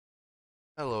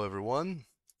Hello, everyone,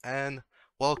 and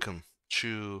welcome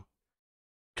to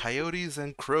Coyotes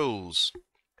and Crows,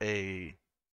 a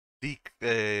the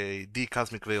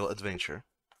Cosmic Veil adventure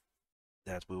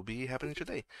that will be happening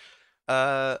today.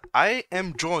 I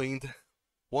am joined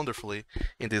wonderfully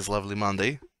in this lovely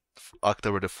Monday,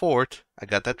 October the 4th. I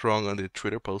got that wrong on the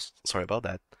Twitter post. Sorry about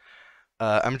that.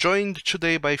 I'm joined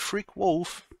today by Freak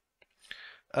Wolf,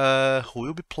 who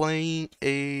will be playing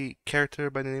a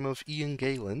character by the name of Ian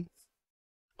Galen.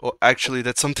 Oh, actually,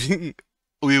 that's something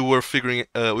we were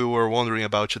wondering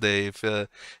about today if it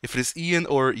is Ian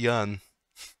or Jan.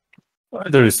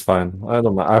 Either is fine. I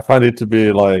don't know. I find it to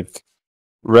be like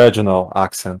regional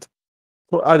accent.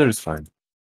 Well, either is fine.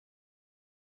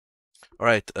 All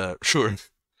right, sure.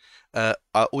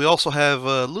 We also have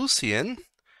Lucian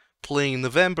playing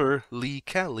November Lee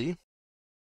Kelly.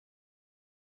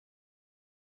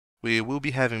 We will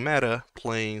be having Meta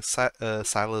playing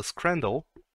Silas Crandall.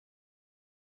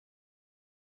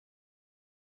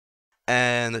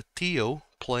 And Theo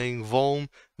playing Von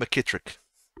McKittrick.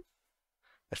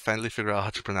 I finally figured out how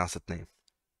to pronounce that name.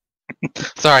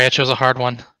 Sorry, I chose a hard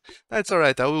one. That's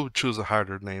alright, I will choose a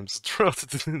harder names throughout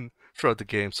the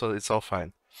game, so it's all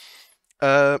fine.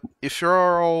 If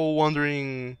you're all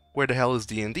wondering where the hell is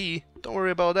D&D, don't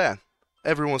worry about that.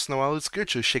 Every once in a while it's good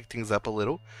to shake things up a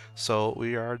little, so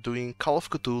we are doing Call of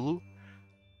Cthulhu,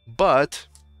 but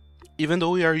even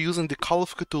though we are using the Call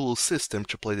of Cthulhu system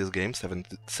to play this game,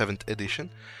 7th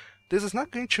edition, this is not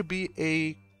going to be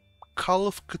a Call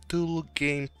of Cthulhu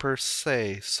game per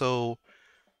se, so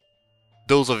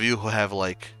those of you who have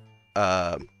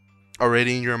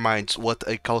already in your minds what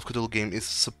a Call of Cthulhu game is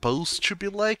supposed to be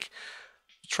like,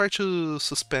 try to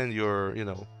suspend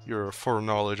your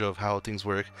foreknowledge of how things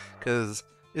work, because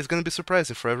it's gonna be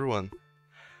surprising for everyone.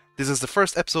 This is the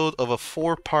first episode of a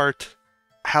 4-part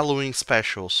Halloween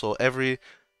special, so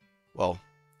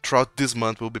throughout this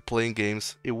month we'll be playing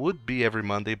games. It would be every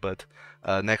Monday, but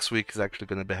next week is actually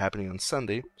gonna be happening on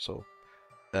Sunday, so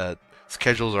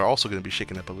schedules are also gonna be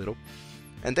shaken up a little.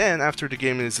 And then, after the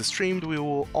game is streamed,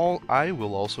 I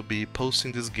will also be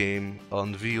posting this game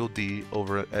on VOD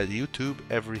over at YouTube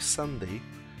every Sunday,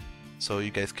 so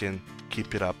you guys can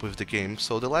keep it up with the game.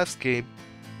 So the last game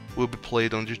will be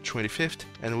played on the 25th,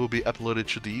 and will be uploaded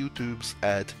to the YouTubes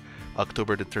at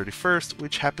October the 31st,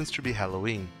 which happens to be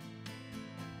Halloween.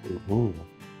 Ooh.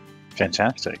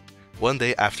 Fantastic. One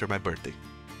day after my birthday.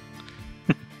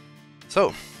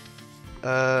 So,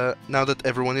 now that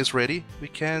everyone is ready, we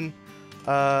can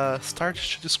start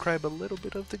to describe a little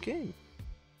bit of the game.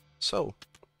 So,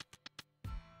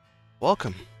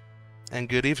 welcome and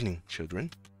good evening,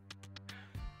 children.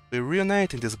 We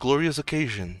reunite in this glorious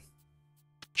occasion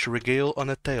to regale on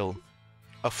a tale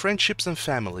of friendships and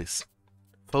families,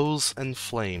 foes and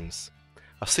flames,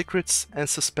 of secrets and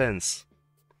suspense,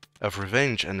 of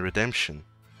revenge and redemption,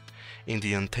 in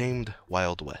the untamed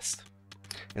Wild West,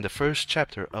 in the first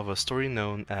chapter of a story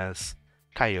known as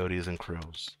Coyotes and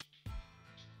Crows.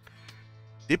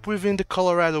 Deep within the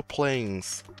Colorado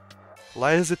plains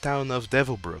lies the town of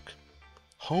Devilbrook,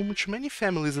 home to many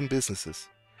families and businesses,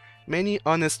 many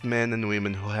honest men and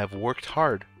women who have worked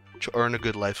hard to earn a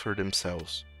good life for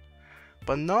themselves.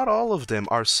 But not all of them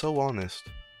are so honest.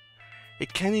 A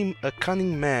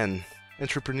cunning man,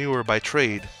 entrepreneur by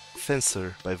trade,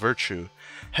 fencer by virtue,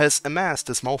 has amassed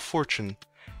a small fortune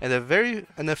and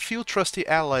a few trusty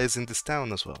allies in this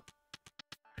town as well.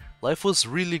 Life was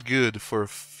really good for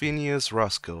Phineas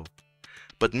Roscoe,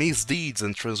 but misdeeds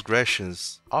and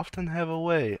transgressions often have a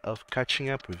way of catching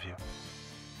up with you.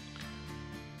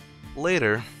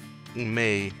 Later, in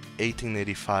May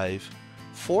 1885,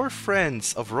 4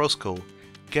 friends of Roscoe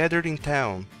gathered in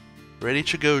town, ready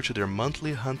to go to their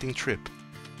monthly hunting trip,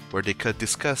 where they could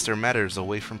discuss their matters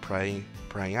away from prying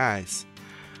eyes,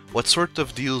 what sort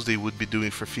of deals they would be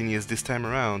doing for Phineas this time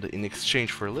around in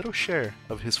exchange for a little share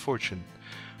of his fortune.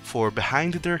 For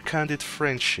behind their candid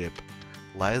friendship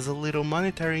lies a little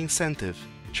monetary incentive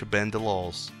to bend the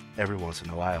laws every once in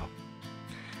a while.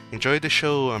 Enjoy the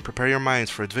show and prepare your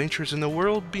minds for adventures in a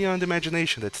world beyond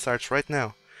imagination that starts right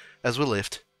now as we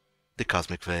lift the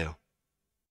Cosmic Veil.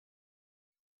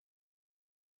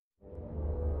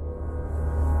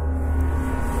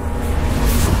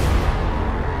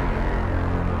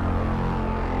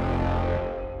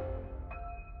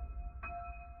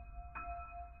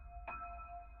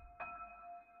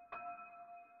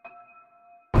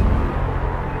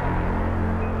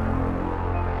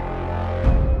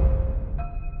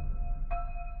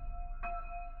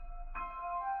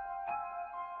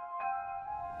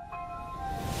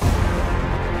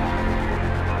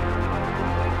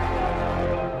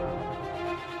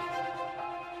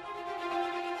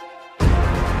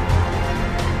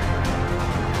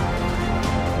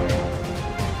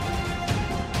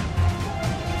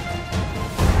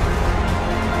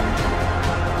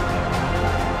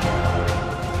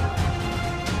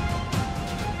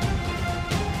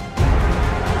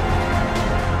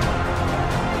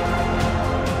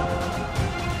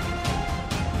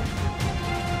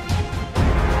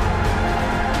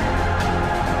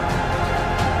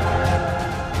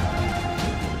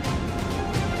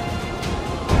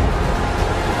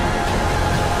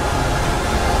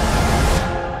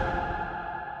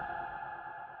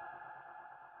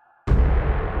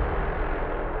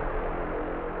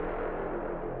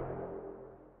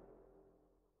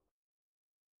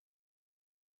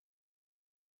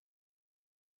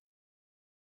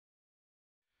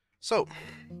 So,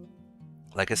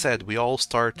 like I said, we all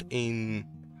start in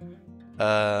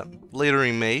later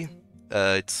in May.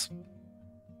 It's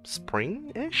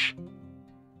spring-ish?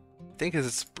 I think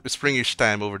it's springish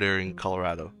time over there in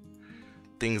Colorado.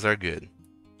 Things are good,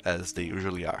 as they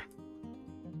usually are.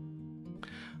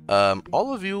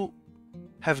 All of you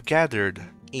have gathered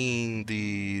in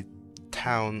the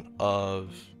town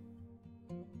of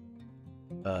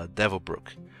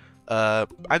Devilbrook. I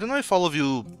don't know if all of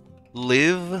you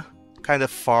live kind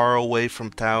of far away from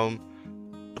town,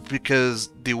 because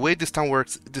the way this town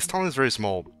works, this town is very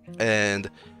small, and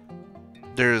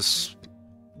there's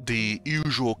the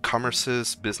usual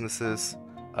commerces, businesses,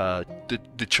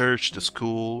 the church, the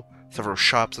school, several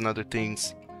shops and other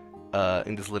things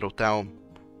in this little town.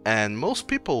 And most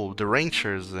people, the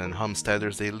ranchers and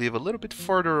homesteaders, they live a little bit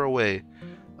further away.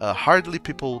 Hardly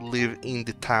people live in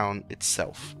the town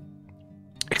itself,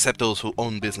 except those who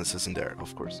own businesses in there,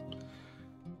 of course.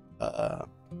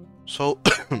 So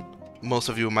most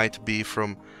of you might be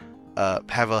from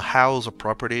have a house or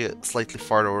property slightly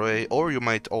farther away, or you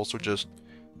might also just,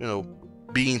 you know,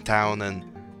 be in town and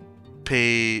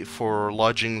pay for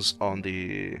lodgings on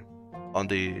the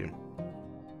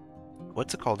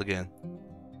what's it called again?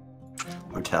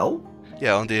 Hotel?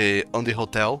 Yeah, on the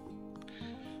hotel.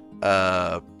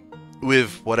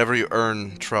 With whatever you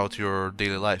earn throughout your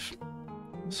daily life.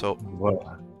 So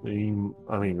Well, I mean,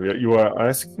 you are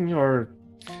asking or?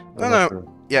 No,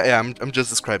 no. Yeah, I'm just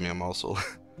describing. I'm also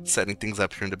setting things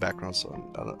up here in the background, so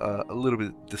I'm a little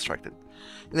bit distracted.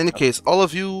 In any case, all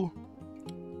of you,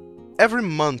 every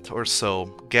month or so,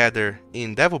 gather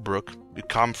in Devilbrook. You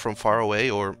come from far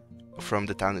away or from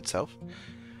the town itself.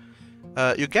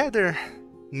 You gather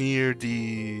near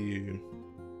the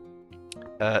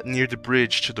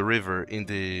bridge to the river in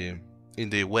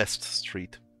the West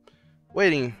Street,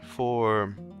 waiting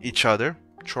for each other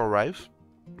to arrive.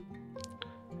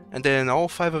 And then all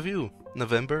 5 of you,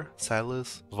 November,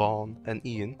 Silas, Vaughn, and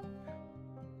Ian,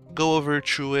 go over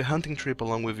to a hunting trip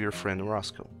along with your friend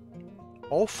Roscoe.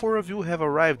 All 4 of you have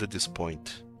arrived at this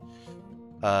point,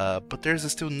 but there's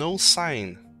still no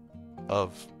sign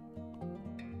of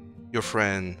your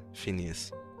friend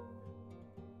Phineas.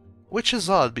 Which is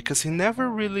odd, because he never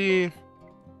really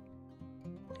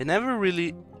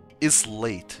is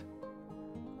late,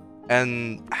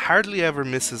 and hardly ever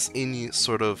misses any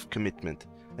sort of commitment.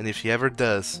 And if he ever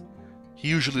does, he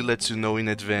usually lets you know in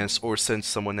advance or sends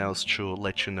someone else to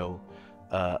let you know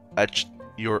at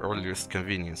your earliest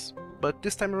convenience. But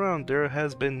this time around, there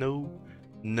has been no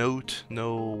note,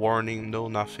 no warning, no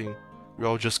nothing. You're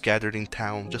all just gathered in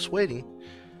town, just waiting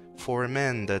for a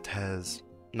man that has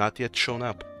not yet shown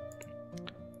up.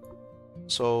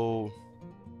 So,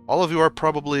 all of you are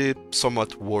probably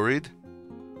somewhat worried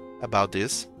about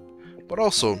this, but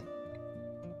also,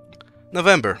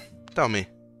 November, tell me,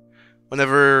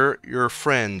 whenever your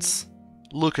friends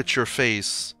look at your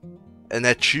face and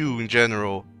at you in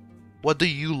general, what do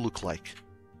you look like?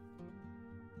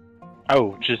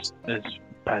 Oh, just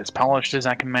as polished as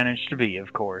I can manage to be,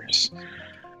 of course.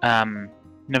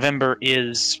 November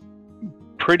is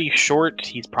pretty short.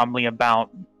 He's probably about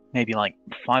maybe like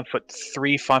 5'3",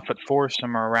 5'4",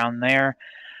 somewhere around there.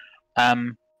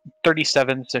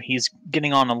 37, so he's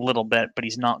getting on a little bit, but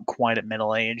he's not quite at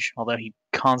middle age, although he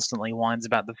constantly whines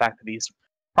about the fact that he's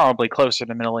probably closer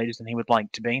to middle age than he would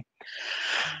like to be.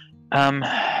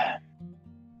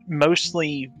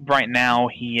 Mostly right now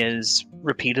he is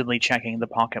repeatedly checking the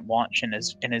pocket watch in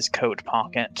his coat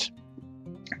pocket,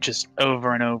 just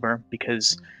over and over,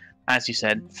 because, as you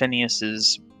said, Phineas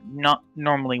is not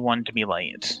normally one to be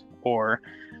late, or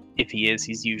if he is,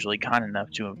 he's usually kind enough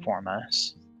to inform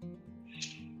us.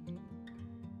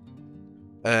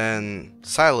 And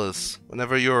Silas,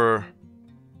 whenever your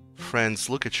friends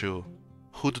look at you,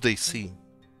 who do they see?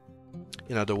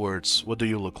 In other words, what do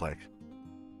you look like?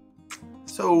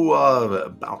 So,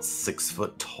 about 6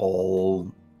 foot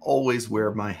tall, always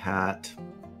wear my hat,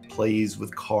 plays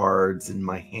with cards in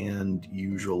my hand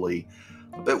usually,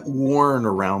 a bit worn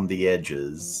around the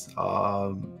edges.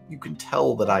 You can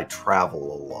tell that I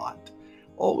travel a lot.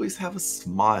 Always have a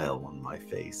smile on my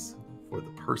face for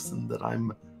the person that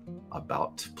I'm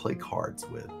about to play cards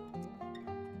with.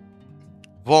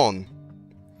 Vaughn,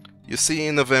 you see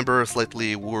in November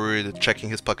slightly worried, checking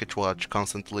his pocket watch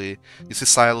constantly. You see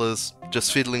Silas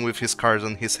just fiddling with his cards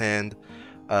on his hand,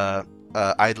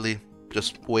 idly,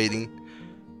 just waiting.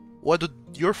 What do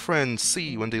your friends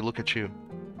see when they look at you?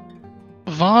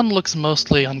 Vaughn looks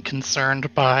mostly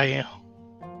unconcerned by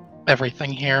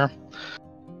everything here.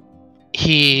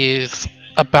 He's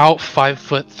about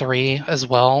 5'3" as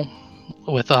well,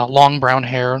 with long brown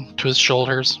hair to his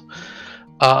shoulders.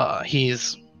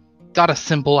 He's got a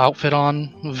simple outfit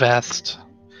on, vest.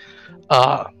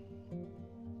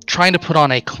 Trying to put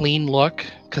on a clean look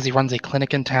because he runs a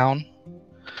clinic in town.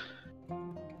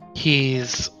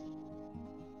 He's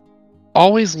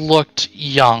always looked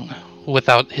young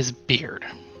without his beard.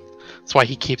 That's why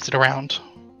he keeps it around.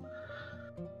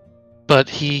 But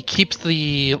he keeps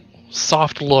the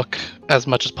soft look as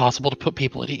much as possible to put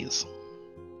people at ease.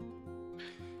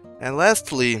 And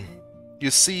lastly,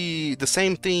 you see the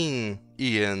same thing,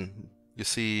 Ian. You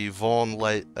see Vaughn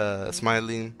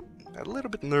smiling a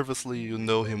little bit nervously. You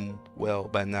know him well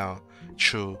by now.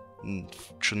 To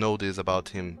know this about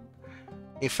him.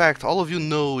 In fact, all of you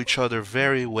know each other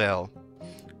very well.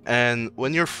 And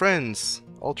when you're friends,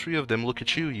 all three of them look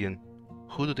at you, Ian.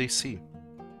 Who do they see?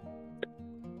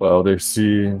 Well, they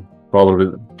see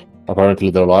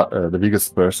apparently the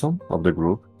biggest person of the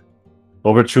group,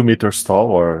 over 2 meters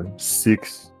tall, or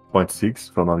 6.6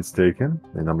 if I'm not mistaken,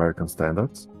 in American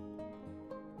standards.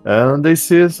 And they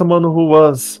see someone who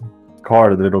was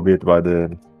scarred a little bit by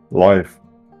the life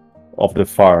of the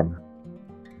farm.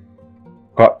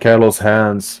 Careless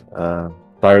hands,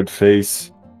 tired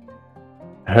face,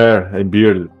 hair and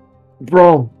beard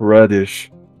brown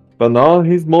reddish, but now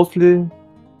he's mostly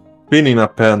pinning a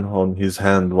pen on his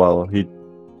hand while he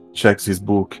checks his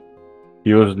book.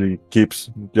 He usually keeps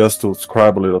just to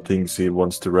scribble little things he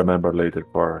wants to remember later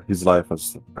for his life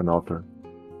as an author.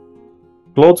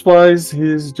 Clothes-wise,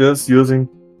 he's just using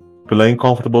plain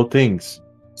comfortable things,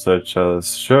 such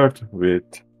as shirt with...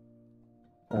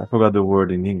 I forgot the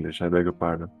word in English, I beg your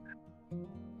pardon.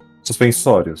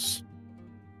 Suspensorios.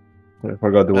 I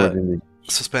forgot the word in English.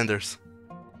 Suspenders.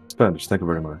 Suspenders, thank you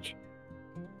very much.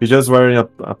 He's just wearing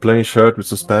a plain shirt with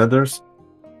suspenders,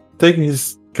 taking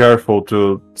his careful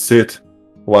to sit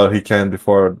while he can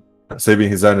before saving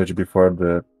his energy before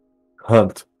the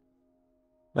hunt,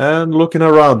 and looking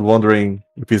around, wondering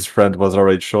if his friend was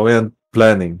already showing and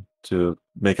planning to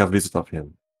make a visit of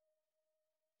him.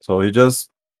 So he just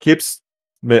keeps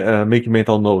making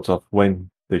mental notes of when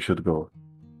they should go.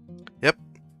 Yep.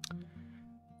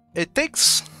 It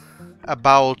takes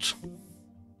about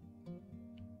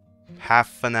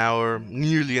half an hour,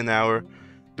 nearly an hour,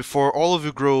 before all of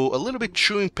you grow a little bit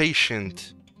too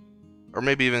impatient, or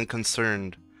maybe even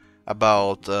concerned,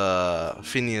 about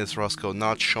Phineas Roscoe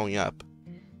not showing up.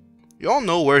 You all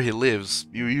know where he lives.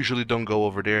 You usually don't go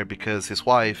over there because his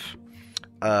wife,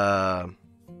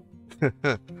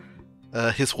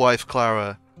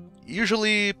 Clara,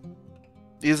 usually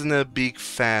isn't a big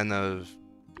fan of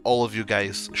all of you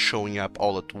guys showing up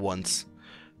all at once.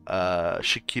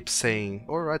 She keeps saying,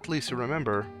 or at least you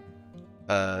remember,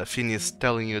 Phineas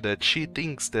telling you that she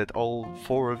thinks that all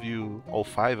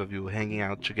five of you hanging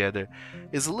out together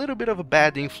is a little bit of a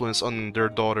bad influence on their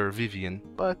daughter Vivian,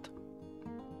 but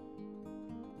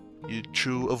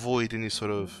to avoid any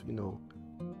sort of,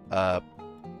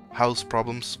 house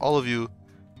problems, all of you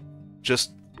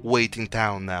just wait in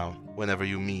town now whenever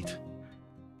you meet.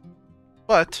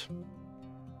 But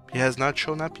he has not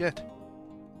shown up yet.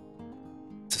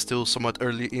 It's still somewhat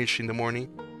early-ish in the morning.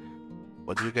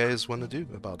 What do you guys want to do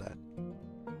about that?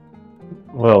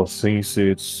 Well, since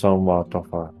it's somewhat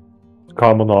of a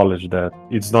common knowledge that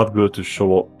it's not good to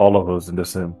show all of us in the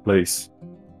same place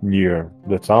near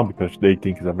the town because they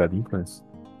think it's a bad influence,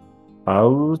 I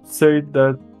would say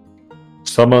that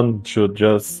someone should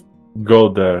just go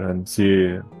there and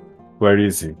see where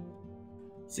is he.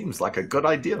 Seems like a good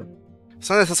idea. It's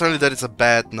not necessarily that it's a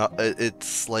bad,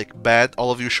 it's like bad,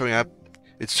 all of you showing up.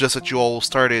 It's just that you all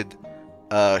started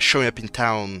showing up in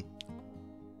town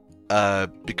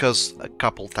because a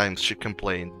couple times she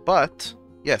complained. But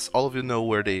yes, all of you know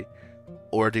where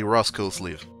the Roscoes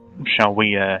live. Shall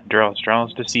we draw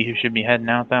straws to see who should be heading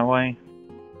out that way?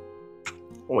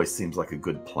 Always seems like a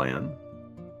good plan.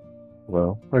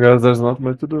 Well, I guess there's not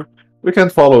much to do. We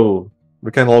can all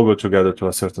go together to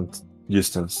a certain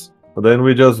distance, but then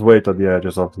we just wait at the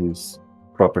edges of his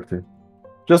property,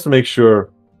 just to make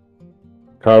sure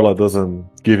Carla doesn't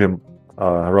give him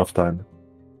a rough time.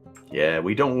 Yeah,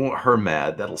 we don't want her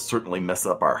mad. That'll certainly mess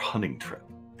up our hunting trip.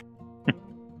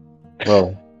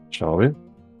 Well, shall we?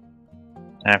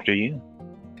 After you.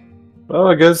 Well,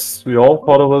 I guess we all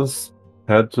thought of us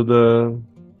head to the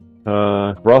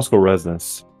Roscoe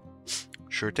residence.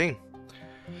 Sure thing.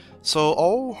 So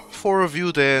all four of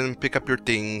you then pick up your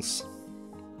things.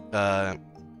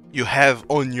 You have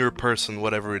on your person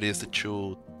whatever it is that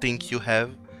you think you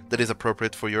have that is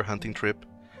appropriate for your hunting trip.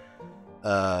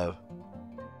 It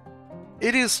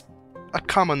is a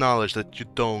common knowledge that you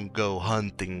don't go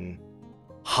hunting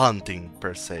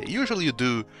per se. Usually you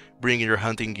do bring your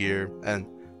hunting gear, and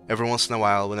every once in a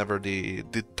while, whenever the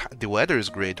weather is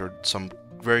great or some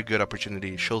very good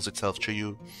opportunity shows itself to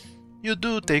you, you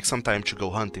do take some time to go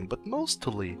hunting, but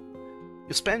mostly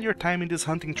you spend your time in this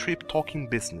hunting trip talking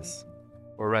business,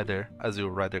 or rather, as you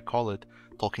rather call it,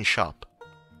 talking shop.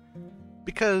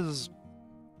 Because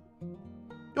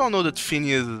you all know that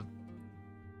Phineas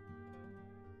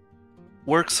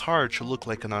works hard to look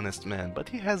like an honest man, but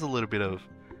he has a little bit of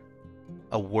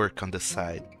a work on the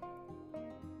side.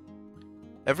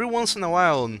 Every once in a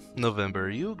while, November,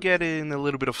 you get in a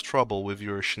little bit of trouble with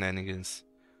your shenanigans.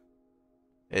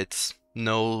 It's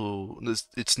no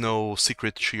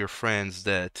secret to your friends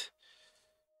that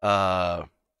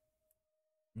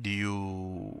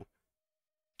you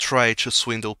try to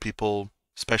swindle people,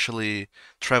 especially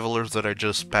travelers that are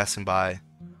just passing by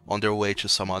on their way to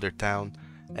some other town.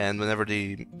 And whenever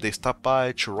they stop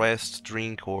by to rest,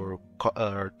 drink, or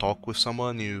talk with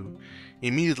someone, you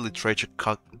immediately try to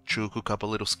cook up a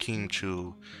little scheme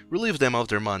to relieve them of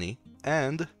their money.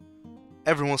 And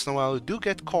every once in a while, you do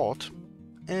get caught,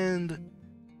 and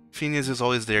Phineas is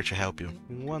always there to help you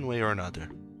in one way or another.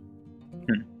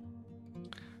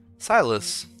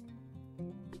 Silas,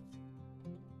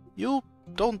 you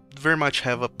don't very much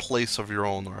have a place of your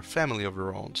own or a family of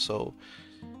your own, so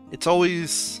it's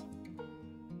always,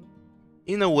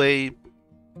 in a way,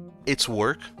 it's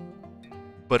work,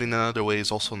 but in another way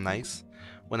it's also nice.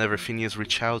 Whenever Phineas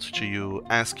reaches out to you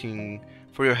asking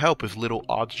for your help with little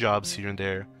odd jobs here and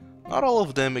there, not all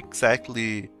of them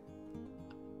exactly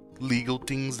legal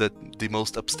things that the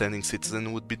most upstanding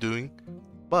citizen would be doing,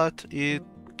 but it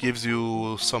gives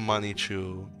you some money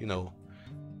to,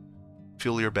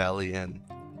 fill your belly and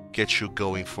get you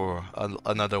going for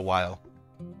another while.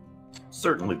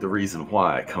 Certainly the reason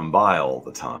why I come by all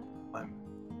the time.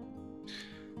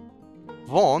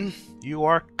 Vaughn, you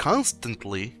are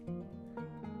constantly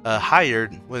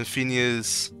hired when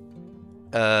Phineas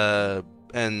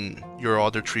and your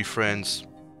other three friends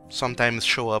sometimes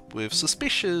show up with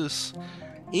suspicious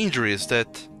injuries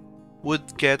that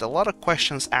would get a lot of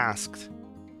questions asked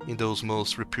in those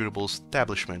most reputable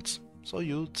establishments. So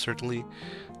you certainly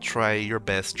try your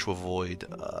best to avoid,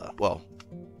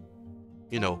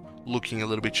 looking a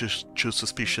little bit too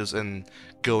suspicious and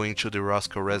going to the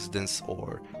Roscoe residence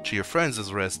or to your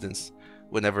friends' residence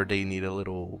whenever they need a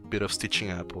little bit of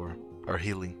stitching up or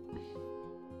healing.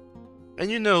 And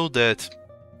you know that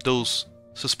those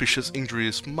suspicious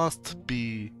injuries must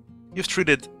be... You've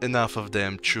treated enough of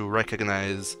them to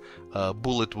recognize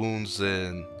bullet wounds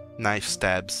and knife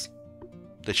stabs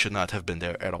that should not have been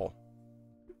there at all.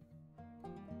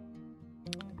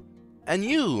 And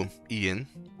you, Ian,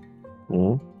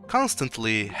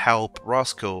 constantly help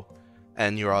Roscoe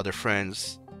and your other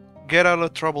friends get out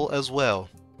of trouble as well.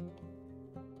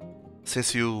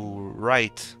 Since you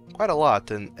write quite a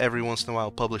lot and every once in a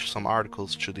while publish some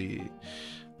articles to the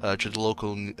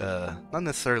local, not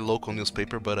necessarily local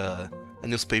newspaper, but a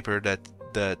newspaper that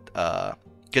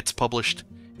gets published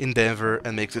in Denver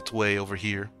and makes its way over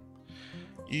here.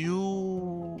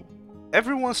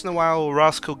 Every once in a while,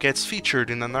 Roscoe gets featured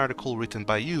in an article written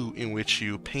by you in which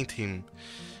you paint him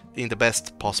in the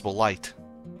best possible light,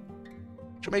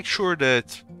 to make sure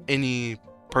that any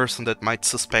person that might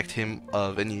suspect him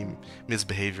of any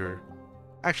misbehavior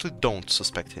actually don't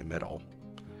suspect him at all.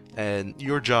 And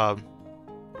your job,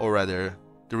 or rather,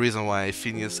 the reason why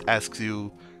Phineas asks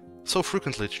you so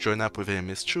frequently to join up with him,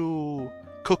 is to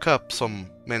cook up some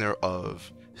manner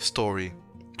of story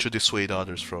to dissuade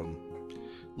others from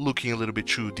looking a little bit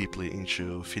too deeply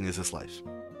into Phineas's life.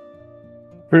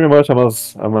 Pretty much,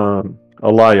 I'm an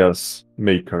alias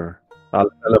maker,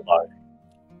 alibi.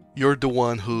 You're the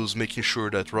one who's making sure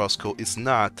that Roscoe is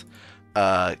not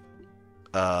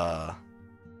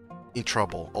in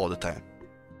trouble all the time.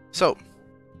 So,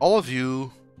 all of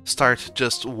you start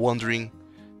just wandering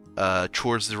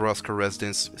towards the Roscoe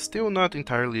residence, still not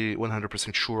entirely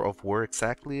 100% sure of where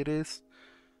exactly it is,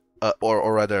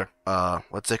 or rather,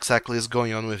 what exactly is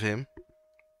going on with him,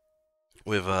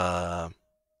 with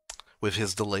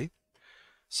his delay.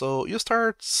 So you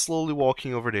start slowly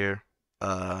walking over there.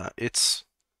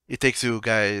 It takes you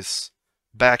guys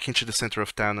back into the center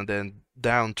of town and then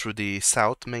down through the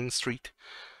south main street,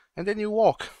 and then you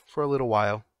walk for a little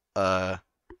while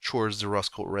towards the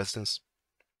Roscoe residence,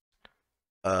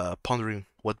 pondering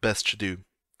what best to do.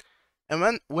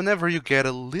 And whenever you get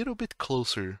a little bit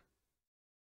closer,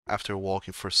 after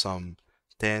walking for some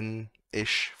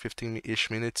 10-ish, 15-ish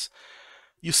minutes,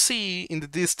 you see in the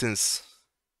distance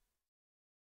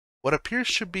what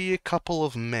appears to be a couple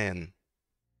of men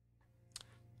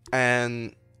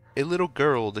and a little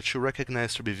girl that you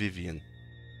recognize to be Vivian.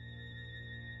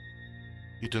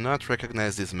 You do not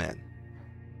recognize this man.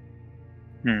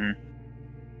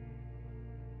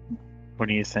 What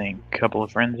do you think? Couple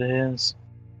of friends of his?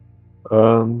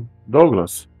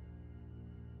 Douglas.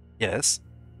 Yes.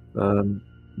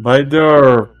 By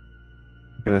their, what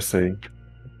can I say?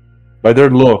 By their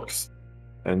looks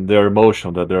and their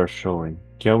emotion that they're showing,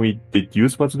 can we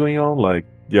deduce what's going on? Like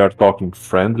they are talking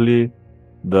friendly.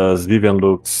 Does Vivian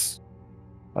looks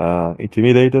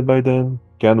intimidated by them?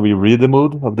 Can we read the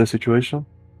mood of the situation?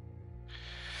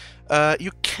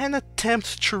 You can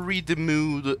attempt to read the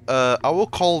mood. I will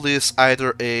call this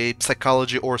either a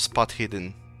psychology or spot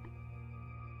hidden.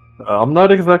 I'm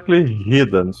not exactly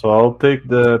hidden, so I'll take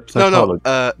the psychology.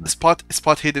 No.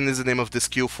 Spot hidden is the name of the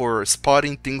skill for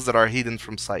spotting things that are hidden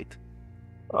from sight.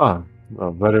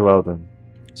 Very well then.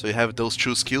 So you have those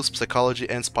two skills, psychology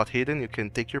and spot hidden. You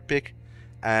can take your pick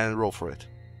and roll for it.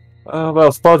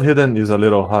 Well, spot hidden is a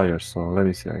little higher, so let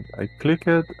me see. I click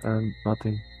it and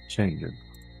nothing changed.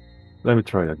 Let me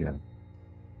try again.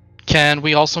 Can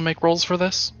we also make rolls for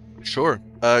this? Sure.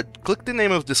 Click the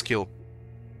name of the skill.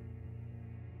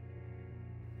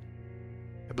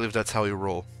 I believe that's how you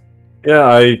roll. Yeah,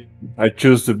 I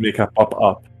choose to make a pop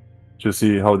up to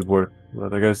see how it worked,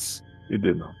 but I guess it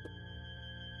did not.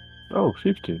 Oh,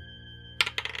 50.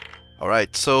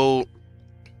 Alright, so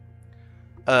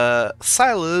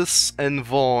Silas and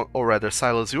Vaughn, or rather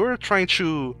Silas, you were trying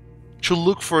to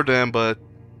look for them, but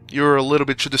you're a little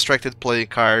bit too distracted playing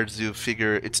cards. You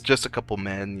figure it's just a couple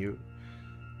men.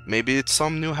 Maybe it's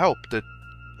some new help that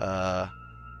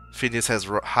Phineas has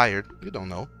hired. You don't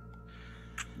know.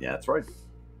 Yeah, that's right.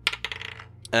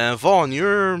 Vaughn,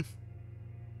 you're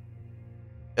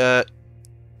at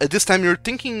this time you're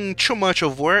thinking too much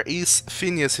of where is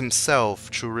Phineas himself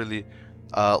to really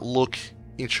look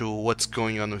into what's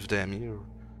going on with them.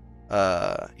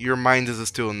 Your mind is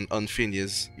still on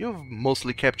Phineas. You've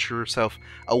mostly kept yourself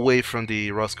away from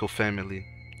the Roscoe family.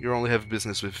 You only have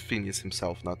business with Phineas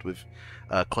himself, not with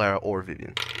Clara or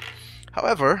Vivian.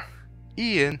 However,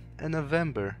 Ian and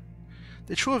November,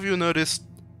 the two of you noticed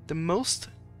the most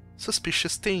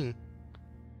suspicious thing.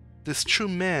 These two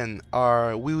men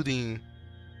are wielding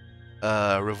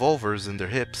revolvers in their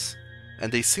hips,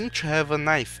 and they seem to have a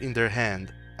knife in their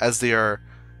hand as they are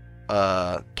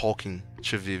talking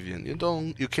to Vivian.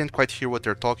 You can't quite hear what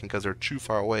they're talking because they're too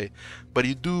far away, but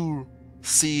you do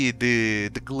see the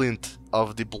glint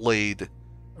of the blade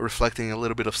reflecting a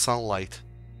little bit of sunlight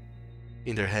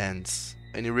in their hands,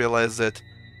 and you realize that,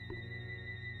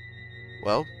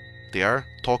 well, they are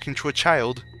talking to a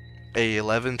child, a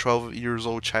 11, 12 years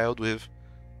old child with,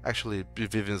 actually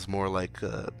Vivian's more like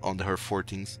on her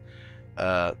 14s.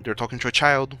 They're talking to a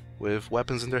child with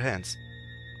weapons in their hands.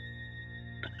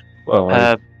 Well,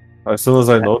 as soon as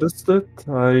I noticed it,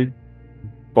 I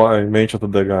mentioned to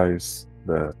the guys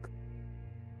that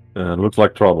looks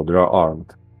like trouble. They are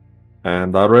armed,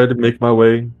 and I already make my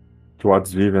way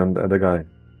towards Vivian and the guy.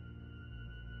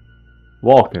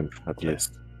 Walking, at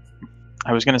least.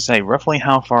 I was going to say, roughly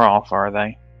how far off are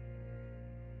they?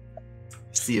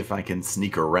 See if I can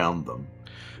sneak around them.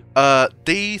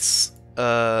 They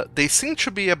seem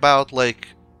to be about, like,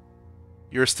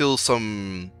 you're still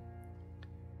some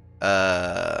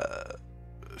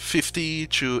 50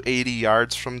 to 80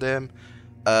 yards from them.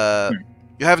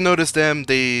 You have noticed them.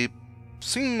 They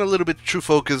seem a little bit too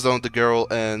focused on the girl,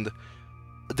 and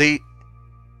they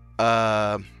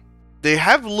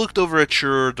have looked over at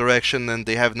your direction and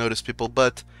they have noticed people,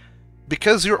 but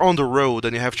because you're on the road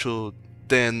and you have to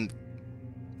then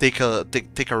take a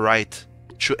right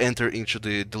to enter into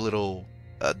the little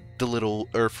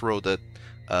earth road that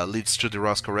leads to the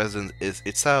Roscoe residence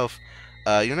itself,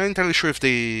 you're not entirely sure if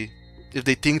they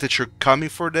think that you're coming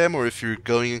for them or if you're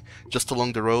going just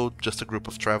along the road, just a group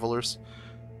of travelers.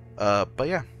 But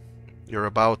yeah, you're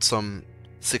about some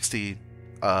 60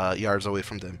 yards away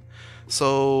from them.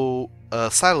 So,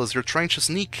 Silas, you're trying to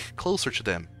sneak closer to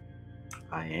them.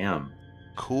 I am.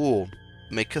 Cool.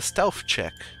 Make a stealth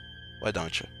check. Why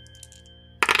don't you?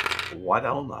 Why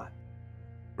don't I?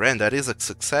 Ren, that is a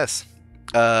success.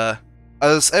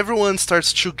 As everyone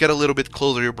starts to get a little bit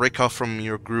closer, you break off from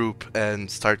your group and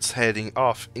starts heading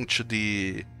off into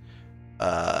the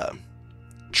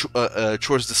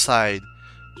towards the side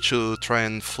to try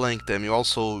and flank them. You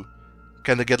also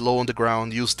kind of get low on the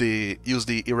ground, use the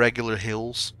irregular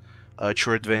hills to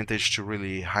your advantage to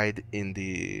really hide in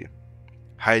the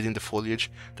foliage.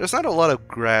 There's not a lot of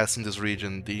grass in this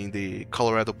region, in the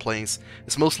Colorado Plains.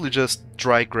 It's mostly just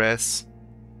dry grass,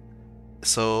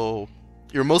 so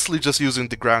you're mostly just using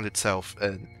the ground itself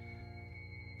and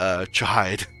to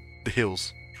hide the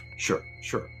hills. Sure.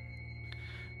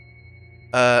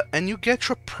 And you get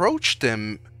to approach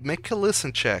them. Make a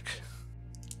listen check.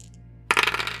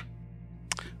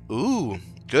 Ooh,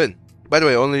 good. By the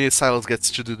way, only Silas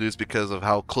gets to do this because of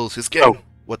how close he's getting.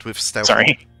 What with stealth.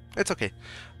 Sorry. It's okay.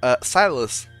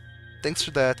 Silas, thanks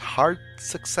to that hard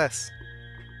success,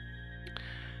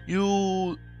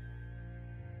 you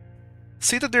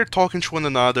see that they're talking to one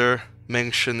another,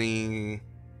 mentioning,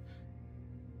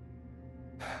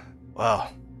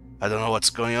 well, I don't know what's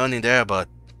going on in there, but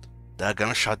that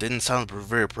gunshot didn't sound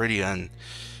very pretty, and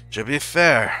to be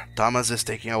fair, Thomas is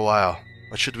taking a while.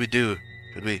 What should we do?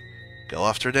 Should we go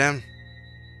after them?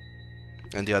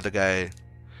 And the other guy,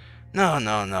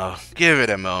 no, give it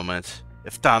a moment.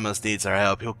 If Thomas needs our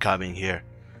help, he'll come in here.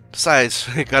 Besides,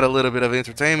 we got a little bit of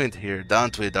entertainment here,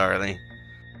 don't we, darling?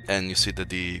 And you see that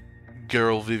the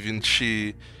girl, Vivian,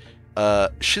 she's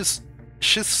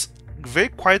very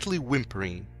quietly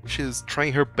whimpering. She's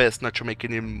trying her best not to make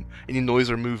any noise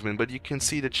or movement, but you can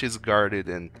see that she's guarded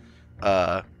and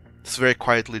it's very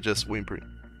quietly just whimpering.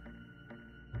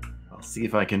 I'll see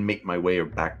if I can make my way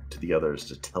back to the others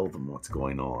to tell them what's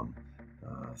going on.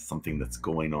 Something that's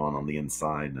going on the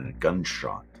inside, and a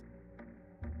gunshot.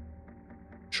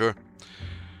 Sure.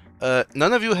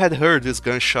 None of you had heard this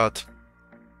gunshot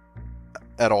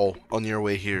at all on your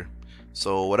way here.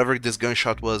 So whatever this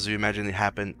gunshot was, you imagine it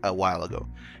happened a while ago.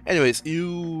 Anyways,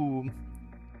 you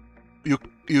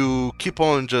keep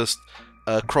on just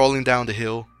crawling down the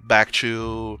hill back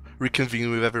to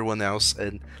reconvene with everyone else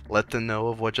and let them know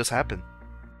of what just happened.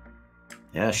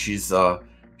 Yeah, she's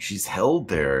held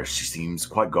there. She seems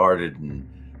quite guarded, and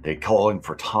they're calling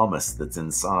for Thomas that's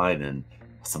inside, and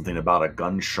something about a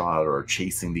gunshot or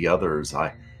chasing the others.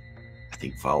 I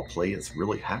think foul play has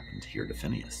really happened here to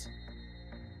Phineas.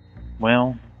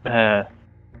 Well, let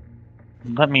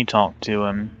me talk to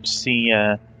him. See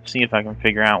if I can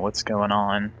figure out what's going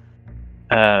on.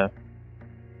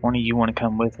 One of you want to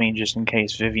come with me just in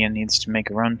case Vivian needs to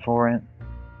make a run for it?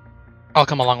 I'll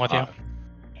come along with you.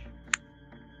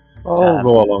 I'll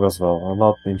go along as well. I'm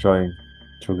not enjoying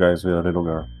two guys with a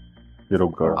little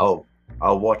girl.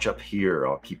 I'll watch up here.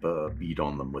 I'll keep a bead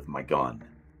on them with my gun.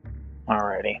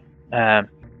 Alrighty.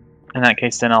 In that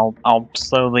case, then I'll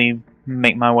slowly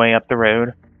make my way up the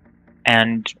road,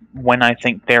 and when I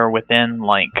think they're within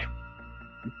like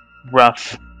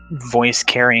rough voice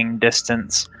carrying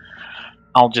distance,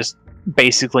 I'll just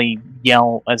basically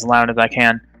yell as loud as I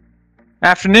can,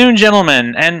 "Afternoon,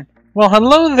 gentlemen, and well,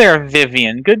 hello there,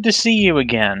 Vivian. Good to see you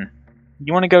again.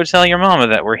 You want to go tell your mama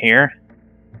that we're here?"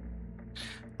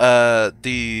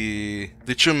 The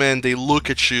two men, they look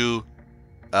at you,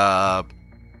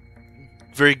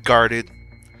 very guarded.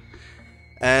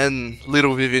 And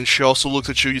little Vivian, she also looks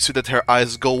at you. You see that her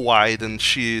eyes go wide, and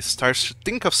she starts to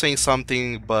think of saying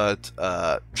something, but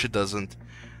she doesn't.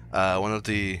 One of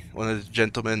the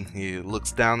gentlemen, he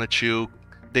looks down at you.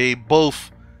 They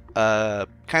both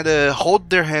kind of hold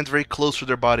their hand very close to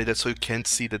their body, so you can't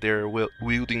see that they're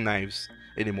wielding knives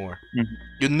anymore. Mm-hmm.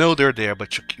 You know they're there,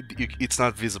 but it's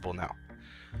not visible now.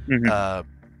 Mm-hmm.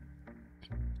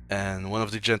 And one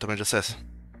of the gentlemen just says,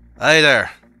 "Hey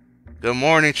there, good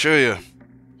morning to you.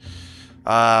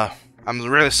 I'm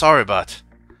really sorry, but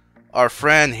our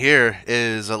friend here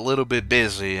is a little bit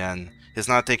busy and he's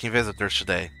not taking visitors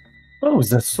today." Oh, is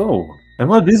that so? And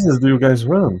what business do you guys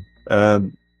run?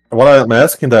 And while I'm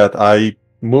asking that, I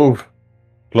move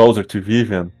closer to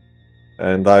Vivian,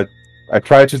 and I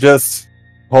try to just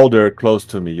hold her close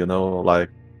to me, like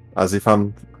as if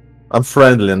I'm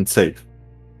friendly and safe,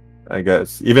 I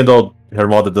guess. Even though her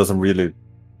mother doesn't really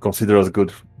consider us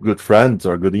good friends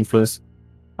or good influence,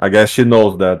 I guess she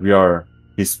knows that we are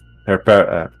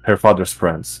her father's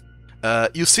friends.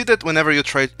 You see that whenever you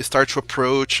start to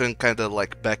approach and kind of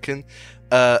like beckon,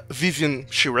 Vivian,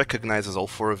 she recognizes all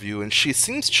four of you, and she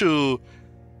seems to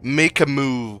make a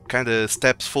move, kind of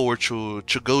steps forward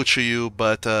to go to you,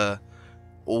 but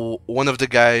one of the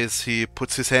guys, he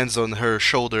puts his hands on her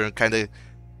shoulder and kind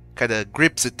of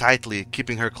grips it tightly,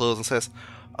 keeping her close, and says,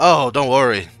 "Oh, don't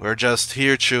worry, we're just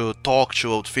here to talk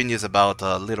to old Phineas about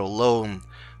a little loan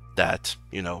that,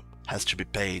 has to be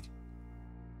paid.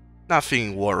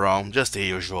 Nothing wrong, just the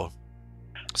usual."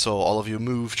 So all of you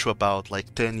move to about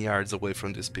like 10 yards away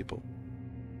from these people.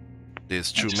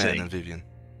 These two men and Vivian.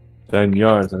 10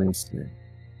 yards, I mean.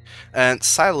 And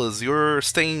Silas, you're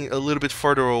staying a little bit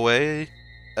further away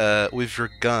with your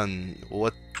gun.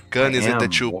 What gun is it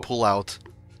that you pull out?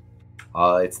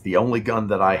 It's the only gun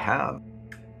that I have.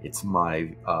 It's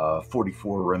my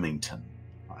 44 Remington.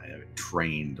 I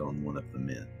trained on one of the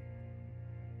men.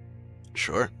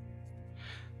 Sure.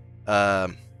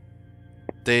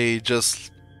 They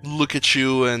just look at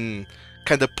you and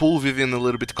kind of pull Vivian a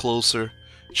little bit closer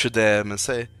to them and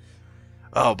say,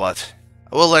 "Oh, but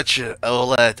I will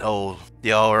let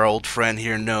our old friend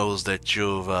here knows that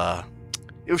you've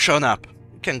you've shown up.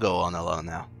 You can go on alone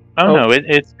now. Oh no,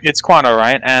 it's quite all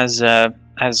right. As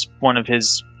one of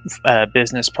his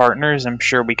business partners, I'm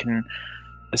sure we can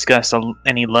discuss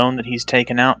any loan that he's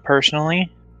taken out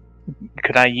personally.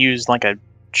 Could I use like a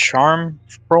charm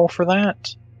roll for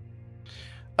that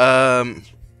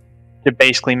to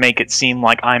basically make it seem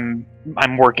like I'm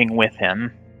working with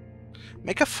him?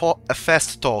 Make a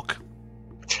fast talk.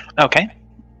 Okay,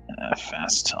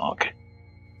 fast talk.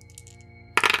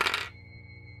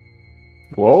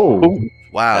 Whoa. Ooh.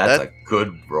 Wow, That's a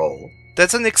good roll.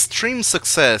 that's an extreme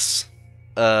success.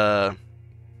 As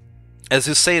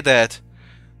you say that,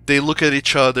 they look at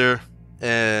each other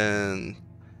and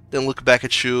then look back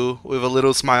at you with a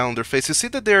little smile on their face. You see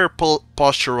that their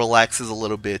posture relaxes a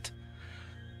little bit.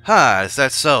 Is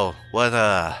that so? What,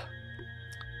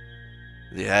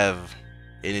 do you have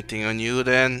anything on you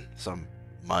then? Some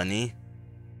money?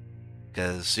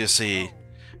 Because, you see,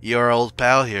 your old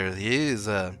pal here, he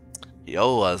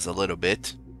owes us a little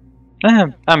bit.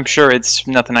 I'm sure it's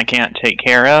nothing I can't take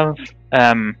care of.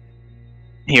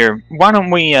 Here, why don't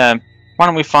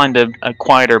we find a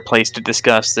quieter place to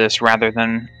discuss this rather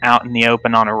than out in the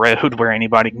open on a road where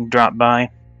anybody can drop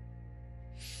by?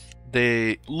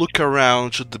 They look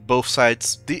around to both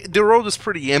sides. The road is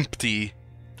pretty empty.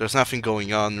 There's nothing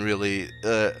going on really.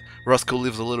 Roscoe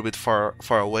lives a little bit far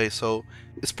away, so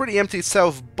it's pretty empty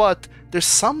itself. But there's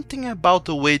something about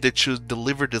the way that you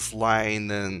deliver this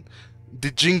line and the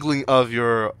jingling of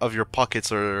your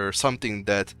pockets or something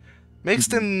that makes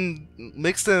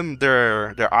them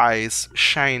their eyes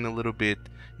shine a little bit.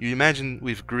 You imagine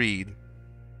with greed,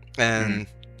 and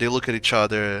they look at each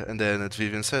other, and then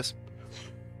Vivian says,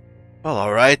 "Well,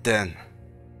 all right then.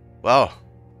 Well,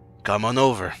 come on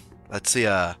over. Let's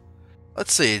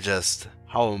see just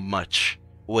how much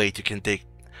weight you can take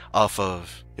off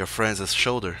of your friend's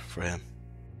shoulder for him."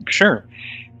 Sure.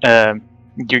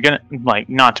 You're gonna, like,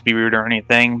 not to be rude or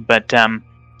anything, but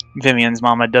Vivian's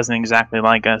mama doesn't exactly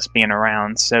like us being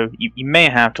around, so you may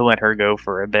have to let her go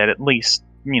for a bit, at least,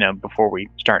 before we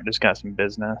start discussing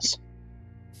business.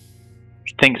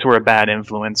 She thinks we're a bad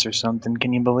influence or something,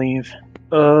 can you believe?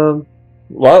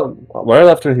 Well, right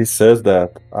after he says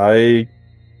that,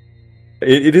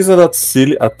 it is a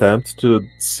silly attempt to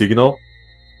signal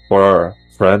for our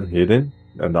friend hidden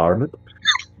and armed,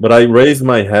 but I raised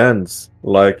my hands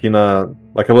like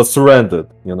I was surrendered,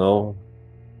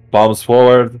 palms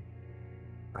forward,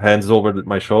 hands over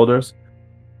my shoulders.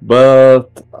 But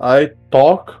I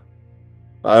talk.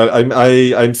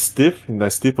 I'm stiff in a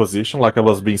stiff position, like I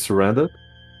was being surrendered,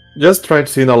 just trying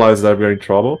to signalize that we're in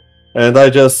trouble. And I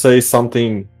just say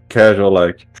something casual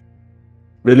like,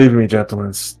 "Believe me,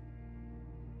 gentlemen,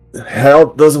 hell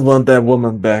doesn't want that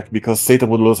woman back because Satan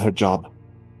would lose her job.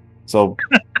 So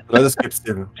let us keep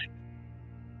civil.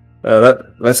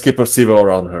 Let's keep her civil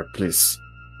around her, please."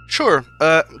 Sure.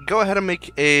 Go ahead and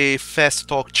make a fast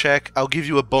talk check. I'll give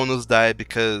you a bonus die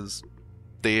because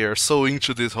they are so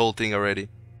into this whole thing already.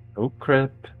 Oh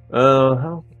crap.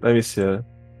 Let me see.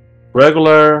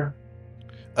 Regular.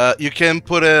 You can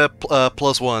put a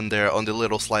 +1 there on the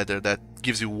little slider that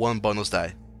gives you 1 bonus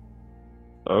die.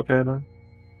 Okay then.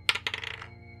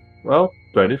 Well,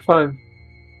 25.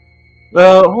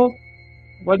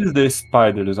 What is this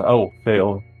spider? Oh,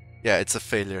 fail. Yeah, it's a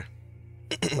failure.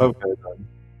 Okay then.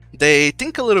 They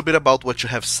think a little bit about what you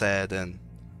have said, and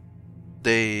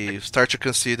they start to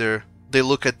consider. They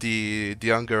look at the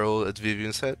young girl that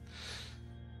Vivian said.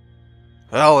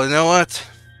 "Well, you know what?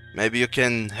 Maybe you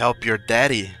can help your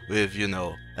daddy with,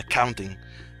 accounting.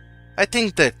 I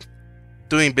think that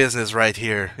doing business right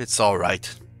here, it's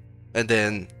alright." And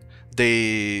then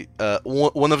they,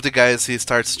 one of the guys, he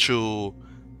starts to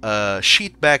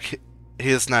sheet back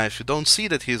his knife. You don't see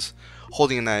that he's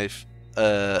holding a knife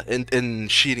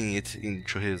and sheeting it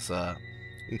into his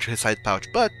side pouch,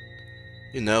 but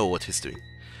you know what he's doing.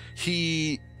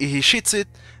 He sheets it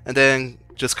and then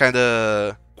just kind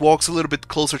of walks a little bit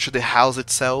closer to the house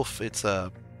itself. It's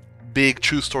a big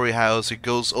 2-story house. He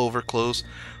goes over close,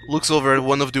 looks over at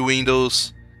one of the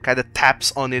windows, kind of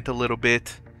taps on it a little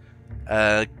bit,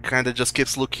 kind of just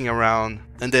keeps looking around,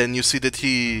 and then you see that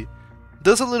he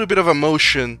does a little bit of a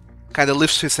motion, kind of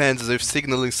lifts his hands as if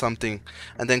signaling something,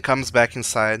 and then comes back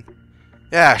inside.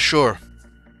 "Yeah, sure.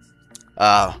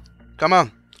 Come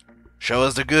on. Show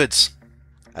us the goods.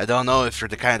 I don't know if you're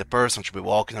the kind of person to be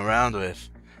walking around with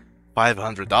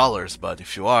 $500, but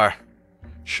if you are,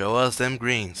 show us them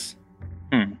greens."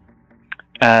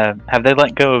 Have they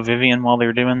let go of Vivian while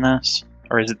they're doing this?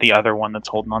 Or is it the other one that's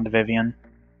holding on to Vivian?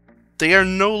 They are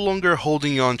no longer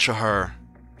holding on to her.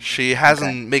 She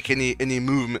hasn't make any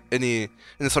movement, any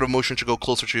sort of motion to go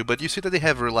closer to you, but you see that they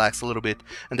have relaxed a little bit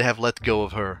and they have let go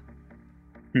of her.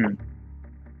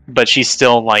 But she's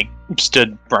still like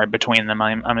stood right between them.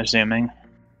 I'm assuming.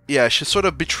 Yeah, she's sort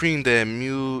of between them.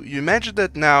 You imagine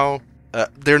that now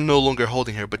they're no longer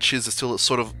holding her, but she's still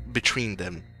sort of between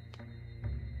them.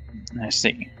 I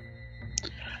see.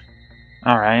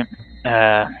 All right.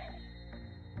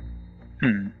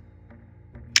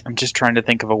 I'm just trying to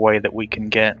think of a way that we can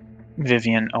get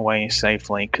Vivian away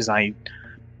safely, because I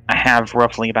have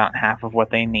roughly about half of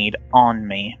what they need on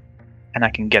me, and I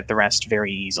can get the rest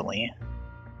very easily.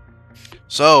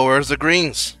 So, where's the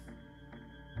greens?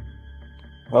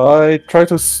 I try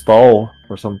to stall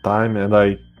for some time, and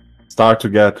I start to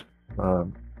get.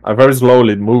 I very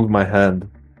slowly move my hand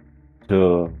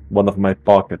to one of my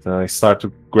pockets, and I start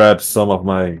to grab some of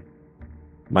my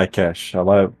cash.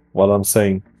 While I'm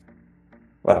saying,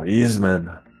 "Well, easy, man.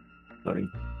 I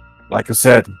mean, like you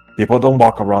said, people don't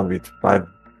walk around with five.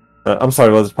 I'm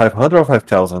sorry, was it 500 or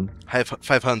 5,000?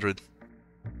 500.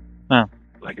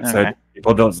 Like I said,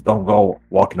 people don't go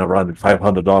walking around with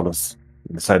 $500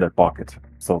 inside their pocket,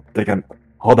 so they can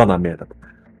hold on a minute."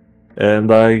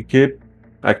 And I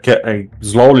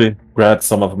slowly grab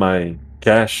some of my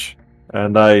cash,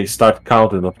 and I start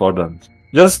counting it for them.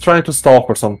 Just trying to stall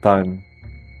for some time,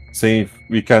 see if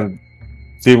we can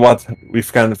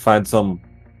find some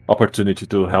opportunity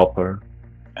to help her.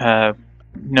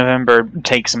 November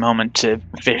takes a moment to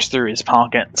fish through his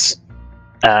pockets,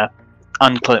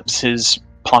 unclips his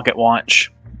pocket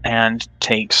watch, and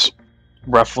takes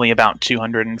roughly about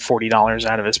 $240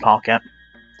 out of his pocket.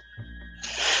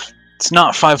 It's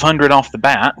not 500 off the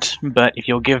bat, but if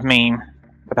you'll give me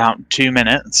about 2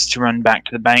 minutes to run back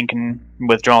to the bank and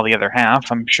withdraw the other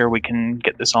half, I'm sure we can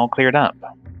get this all cleared up.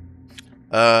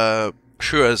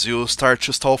 Sure, as you start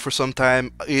to stall for some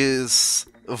time, is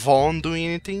Vaughn doing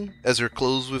anything as you're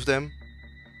close with them?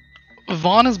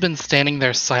 Vaughn has been standing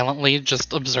there silently,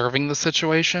 just observing the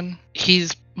situation.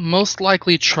 He's most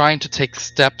likely trying to take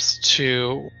steps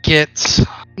to get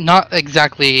not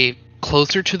exactly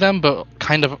closer to them, but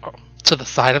kind of to the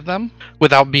side of them,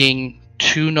 without being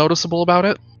too noticeable about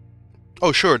it.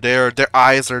 Oh, sure. Their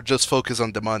eyes are just focused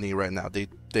on the money right now.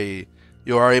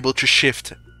 You are able to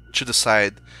shift to the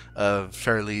side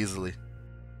fairly easily,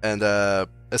 and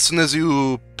as soon as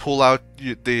you pull out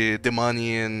the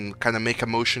money and kind of make a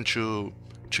motion to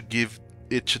give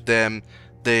it to them,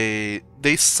 they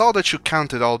saw that you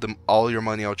counted all your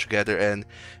money all together, and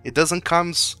it doesn't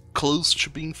come close to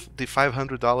being the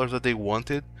 $500 that they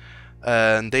wanted,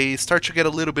 and they start to get a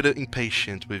little bit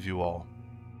impatient with you all.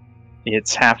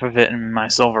 It's half of it in my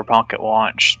silver pocket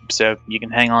watch, so you can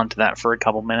hang on to that for a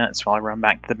couple minutes while I run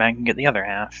back to the bank and get the other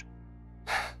half.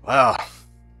 Well,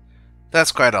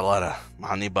 that's quite a lot of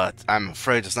money, but I'm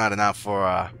afraid it's not enough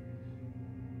for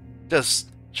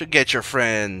just to get your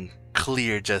friend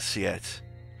clear just yet.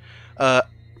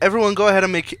 Everyone go ahead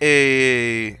and make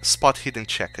a spot hidden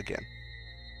check again.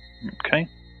 Okay.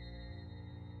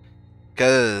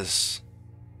 Because,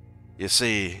 you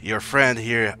see, your friend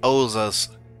here owes us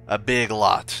a big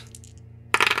lot.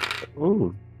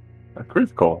 Ooh, a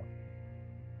critical.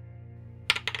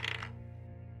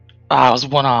 I was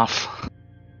one off.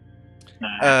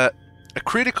 A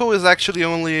critical is actually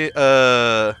only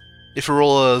if you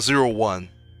roll a 0-1.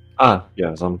 Ah,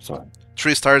 yes, I'm sorry.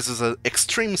 3 stars is an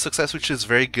extreme success, which is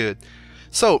very good.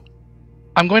 So,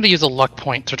 I'm going to use a luck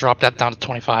point to drop that down to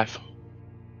 25.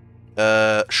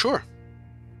 Sure.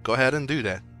 Go ahead and do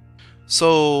that.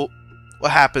 So,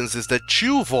 what happens is that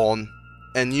you, Vaughn,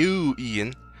 and you,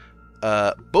 Ian,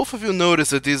 both of you notice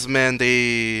that these men,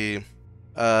 they,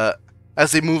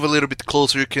 as they move a little bit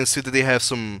closer, you can see that they have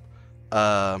some,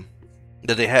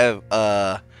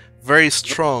 very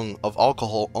strong of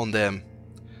alcohol on them.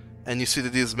 And you see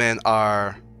that these men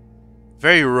are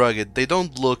very rugged. They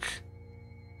don't look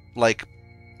like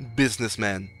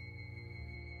businessmen.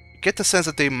 You get the sense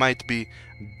that they might be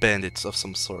bandits of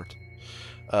some sort.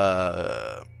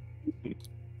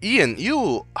 Ian,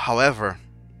 you, however,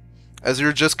 as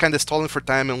you're just kind of stalling for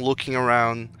time and looking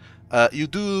around, you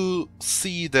do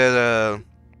see that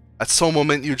at some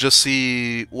moment you just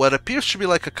see what appears to be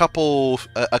like a couple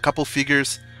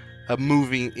figures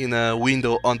moving in a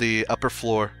window on the upper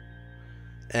floor.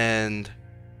 And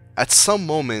at some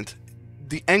moment,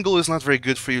 the angle is not very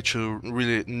good for you to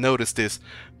really notice this,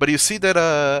 but you see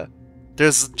that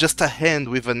there's just a hand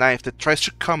with a knife that tries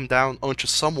to come down onto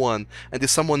someone, and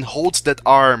this someone holds that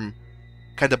arm,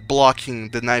 kind of blocking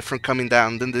the knife from coming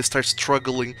down. Then they start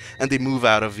struggling and they move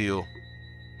out of view.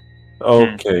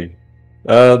 Okay.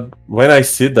 When I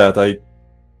see that,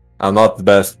 I'm not the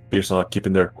best person at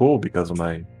keeping their cool because of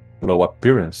my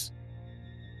appearance.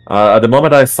 At the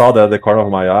moment I saw that at the corner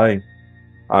of my eye,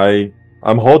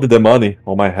 I'm holding the money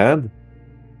on my hand,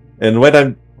 and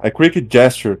when I quickly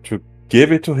gesture to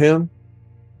give it to him,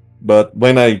 but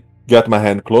when I get my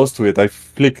hand close to it, I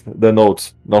flick the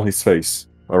note on his face.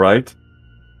 All right.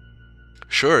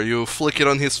 Sure, you flick it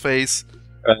on his face.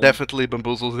 Definitely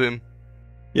bamboozles him.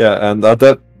 Yeah, and at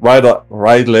that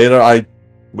right later,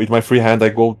 with my free hand, I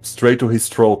go straight to his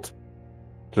throat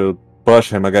to push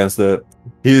him against the.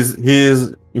 He's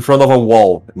in front of a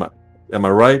wall. Am I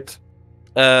right?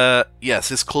 Yes,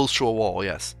 he's close to a wall.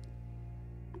 Yes.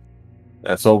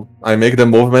 Yeah, so I make the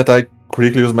movement. I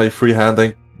quickly use my free hand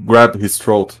and grab his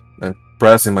throat and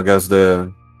press him against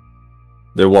the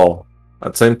wall.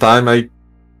 At the same time,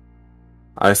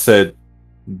 I said,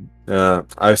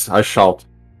 I shout,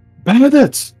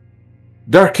 "Bandits!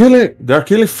 They're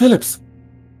killing Phillips!"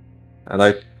 And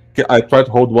I try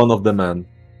to hold one of the men.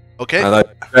 Okay. And I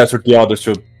pressure the others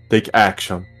to take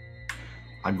action.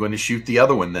 I'm going to shoot the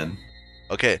other one then.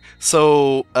 Okay.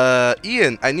 So,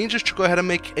 Ian, I need you to go ahead and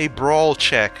make a brawl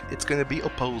check. It's going to be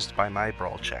opposed by my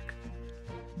brawl check.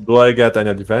 Do I get any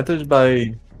advantage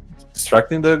by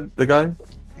distracting the guy?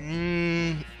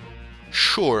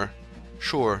 Sure.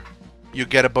 You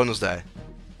get a bonus die.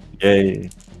 Yay.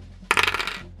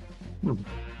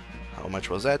 How much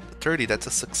was that? 30, that's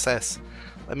a success.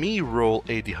 Let me roll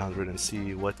a d100 and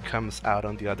see what comes out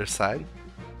on the other side.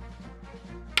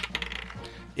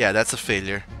 Yeah, that's a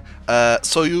failure.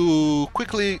 So you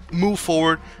quickly move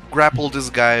forward, grapple this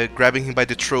guy, grabbing him by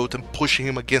the throat and pushing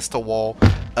him against the wall,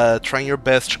 trying your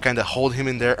best to kind of hold him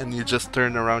in there, and you just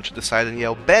turn around to the side and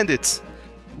yell, "Bandits!"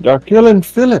 They're killing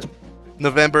Philip!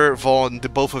 November, Vaughn, the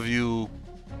both of you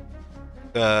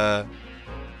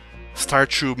start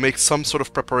to make some sort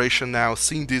of preparation now,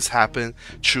 seeing this happen,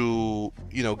 to,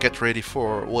 get ready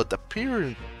for what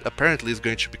apparently is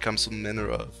going to become some manner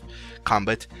of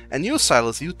combat. And you,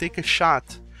 Silas, you take a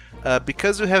shot.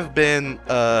 Because you have been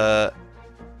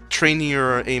training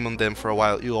your aim on them for a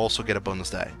while, you also get a bonus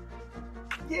die.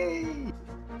 Yay!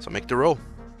 So make the roll.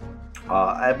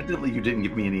 Evidently you didn't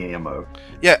give me any ammo.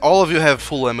 Yeah, all of you have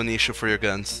full ammunition for your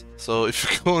guns. So if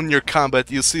you go on your combat,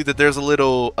 you see that there's a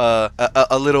little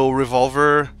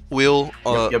revolver wheel.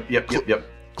 Yep.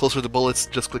 Closer to the bullets.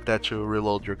 Just click that to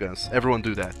reload your guns. Everyone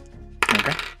do that.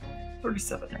 Okay.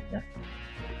 37.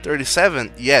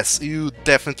 37. Yes, you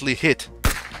definitely hit.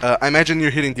 I imagine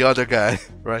you're hitting the other guy,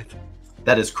 right?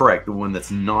 That is correct. The one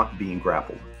that's not being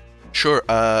grappled. Sure.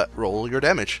 Roll your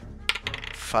damage.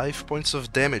 5 points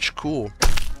of damage. Cool.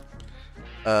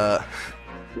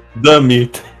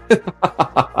 Dummy.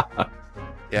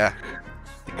 Yeah.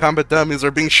 The combat dummies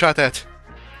are being shot at.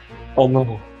 Oh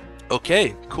no.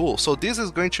 Okay, cool. So this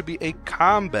is going to be a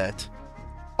combat.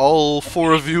 All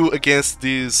four of you against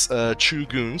these two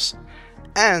goons.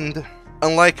 And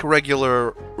unlike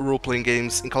regular role-playing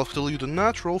games in Call of Cthulhu, you do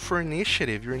not roll for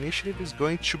initiative. Your initiative is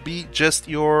going to be just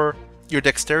your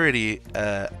dexterity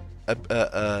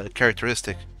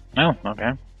characteristic. Oh,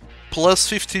 okay. Plus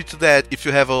 50 to that if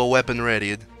you have a weapon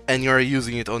readied and you're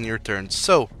using it on your turn.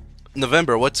 So,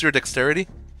 November, what's your dexterity?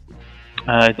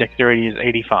 Dexterity is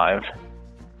 85.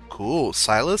 Cool.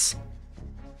 Silas?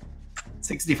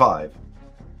 65.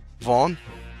 Vaughn?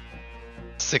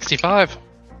 65.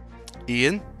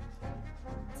 Ian?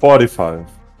 45.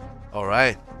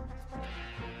 Alright.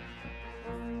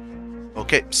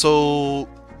 Okay, so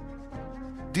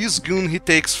this goon, he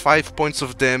takes 5 points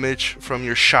of damage from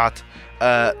your shot.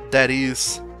 That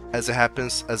is, as it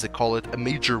happens, as they call it, a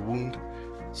major wound.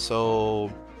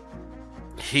 So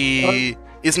he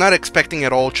is not expecting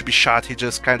at all to be shot. He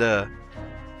just kind of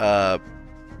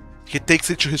he takes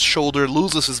it to his shoulder,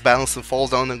 loses his balance, and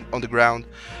falls down on the ground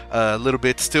a little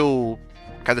bit, still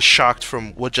kind of shocked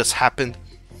from what just happened.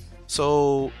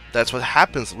 So that's what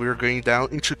happens. We're going down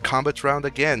into combat round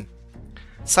again.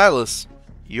 Silas,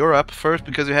 you're up first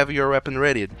because you have your weapon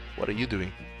ready. What are you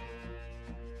doing?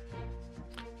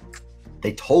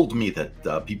 They told me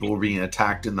that people were being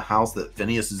attacked in the house, that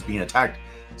Phineas is being attacked,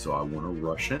 so I want to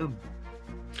rush in.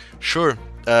 Sure.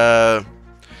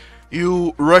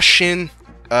 You rush in.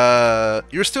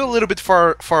 You're still a little bit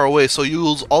far away, so you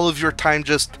use all of your time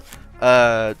just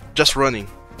running.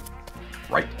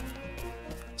 Right.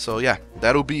 So yeah,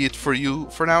 that'll be it for you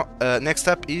for now. Next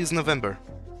up is November.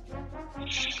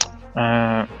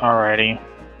 Alrighty.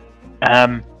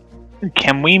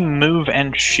 Can we move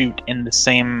and shoot in the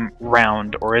same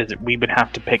round, or is it we would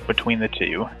have to pick between the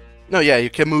two? No, yeah,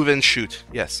 you can move and shoot.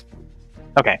 Yes.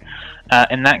 Okay.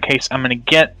 In that case, I'm gonna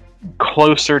get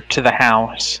closer to the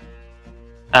house,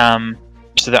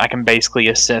 so that I can basically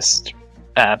assist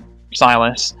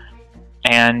Silas.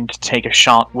 and take a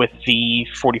shot with the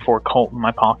 44 Colt in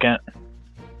my pocket.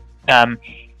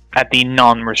 At the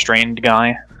non-restrained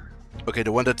guy. Okay,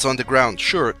 the one that's on the ground.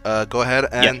 Sure. Go ahead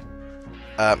and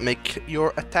make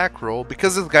your attack roll.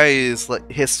 Because this guy is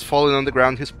he's fallen on the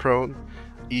ground, he's prone.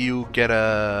 You get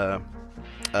a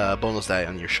bonus die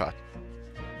on your shot.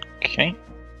 Okay.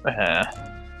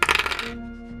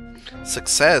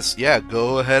 Success. Yeah,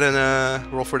 go ahead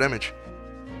and roll for damage.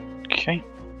 Okay.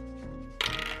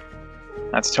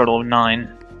 That's a total of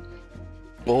 9.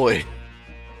 Boy.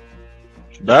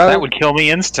 That would kill me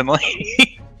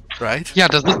instantly. Right? Yeah,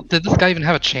 did this guy even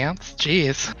have a chance?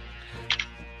 Jeez.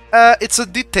 It's a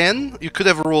D10. You could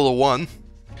have rolled a 1.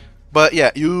 But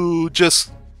yeah, you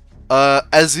just...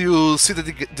 as you see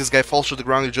that this guy falls to the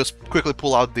ground, you just quickly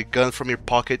pull out the gun from your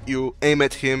pocket, you aim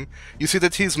at him, you see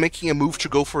that he's making a move to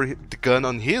go for the gun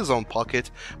on his own pocket,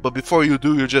 but before you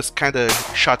do, you just kinda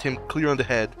shot him clear on the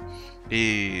head.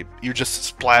 You just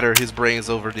splatter his brains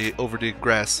over the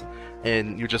grass,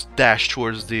 and you just dash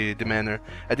towards the manor.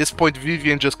 At this point,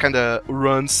 Vivian just kinda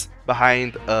runs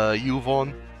behind you,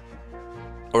 Vaughn.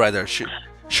 Or rather, she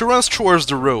runs towards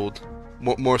the road,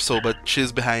 more so, but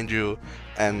she's behind you,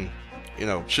 and... You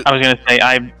know, I was gonna say,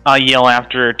 I yell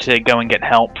after her to go and get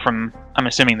help from... I'm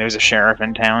assuming there's a sheriff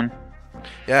in town.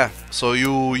 Yeah, so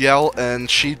you yell and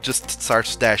she just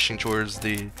starts dashing towards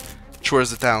the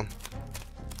town.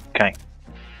 Okay.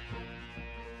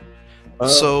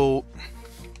 So,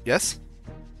 yes?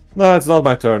 No, it's not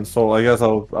my turn, so I guess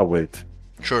I'll wait.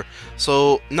 Sure.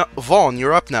 So, no, Vaughn,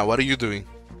 you're up now. What are you doing?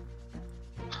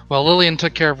 Well, Lillian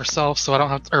took care of herself, so I don't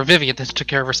have to, or Vivian took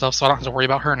care of herself, so I don't have to worry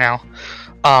about her now.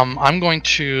 I'm going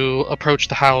to approach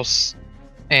the house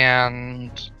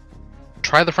and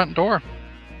try the front door.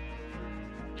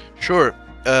 Sure.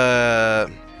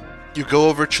 You go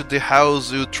over to the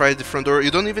house, you try the front door.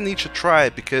 You don't even need to try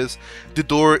because the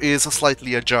door is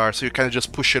slightly ajar, so you kind of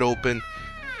just push it open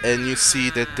and you see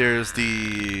that there's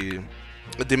the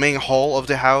main hall of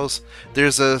the house.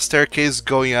 There's a staircase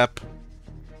going up,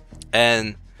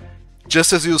 and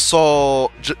just as you saw,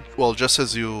 just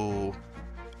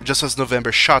as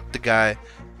November shot the guy,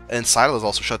 and Silas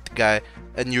also shot the guy,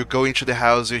 and you're going to the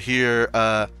house, you hear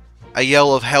a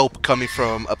yell of help coming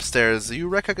from upstairs. You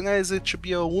recognize it to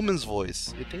be a woman's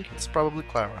voice. You think it's probably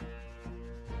Clara.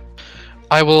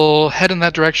 I will head in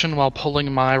that direction while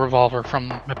pulling my revolver from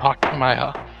my pocket,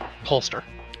 my holster.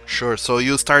 Sure. So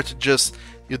you start to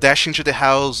you dash into the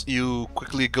house. You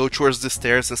quickly go towards the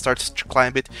stairs and start to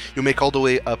climb it. You make all the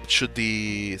way up to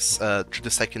the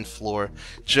second floor,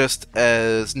 just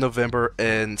as November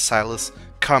and Silas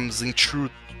comes in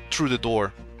through the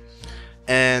door.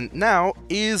 And now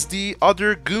is the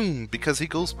other goon, because he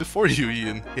goes before you,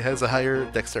 Ian. He has a higher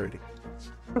dexterity.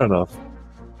 Fair enough.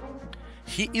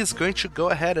 He is going to go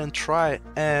ahead and try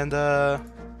and,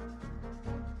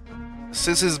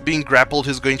 since he's being grappled,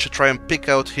 he's going to try and pick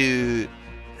out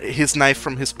his knife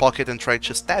from his pocket and try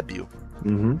to stab you.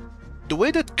 Mm-hmm. The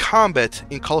way that combat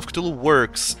in Call of Cthulhu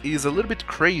works is a little bit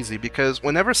crazy, because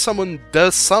whenever someone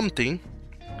does something,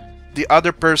 the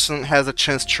other person has a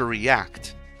chance to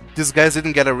react. These guys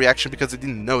didn't get a reaction because they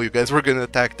didn't know you guys were going to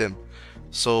attack them.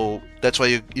 So that's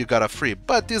why you got off free.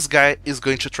 But this guy is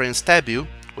going to try and stab you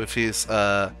with his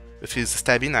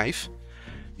stabby knife.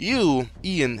 You,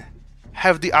 Ian,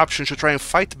 have the option to try and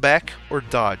fight back or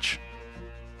dodge.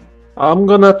 I'm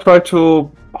gonna try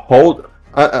to hold.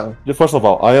 First of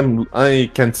all, I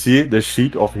can see the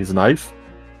sheath of his knife.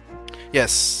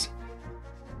 Yes.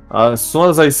 As soon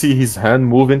as I see his hand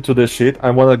move into the sheath, I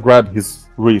wanna grab his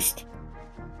wrist,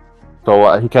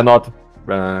 so he cannot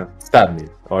stab me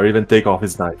or even take off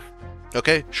his knife.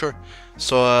 Okay, sure.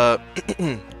 So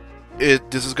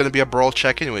this is gonna be a brawl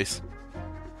check, anyways.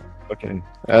 Okay.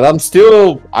 And I'm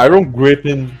still iron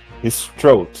gripping his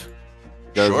throat.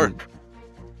 Sure.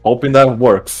 Hoping that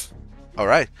works. All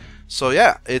right. So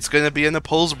yeah, it's gonna be an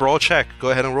opposed brawl check.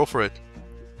 Go ahead and roll for it.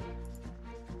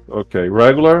 Okay,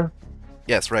 regular.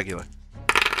 Yes, regular.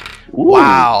 Ooh.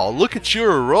 Wow, look at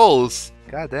your rolls.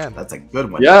 God damn. That's a good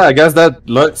one. Yeah, I guess that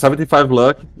luck, 75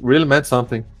 luck, really meant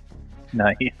something.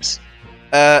 Nice.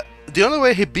 The only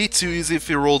way he beats you is if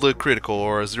he rolled a critical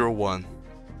or a 0-1.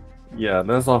 Yeah,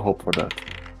 let's not hope for that.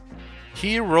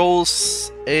 He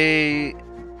rolls a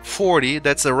 40.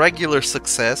 That's a regular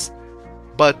success.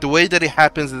 But the way that it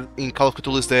happens in Call of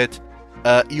Cthulhu is that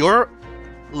your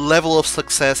level of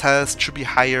success has to be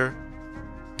higher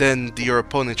than your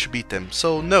opponent to beat them.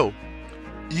 So no,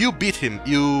 you beat him.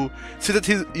 You see that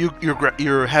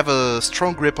you have a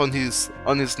strong grip on his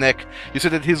neck. You see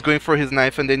that he's going for his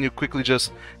knife, and then you quickly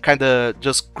just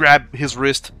grab his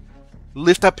wrist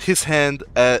lift up his hand.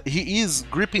 He is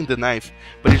gripping the knife,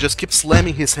 but he just keeps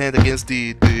slamming his hand against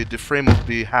the frame of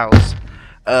the house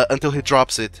until he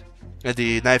drops it, and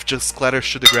the knife just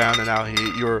clatters to the ground. And now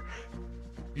you're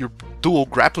dual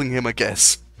grappling him, I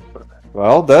guess.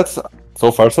 Well, that's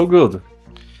so far so good.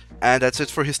 And that's it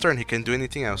for his turn. He can't do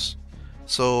anything else.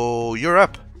 So you're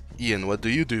up, Ian. What do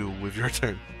you do with your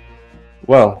turn?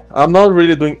 Well, I'm not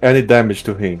really doing any damage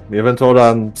to him, even though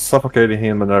I'm suffocating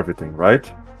him and everything, right?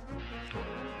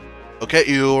 Okay,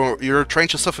 you're trying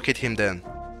to suffocate him then.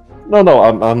 No,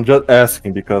 I'm just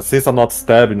asking because since I'm not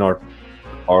stabbing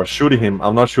or shooting him,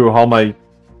 I'm not sure how my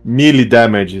melee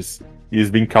damage is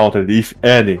being counted, if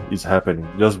any is happening.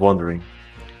 Just wondering.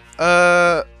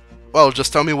 Well,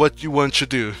 just tell me what you want to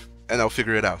do, and I'll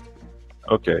figure it out.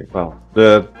 Okay, well,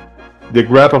 the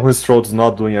grab on his throat is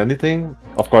not doing anything.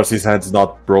 Of course, his hand's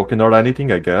not broken or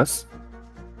anything, I guess.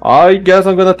 I guess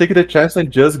I'm gonna take the chance and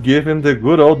just give him the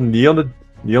good old knee on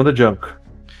the junk.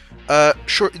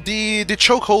 Sure. The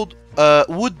chokehold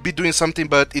would be doing something,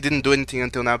 but it didn't do anything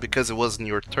until now because it wasn't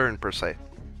your turn per se.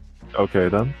 Okay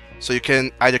then. So you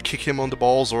can either kick him on the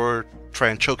balls or try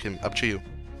and choke him. Up to you.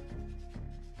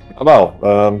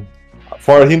 Well,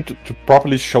 for him to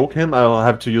properly choke him, I'll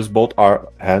have to use both our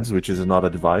hands, which is not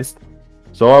advised.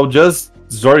 So I'll just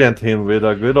disorient him with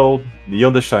a good old knee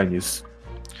on the shinies.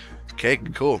 Okay,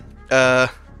 cool. Yeah,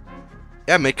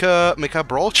 make a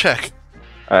brawl check.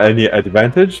 Any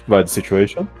advantage by the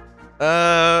situation?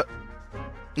 No,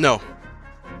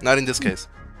 not in this case.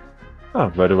 Oh,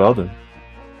 very well then.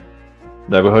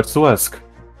 Never hurts to ask.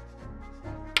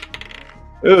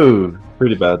 Ooh,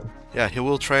 pretty bad. Yeah, he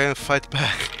will try and fight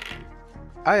back.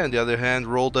 I, on the other hand,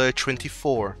 rolled a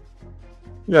 24.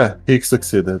 Yeah, he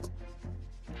succeeded.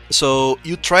 So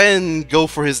you try and go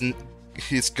for his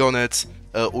gonads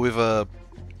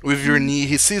with your knee.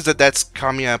 He sees that that's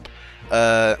coming up.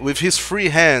 With his free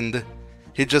hand,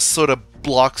 he just sort of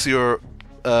blocks your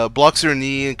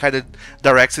knee and kind of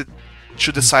directs it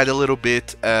to the side a little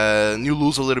bit. And you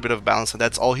lose a little bit of balance, and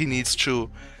that's all he needs to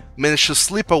manage to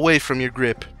slip away from your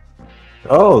grip.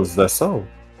 Oh, is that so?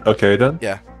 Okay then.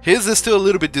 Yeah. His is still a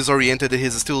little bit disoriented.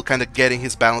 His is still kind of getting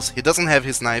his balance. He doesn't have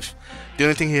his knife. The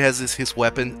only thing he has is his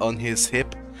weapon on his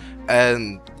hip.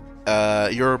 And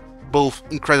you're both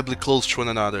incredibly close to one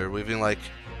another, within like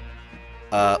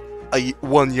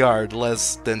 1 yard,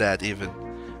 less than that even.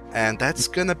 And that's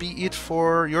gonna be it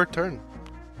for your turn.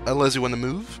 Unless you want to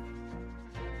move.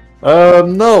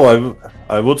 No,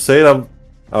 I would say that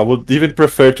I would even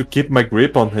prefer to keep my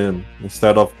grip on him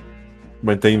instead of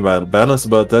maintain my balance,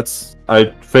 but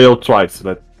I failed twice,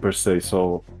 per se.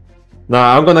 So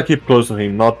now I'm gonna keep close to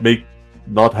him, not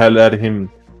let him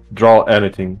draw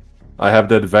anything. I have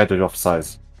the advantage of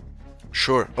size.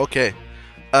 Sure. Okay.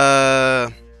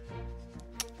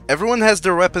 Everyone has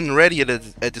their weapon ready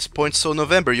at this point. So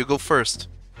November, you go first.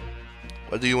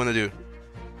 What do you want to do?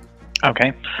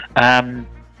 Okay.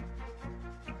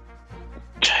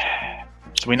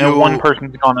 So we know one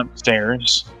person's gone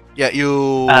upstairs. Yeah,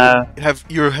 you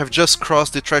have just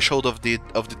crossed the threshold of the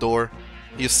door.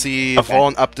 You see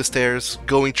Vaughn up the stairs,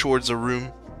 going towards a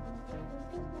room.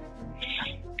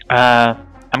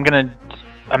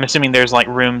 I'm assuming there's like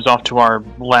rooms off to our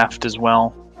left as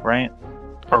well, right?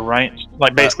 Or right?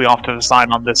 Like basically off to the side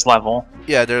on this level.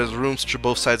 Yeah, there's rooms to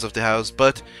both sides of the house,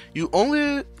 but you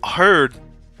only heard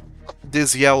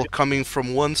this yell coming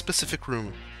from one specific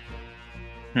room.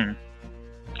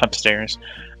 Upstairs.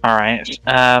 Alright.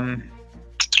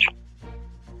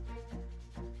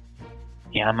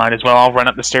 Yeah, I might as well. I'll run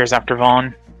up the stairs after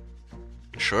Vaughn.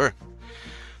 Sure.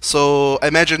 So, I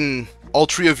imagine all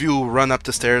three of you run up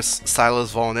the stairs,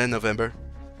 Silas, Vaughn, and November.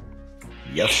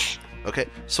 Yes. Okay,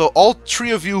 so all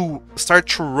three of you start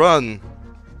to run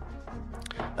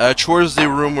towards the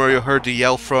room where you heard the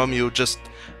yell from. You just...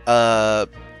 the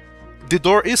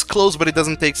door is closed, but it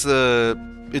doesn't take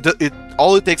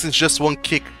all it takes is just one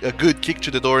kick, a good kick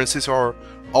to the door, and since you're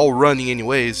all running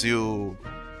anyways, you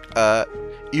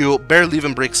barely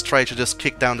even break stride to just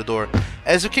kick down the door.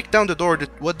 As you kick down the door,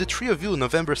 what the three of you,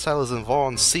 November, Silas, and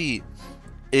Vaughn, see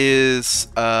is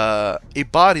a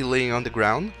body laying on the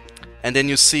ground, and then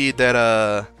you see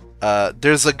that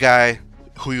there's a guy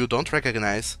who you don't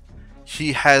recognize.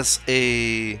 He has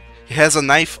a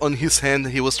knife on his hand.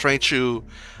 He was trying to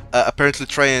apparently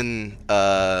try and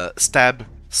stab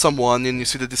someone, and you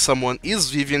see that this someone is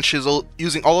Vivian. She's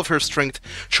using all of her strength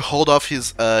to hold off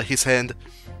his hand.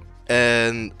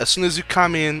 And as soon as you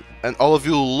come in, and all of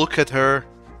you look at her,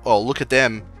 or look at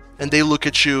them, and they look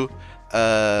at you,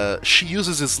 she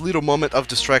uses this little moment of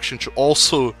distraction to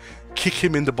also kick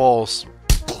him in the balls.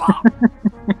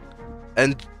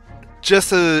 And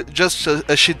just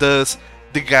as she does,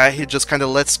 the guy, he just kind of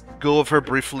lets go of her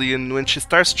briefly, and when she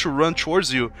starts to run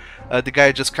towards you, the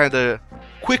guy just kind of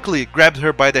quickly grabs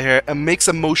her by the hair and makes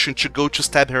a motion to go to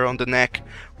stab her on the neck.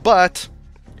 But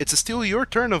it's still your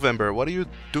turn, November. What are you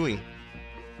doing?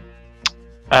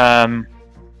 Let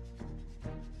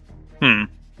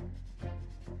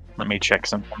me check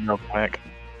something real quick.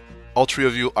 All three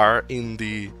of you are in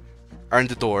the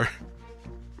door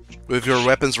with your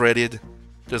weapons readied.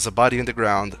 There's a body in the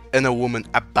ground and a woman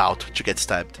about to get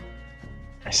stabbed.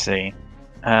 I see.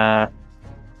 Well,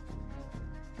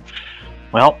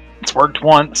 it's worked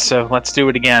once, so let's do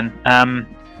it again. I'm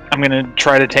gonna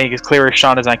try to take as clear a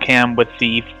shot as I can with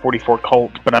the 44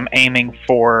 Colt, but I'm aiming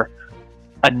for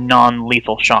a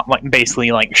non-lethal shot, like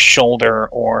basically like shoulder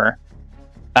or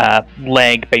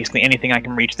leg, basically anything I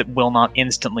can reach that will not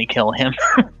instantly kill him.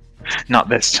 Not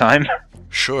this time.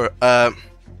 Sure.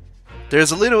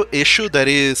 There's a little issue that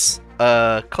is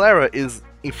Clara is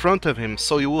in front of him,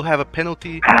 so you will have a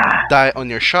penalty die on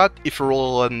your shot if you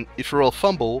roll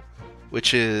fumble,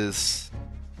 which is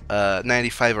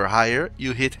 95 or higher.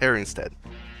 You hit her instead.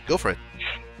 Go for it.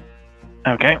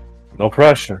 Okay. No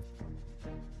pressure.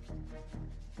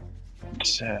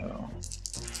 So,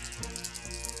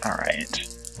 all right.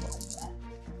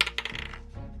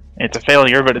 It's a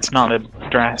failure, but it's not a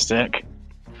drastic.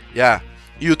 Yeah.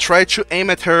 You try to aim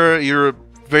at her. You're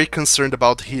very concerned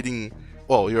about hitting.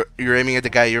 Well, you're aiming at the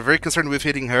guy. You're very concerned with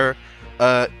hitting her.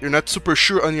 You're not super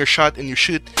sure on your shot, and you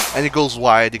shoot, and it goes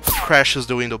wide. It crashes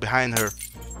the window behind her.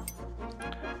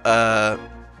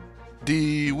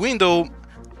 The window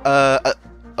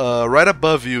right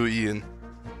above you, Ian.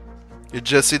 You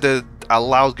just see that a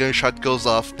loud gunshot goes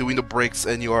off. The window breaks,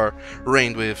 and you are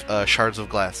rained with shards of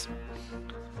glass.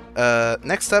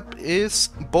 Next up is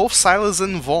both Silas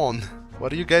and Vaughn.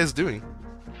 What are you guys doing?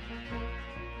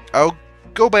 I'll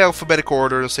go by alphabetical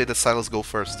order and say that Silas go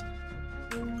first.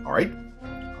 All right.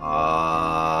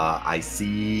 I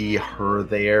see her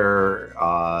there.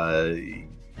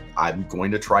 I'm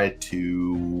going to try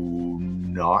to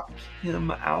knock him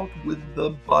out with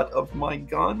the butt of my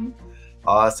gun,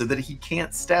 so that he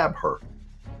can't stab her.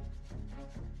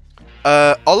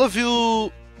 All of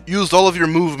you used all of your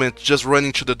movement just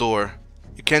running to the door.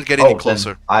 You can't get any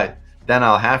closer. Then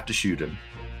I'll have to shoot him.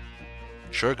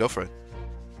 Sure, go for it.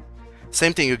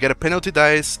 Same thing, you get a penalty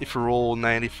dice. If you roll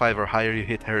 95 or higher, you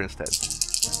hit her instead.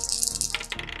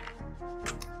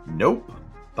 Nope,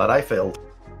 but I failed.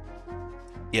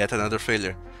 Yet another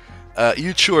failure.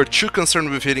 You two are too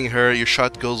concerned with hitting her, your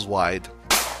shot goes wide.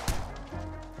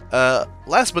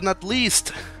 Last but not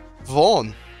least,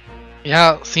 Vaughn.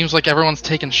 Yeah, seems like everyone's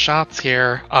taking shots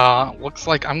here. Looks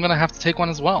like I'm gonna have to take one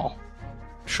as well.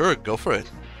 Sure, go for it.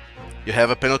 You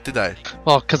have a penalty die.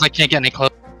 Well, because I can't get any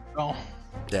close. Oh.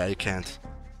 Yeah, you can't.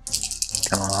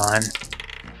 Come on.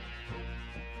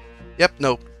 Yep,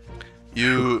 no.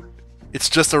 It's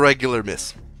just a regular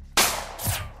miss.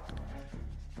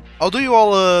 I'll do you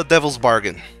all a devil's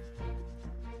bargain.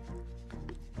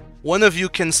 One of you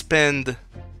can spend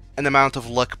an amount of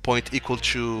luck point equal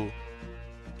to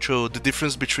the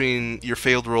difference between your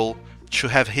failed roll to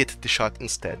have hit the shot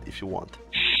instead, if you want.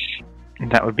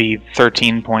 That would be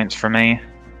 13 points for me.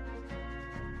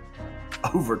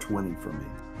 Over 20 for me.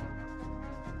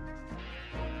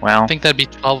 Well, I think that'd be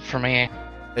 12 for me.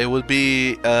 It would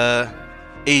be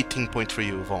 18 points for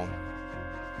you, Vaughn.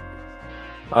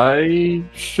 I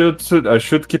should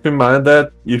keep in mind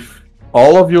that if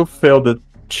all of you fail the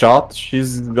shot,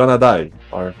 she's gonna die,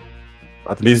 or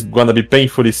at least gonna be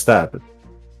painfully stabbed.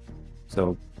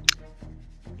 So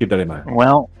keep that in mind.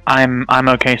 well, I'm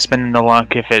okay spending the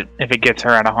luck if it gets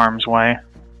her out of harm's way.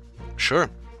 Sure.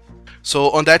 So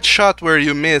on that shot where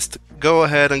you missed, go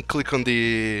ahead and click on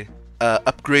the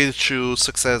upgrade to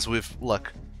success with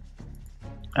luck.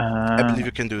 I believe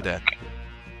you can do that.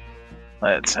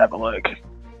 Let's have a look.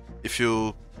 If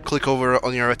you click over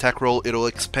on your attack roll, it'll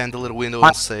expand the little window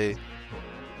and say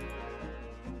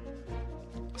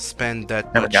spend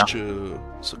that There we much go. to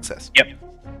success. Yep.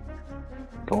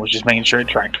 I was just making sure it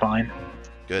tracked fine.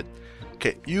 Good.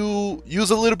 Okay, you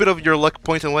use a little bit of your luck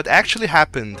point, and what actually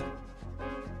happened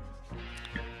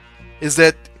is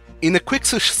that in a quick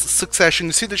succession,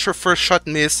 you see that your first shot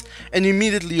missed, and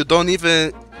immediately you don't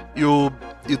even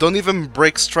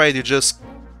break stride. You just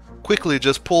quickly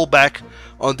just pull back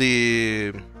on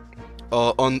the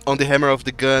on the hammer of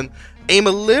the gun, aim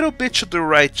a little bit to the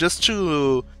right just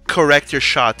to correct your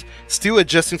shot, still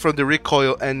adjusting from the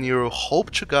recoil, and you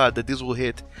hope to God that this will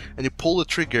hit, and you pull the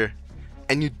trigger,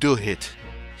 and you do hit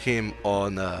him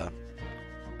on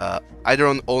either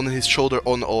on his shoulder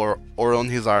or on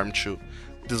his arm too.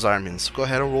 disarming. So go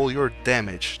ahead and roll your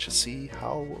damage to see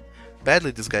how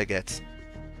badly this guy gets.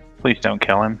 Please don't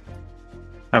kill him.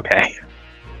 Okay.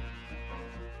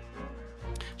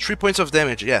 3 points of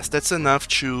damage. Yes, that's enough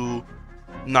to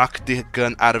knock the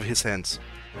gun out of his hands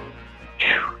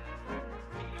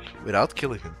without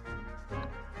killing him.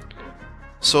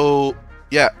 So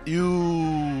yeah,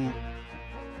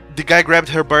 the guy grabbed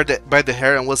her by the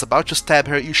hair and was about to stab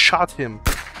her. You shot him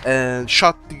and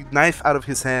shot the knife out of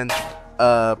his hand,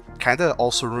 kinda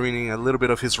also ruining a little bit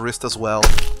of his wrist as well.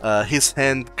 His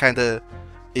hand kinda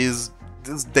is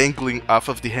dangling off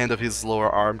of the hand of his lower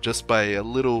arm just by a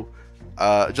little,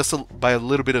 by a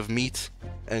little bit of meat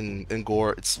and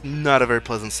gore. It's not a very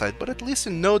pleasant sight, but at least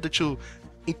you know that you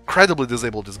incredibly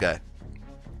disabled this guy.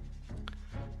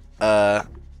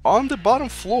 On the bottom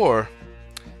floor,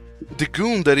 the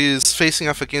goon that is facing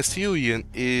off against you, Ian,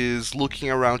 is looking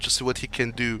around to see what he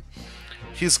can do.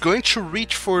 He's going to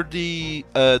reach for the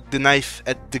knife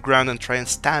at the ground and try and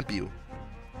stab you.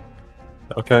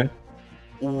 Okay.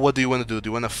 What do you want to do? Do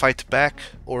you want to fight back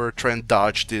or try and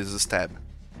dodge this stab?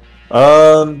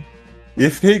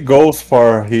 If he goes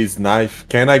for his knife,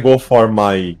 can I go for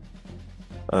my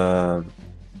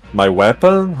my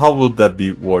weapon? How would that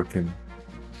be working?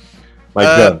 My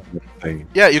gun.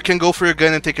 Yeah, you can go for your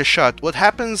gun and take a shot. What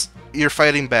happens? You're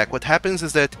fighting back. What happens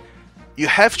is that you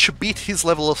have to beat his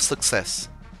level of success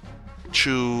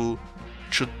to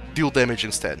deal damage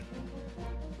instead.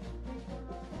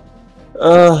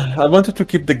 I wanted to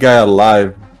keep the guy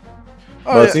alive,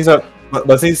 Oh, but yeah.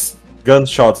 since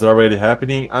gunshots are already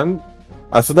happening,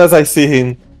 as soon as I see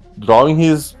him drawing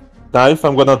his knife,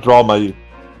 I'm gonna draw my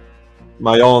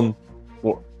own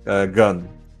gun.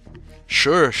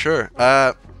 Sure.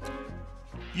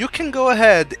 You can go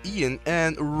ahead, Ian,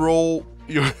 and roll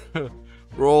your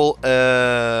roll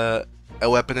a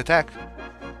weapon attack.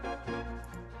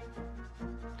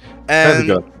 And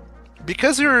Handgun.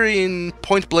 because you're in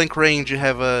point blank range, you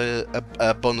have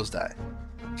a bonus die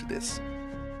to this.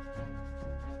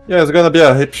 Yeah, it's gonna be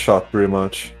a hip shot, pretty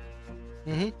much.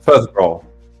 First draw.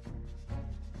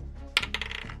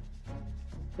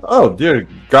 Oh dear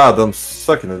God, I'm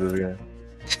sucking at this game.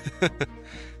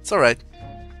 It's alright.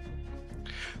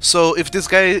 So if this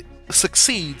guy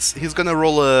succeeds, he's gonna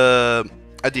roll a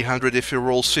d100. If he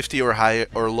rolls 50 or higher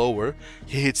or lower,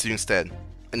 he hits you instead.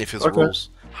 And if he rolls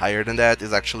higher than that,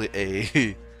 is actually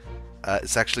a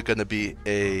it's actually gonna be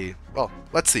a, well,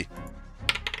 let's see.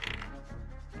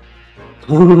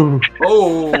 Oh.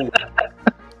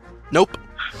 Nope.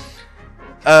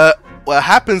 What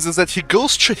happens is that he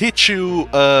goes to hit you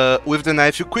with the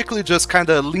knife. You quickly just kind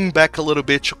of lean back a little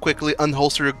bit to quickly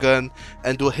unholster your gun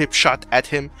and do a hip shot at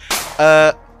him.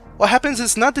 What happens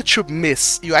is not that you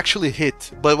miss, you actually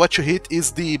hit, but what you hit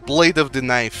is the blade of the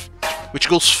knife, which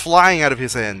goes flying out of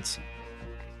his hands.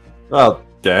 Oh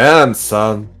damn,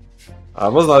 son! I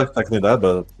was not expecting that,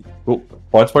 but cool.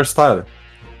 Points for style.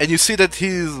 And you see that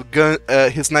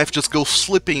his knife just goes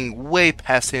slipping way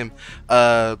past him,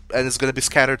 and it's gonna be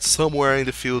scattered somewhere in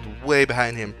the field, way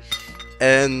behind him.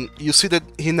 And you see that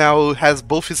he now has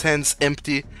both his hands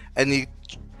empty, and he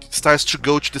starts to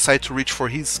decide to reach for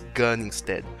his gun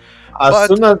instead. As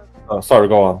soon as, oh, sorry,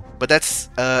 go on. But that's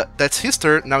his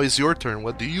turn. Now is your turn.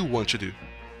 What do you want to do?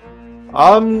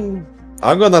 I'm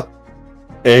gonna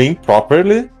aim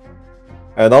properly,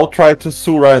 and I'll try to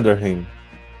surrender him.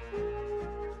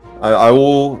 I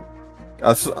will,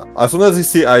 as soon as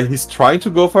he's trying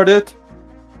to go for it,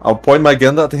 I'll point my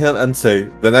gun at him and say,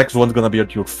 the next one's gonna be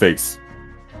at your face.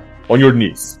 On your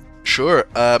knees. Sure,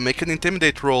 make an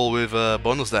intimidate roll with a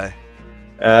bonus die.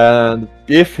 And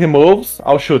if he moves,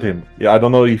 I'll shoot him. Yeah, I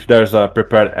don't know if there's a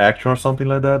prepared action or something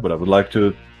like that, but I would like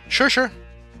to... Sure.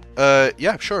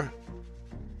 Yeah, sure.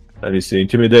 Let me see,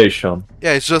 intimidation.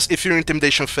 Yeah, it's just if your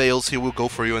intimidation fails, he will go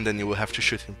for you and then you will have to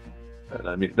shoot him.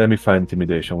 Let me find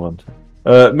intimidation one.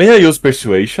 May I use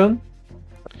persuasion?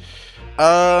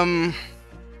 You're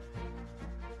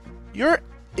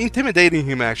intimidating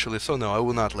him actually, so no, I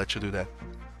will not let you do that.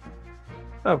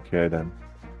 Okay then.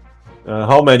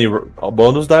 How many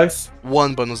bonus dice?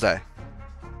 1 bonus die.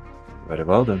 Very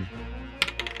well then.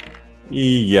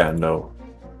 Yeah, no.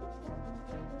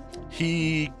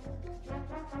 He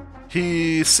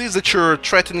sees that you're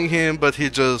threatening him, but he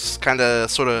just kinda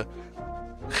sorta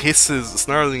hisses,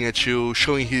 snarling at you,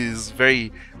 showing his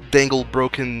very dangled,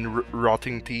 broken,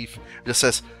 rotting teeth. Just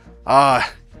says,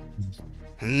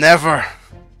 never.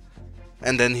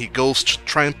 And then he goes to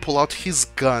try and pull out his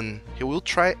gun. He will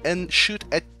try and shoot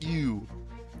at you.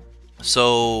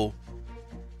 So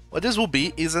what this will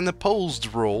be is an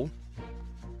opposed roll.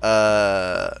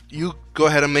 You go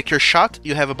ahead and make your shot.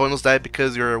 You have a bonus die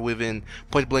because you're within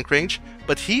point blank range,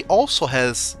 but he also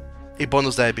has a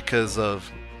bonus die because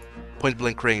of point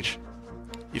blank range.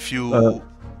 If you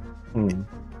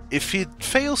if he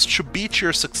fails to beat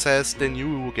your success, then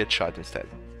you will get shot instead.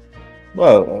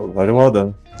 Well, very well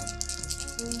then.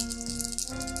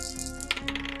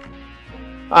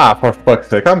 Ah, for fuck's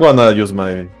sake, I'm gonna use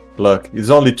my luck. It's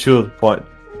only 2 points.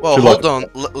 Well, Two hold luck.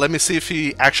 on. Let me see if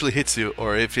he actually hits you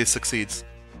or if he succeeds.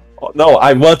 Oh, no,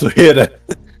 I want to hit it.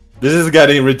 This is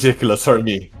getting ridiculous for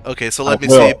me. Okay, so let me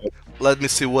will. see. Let me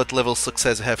see what level of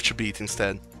success I have to beat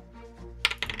instead.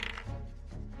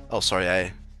 Oh, sorry,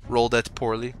 I rolled that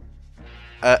poorly.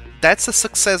 That's a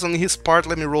success on his part.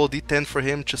 Let me roll a d10 for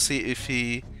him to see if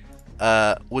he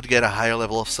would get a higher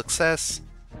level of success.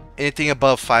 Anything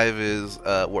above 5 is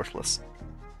worthless.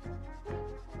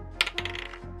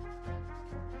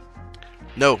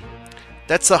 No.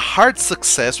 That's a hard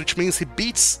success, which means he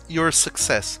beats your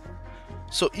success.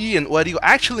 So Ian, what you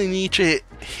actually need to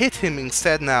hit him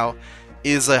instead now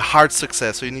is a hard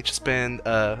success. So you need to spend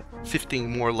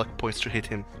 15 more luck points to hit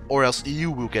him, or else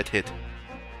you will get hit.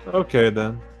 Okay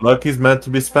then. Luck is meant to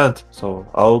be spent, so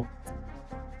I'll...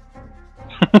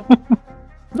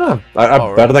 No, I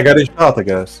Alright. better than getting shot, I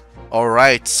guess.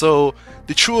 Alright, so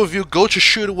the two of you go to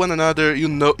shoot one another. You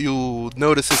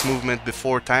notice his movement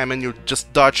before time, and you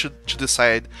just dodge to the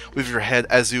side with your head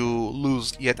as you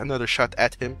lose yet another shot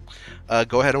at him.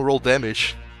 Go ahead and roll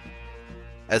damage,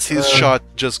 as his shot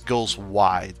just goes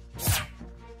wide.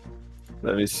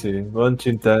 Let me see. 1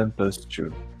 to 10 plus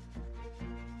 2.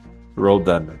 Roll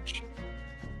damage.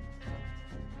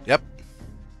 Yep.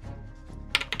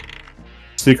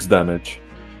 6 damage.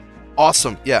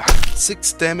 Awesome, yeah.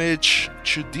 6 damage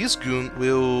to this goon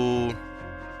will...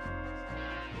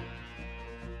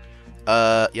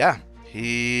 yeah.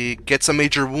 He gets a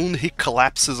major wound, he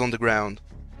collapses on the ground.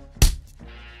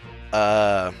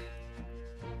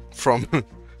 From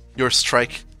your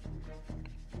strike.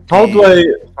 How do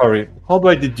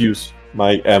I deduce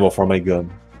my ammo for my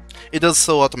gun? It does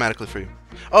so automatically for you.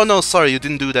 Oh no, sorry, you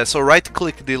didn't do that. So right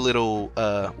click the little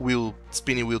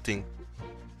spinny wheel thing.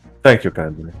 Thank you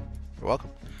kindly. You're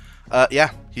welcome.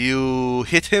 Yeah, you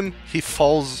hit him, he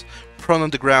falls prone on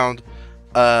the ground,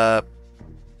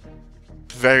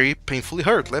 very painfully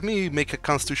hurt. Let me make a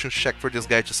constitution check for this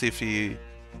guy to see if he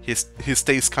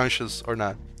stays conscious or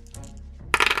not.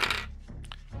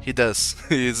 He does.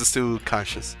 He is still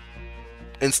conscious.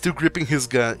 And still gripping his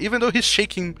gun, even though he's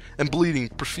shaking and bleeding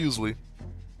profusely.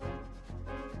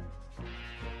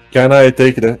 Can I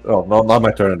take it? Oh, no, not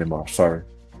my turn anymore. Sorry.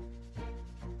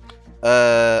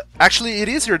 Actually, it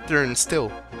is your turn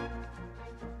still.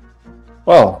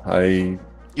 Well,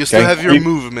 You still Can have your keep-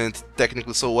 movement,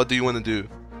 technically, so what do you want to do?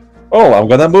 Oh, I'm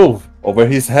gonna move over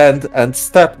his hand and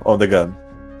step on the gun.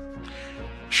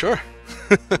 Sure.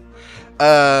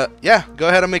 Yeah, go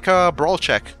ahead and make a brawl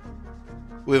check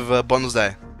with a bonus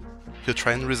die. He'll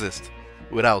try and resist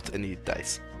without any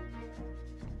dice.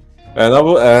 And I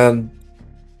will. And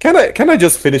can I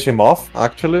just finish him off?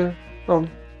 Actually, no.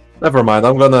 Never mind.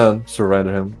 I'm gonna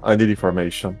surrender him. I need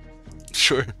information.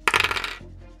 Sure.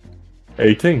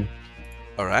 18.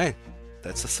 Alright,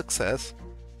 that's a success.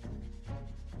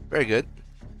 Very good.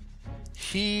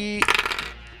 He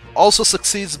also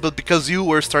succeeds, but because you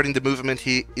were starting the movement,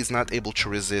 he is not able to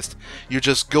resist. You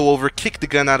just go over, kick the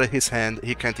gun out of his hand,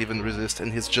 he can't even resist,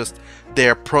 and he's just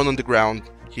there, prone on the ground.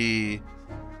 He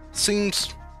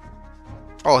seems...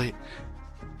 Oh,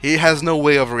 he has no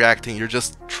way of reacting. You're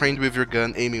just trained with your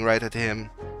gun, aiming right at him.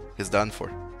 He's done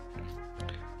for.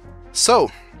 So,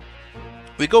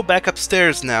 we go back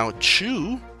upstairs now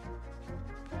to...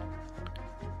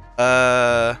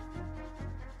 yeah.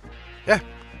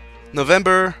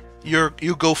 November,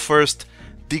 you go first.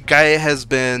 The guy has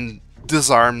been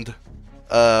disarmed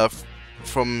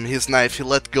from his knife. He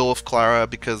let go of Clara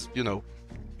because, you know,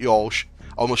 you all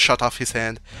almost shot off his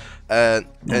hand.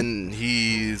 And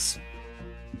he's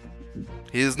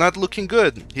not looking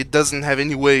good. He doesn't have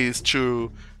any ways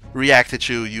to react at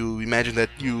you. You imagine that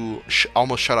you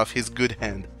almost shot off his good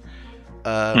hand.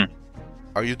 Are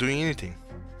you doing anything?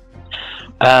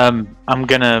 I'm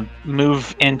gonna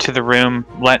move into the room,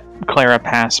 let Clara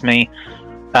pass me,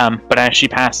 but as she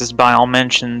passes by, I'll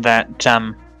mention that,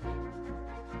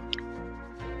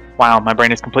 wow, my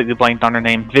brain is completely blanked on her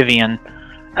name, Vivian,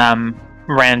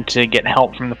 ran to get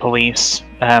help from the police,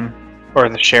 or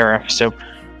the sheriff, so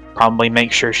probably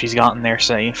make sure she's gotten there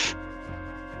safe.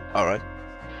 Alright.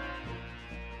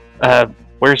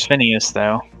 Where's Phineas,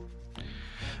 though?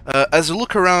 As you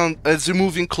look around, as you're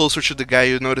moving closer to the guy,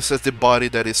 you notice that the body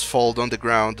that is folded on the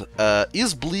ground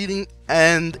is bleeding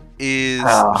and is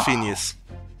Phineas.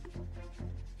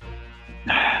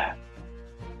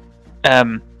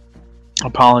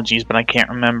 Apologies, but I can't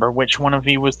remember which one of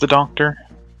you was the doctor.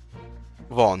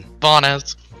 Vaughn. Vaughn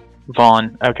is.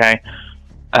 Vaughn. Okay.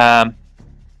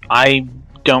 I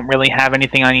don't really have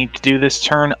anything I need to do this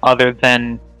turn other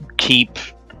than keep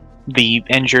the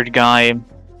injured guy,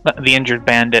 the injured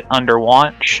bandit, under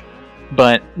watch.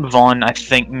 But Vaughn, I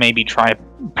think, maybe try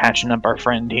patching up our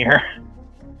friend here.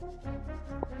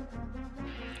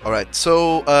 Alright,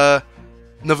 so,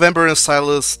 November and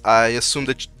Silas, I assume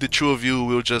that the two of you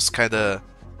will just kinda...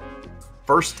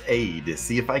 First aid,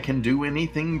 see if I can do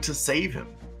anything to save him.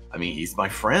 I mean, he's my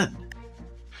friend.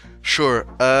 Sure,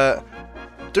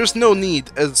 there's no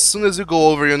need. As soon as you go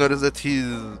over, you notice that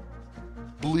he's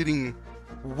bleeding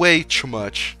way too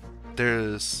much.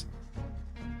 You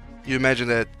imagine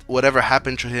that whatever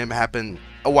happened to him happened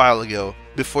a while ago,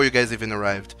 before you guys even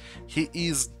arrived. He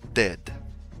is dead.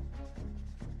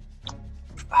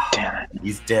 Damn it.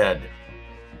 He's dead.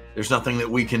 There's nothing that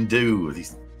we can do.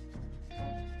 These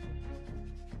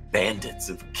bandits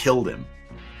have killed him.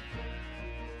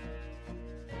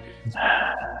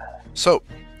 So,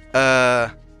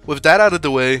 with that out of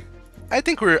the way, I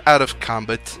think we're out of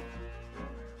combat.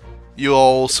 You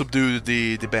all subdued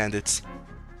the bandits.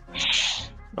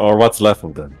 Or what's left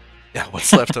of them. Yeah,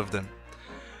 what's left of them.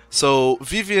 So,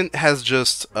 Vivian has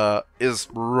just, is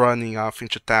running off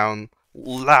into town.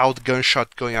 Loud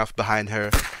gunshot going off behind her.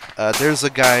 There's a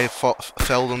guy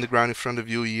fell on the ground in front of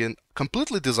you, Ian,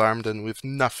 completely disarmed and with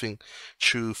nothing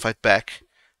to fight back.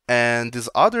 And this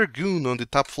other goon on the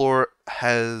top floor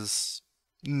has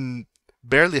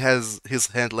barely has his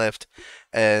hand left,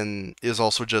 and is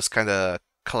also just kind of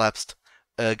collapsed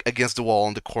against the wall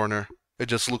on the corner. It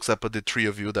just looks up at the three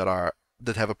of you that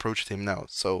have approached him now.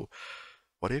 So,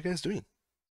 what are you guys doing?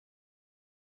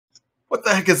 What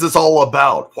the heck is this all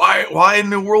about? Why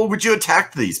in the world would you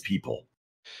attack these people?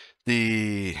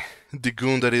 The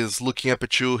goon that is looking up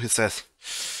at you, he says,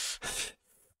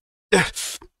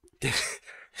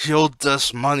 "He owed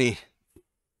us money.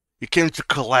 You came to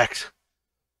collect.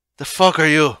 The fuck are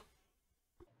you?"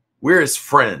 We're his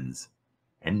friends,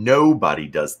 and nobody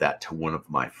does that to one of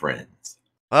my friends.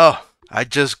 "Oh, I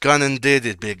just gone and did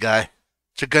it, big guy.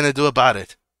 What you gonna do about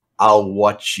it?" I'll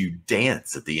watch you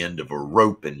dance at the end of a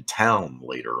rope in town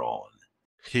later on.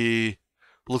 He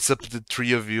looks up at the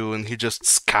three of you and he just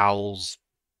scowls,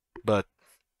 but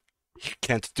he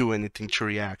can't do anything to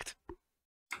react.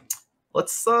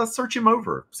 Let's search him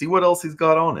over, see what else he's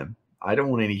got on him. I don't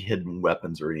want any hidden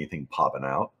weapons or anything popping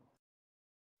out.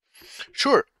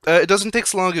 Sure, it doesn't take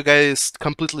so long. You guys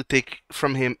completely take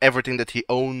from him everything that he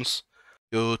owns.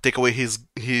 You take away his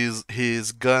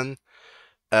gun,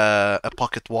 a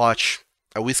pocket watch,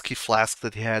 a whiskey flask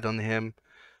that he had on him,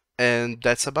 and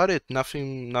that's about it.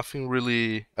 Nothing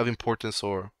really of importance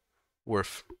or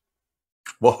worth.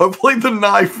 Well, hopefully the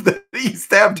knife that he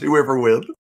stabbed whoever with.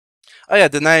 Oh yeah,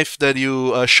 the knife that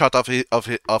you shot off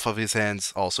of his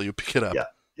hands. Also, you pick it up. Yeah.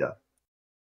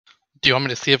 Do you want me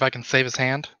to see if I can save his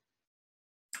hand?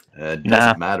 It Nah.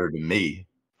 doesn't matter to me.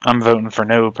 I'm voting for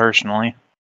no, personally.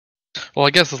 Well, I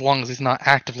guess as long as he's not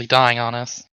actively dying on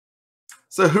us.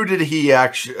 So who did he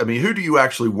actually? I mean, who do you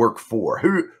actually work for?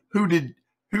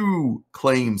 Who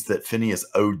claims that Phineas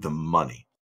owed them money?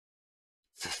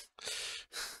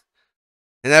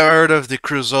 You never heard of the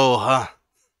Crusoe, huh?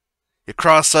 You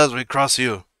cross us, we cross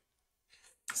you.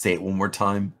 Say it one more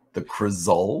time. The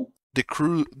Crusoe? The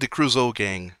Crusoe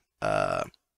gang. So,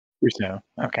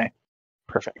 okay.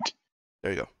 Perfect.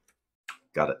 There you go.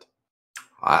 Got it.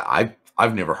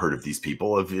 I've never heard of these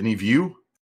people. Have any of you?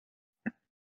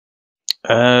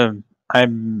 I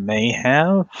may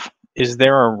have. Is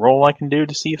there a roll I can do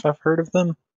to see if I've heard of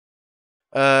them?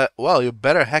 Well, you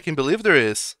better heckin' believe there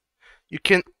is. You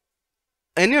can...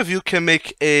 Any of you can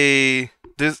make a...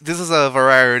 This is a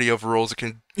variety of rolls.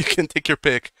 You can take your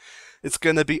pick. It's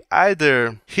gonna be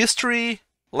either history,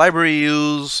 library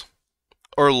use,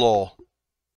 or law.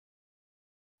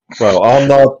 Well, I'm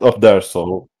not up there,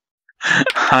 so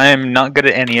I'm not good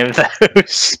at any of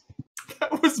those.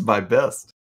 That was my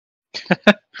best.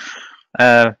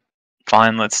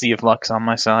 Fine, let's see if luck's on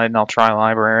my side, and I'll try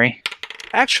library.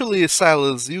 Actually,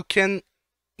 Silas, you can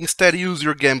instead use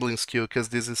your gambling skill, because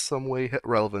this is some way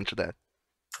relevant to that.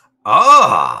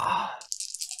 Ah!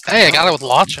 Hey, I got it with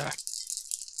law check.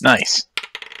 Nice.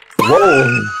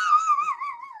 whoa.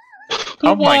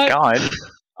 Oh my What? god.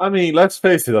 I mean, let's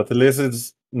face it. At least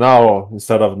it's now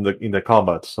instead of in the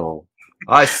combat. So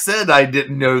I said I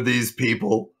didn't know these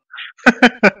people.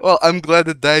 Well, I'm glad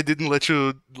that I didn't let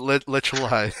you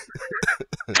lie.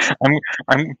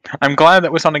 I'm glad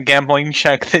that was on a gambling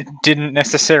check that didn't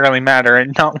necessarily matter,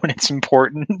 and not when it's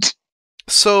important.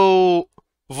 So,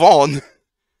 Vaughn,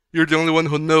 you're the only one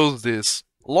who knows this.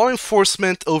 Law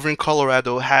enforcement over in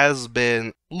Colorado has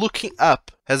been looking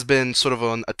up, has been sort of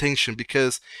on attention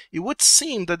because it would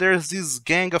seem that there's this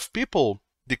gang of people,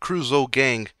 the Crusoe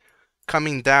gang,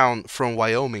 coming down from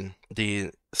Wyoming,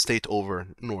 the state over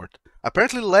north.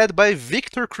 Apparently led by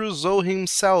Victor Crusoe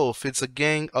himself. It's a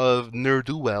gang of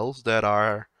ne'er-do-wells that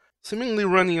are seemingly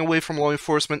running away from law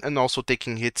enforcement and also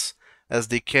taking hits as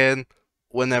they can.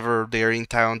 Whenever they're in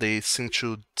town, they seem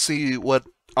to see what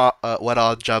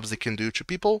odd jobs they can do to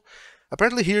people.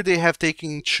 Apparently here they have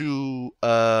taken to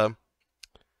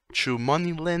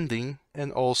money lending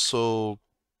and also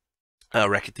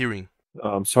racketeering.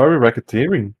 I'm sorry,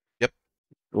 racketeering? Yep.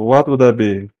 What would that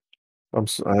be? I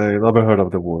never heard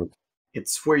of the word.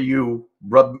 It's where you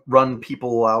run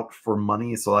people out for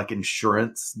money, so like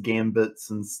insurance gambits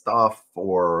and stuff,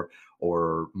 or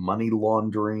money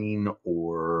laundering,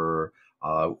 or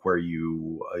where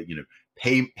you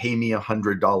pay me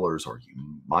 $100, or you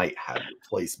might have your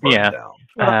place burned Yeah.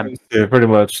 down. Yeah, pretty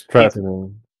much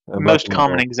threatening. and Most blackmail.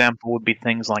 common example would be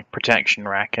things like protection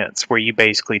rackets, where you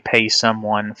basically pay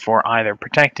someone for either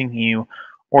protecting you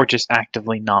or just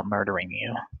actively not murdering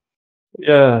you.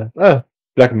 Yeah,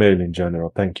 blackmail in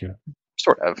general. Thank you.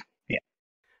 Sort of. Yeah.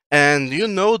 And you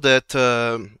know that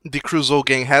the Crusoe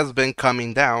gang has been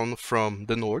coming down from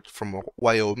the north, from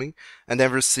Wyoming, and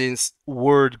ever since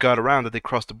word got around that they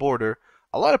crossed the border,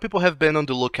 a lot of people have been on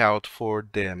the lookout for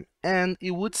them. And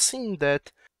it would seem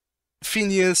that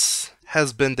Phineas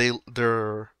has been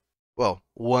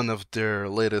one of their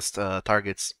latest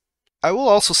targets. I will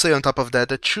also say on top of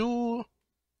that you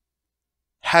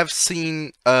have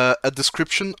seen a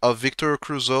description of Victor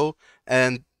Crusoe,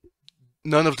 and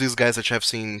none of these guys that you have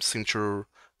seen seem to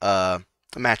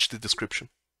match the description.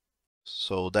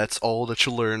 So that's all that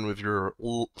you learn with your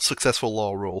successful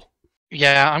law roll.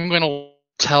 Yeah, I'm going to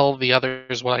tell the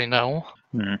others what I know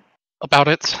Hmm. about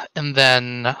it, and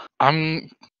then I'm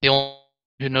the only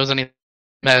who knows any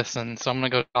medicine, so I'm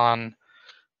going to go on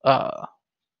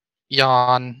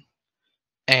Jan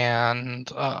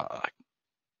and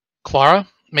Clara.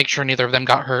 Make sure neither of them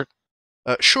got hurt.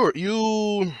 Sure,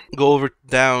 you go over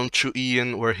down to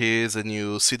Ian where he is, and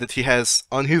you see that he has,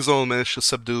 on his own, managed to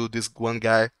subdue this one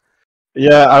guy.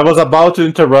 Yeah, I was about to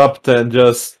interrupt and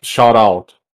just shout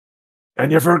out.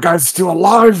 Any of your guys still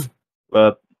alive?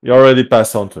 But you already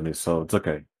passed on to me, so it's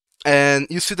okay. And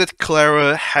you see that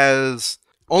Clara has...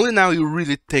 Only now you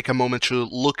really take a moment to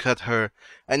look at her,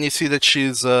 and you see that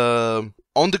she's on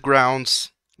the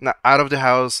grounds, out of the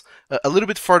house, a little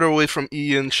bit farther away from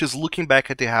Ian. She's looking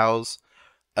back at the house,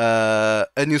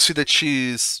 and you see that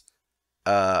she's...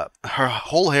 her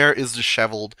whole hair is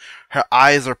disheveled, her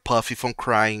eyes are puffy from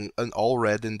crying and all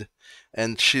reddened,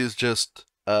 and she's just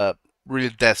really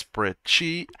desperate.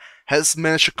 She has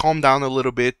managed to calm down a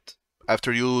little bit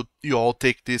after you all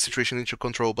take the situation into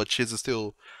control, but she's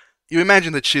still... You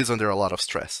imagine that she's under a lot of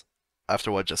stress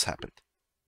after what just happened.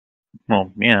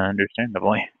 Well, yeah,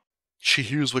 understandably. She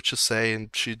hears what you say and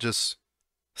she just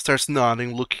starts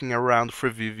nodding, looking around for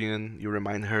Vivian. You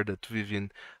remind her that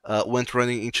Vivian went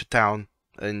running into town,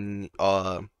 and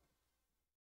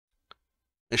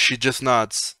she just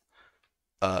nods.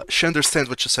 She understands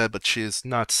what you said, but she's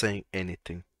not saying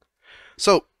anything.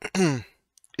 So,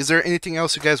 is there anything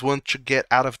else you guys want to get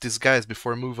out of these guys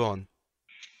before I move on?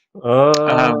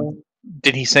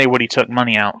 Did he say what he took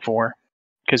money out for?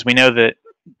 Because we know that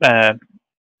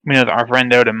our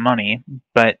friend owed him money,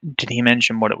 but did he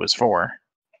mention what it was for?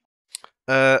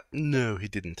 No, he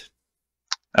didn't.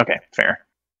 Okay, fair.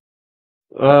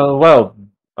 Well,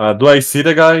 do I see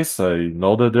the guys? I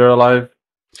know that they're alive.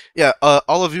 Yeah,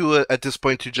 all of you at this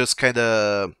point, you just kind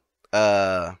of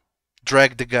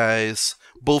drag the guys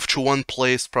both to one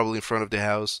place, probably in front of the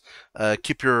house.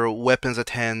 Keep your weapons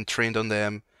at hand, trained on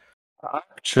them.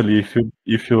 Actually,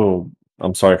 if you,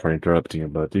 I'm sorry for interrupting you,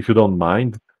 but if you don't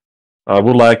mind, I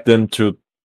would like them to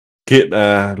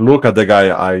look at the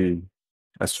guy I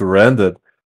surrendered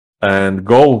and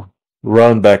go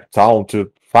run back town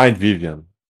to find Vivian,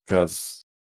 because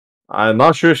I'm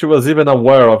not sure she was even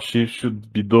aware of she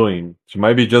should be doing. She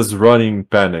might be just running in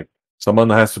panic. Someone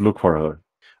has to look for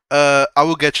her. I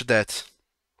will get you that.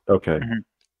 Okay.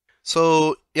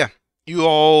 So yeah, you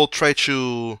all try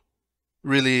to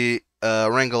really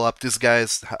wrangle up these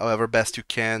guys however best you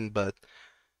can, but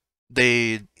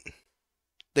they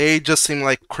just seem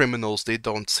like criminals. They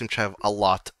don't seem to have a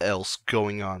lot else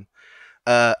going on.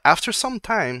 After some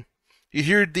time, you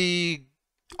hear the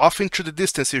Off into the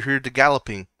distance, you hear the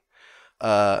galloping,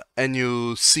 and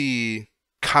you see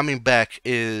coming back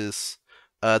is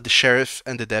the sheriff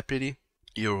and the deputy.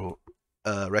 You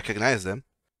recognize them,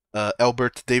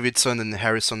 Albert Davidson and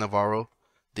Harrison Navarro,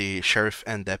 the sheriff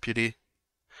and deputy,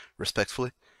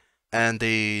 respectfully, and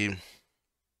they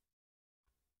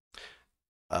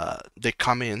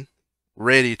come in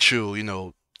ready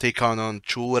to take on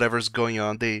to whatever's going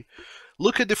on. They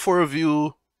look at the four of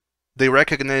you. They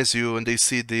recognize you, and they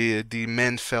see the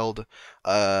man felled,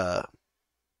 the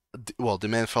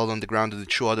man felled on the ground, and the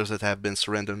two others that have been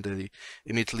surrendered. They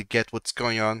immediately get what's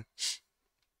going on.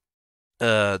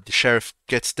 The sheriff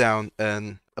gets down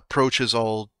and approaches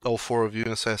all four of you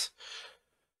and says,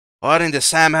 "What in the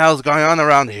Sam hell's going on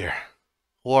around here?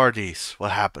 Who are these?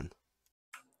 What happened?"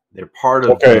 They're part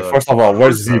of Okay, the first of all,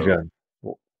 where's Crusoe. Vivian?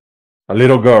 A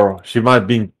little girl. She might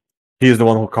be. He's the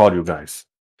one who called you guys.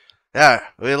 Yeah,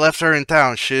 we left her in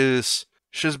town. She's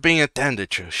being attended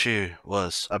to. She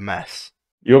was a mess.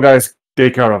 You guys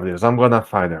take care of this. I'm gonna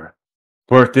find her.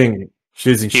 Poor thing.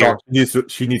 She's in Here. shock.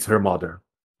 She needs her mother.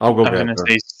 I'll go I was get gonna her.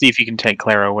 say, see if you can take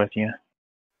Clara with you.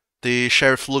 The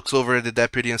sheriff looks over at the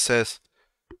deputy and says,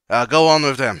 "Go on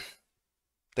with them.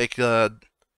 Take the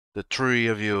three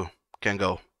of you can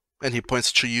go." And he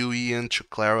points to you, Ian, to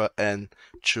Clara, and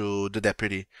to the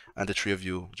deputy, and the three of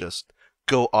you just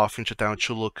go off into town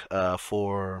to look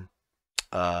for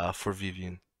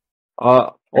Vivian.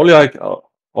 Only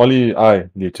I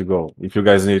need to go. If you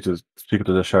guys need to speak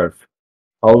to the sheriff,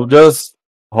 I'll just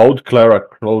hold Clara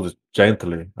close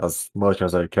gently as much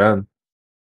as I can,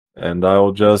 and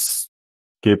I'll just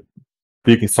keep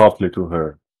speaking softly to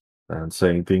her and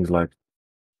saying things like,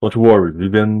 "Don't worry,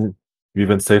 Vivian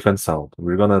safe and sound.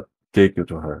 We're gonna take you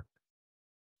to her.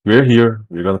 We're here.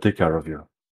 We're gonna take care of you.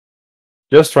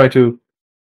 Just try to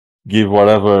give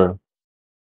whatever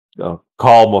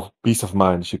calm of peace of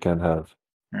mind she can have."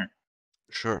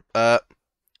 Sure.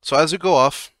 So as you go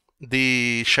off,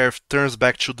 the sheriff turns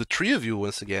back to the three of you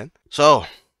once again. "So,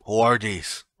 who are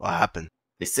these? What happened?"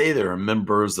 They say they're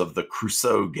members of the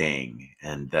Crusoe gang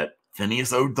and that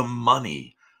Phineas owed them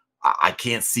money. I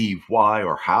can't see why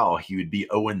or how he would be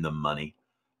owing them money,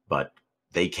 but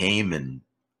they came and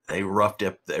they roughed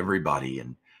up everybody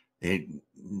and they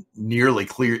nearly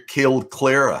killed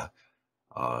Clara.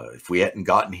 If we hadn't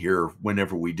gotten here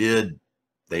whenever we did,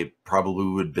 they probably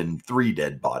would have been 3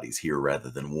 dead bodies here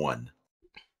rather than 1.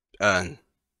 And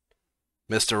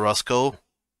Mr. Roscoe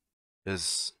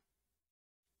is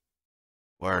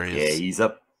where Yeah,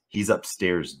 he's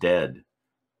upstairs dead.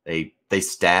 They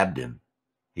stabbed him.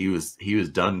 He was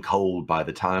done cold by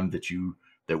the time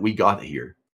that we got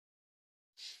here.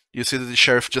 You see that the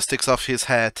sheriff just takes off his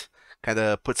hat, kind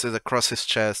of puts it across his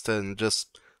chest, and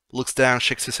just looks down,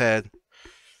 shakes his head.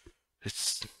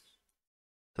 It's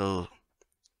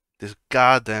these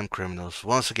goddamn criminals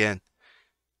once again.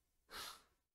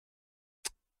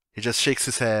 He just shakes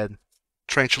his head,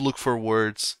 trying to look for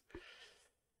words.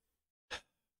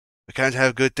 We can't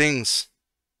have good things.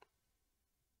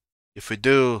 If we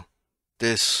do,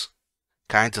 this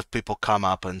kinds of people come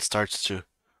up and starts to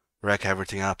wreck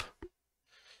everything up.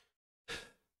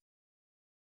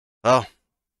 Well,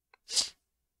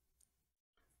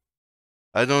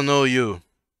 I don't know you,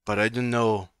 but I do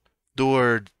know the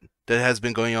word that has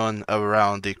been going on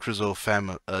around the Crusoe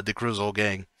family, the Crusoe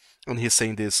gang. And he's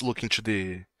saying this, looking to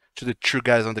the two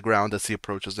guys on the ground as he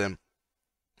approaches them.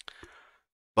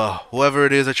 But whoever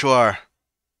it is that you are,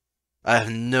 I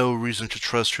have no reason to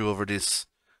trust you over this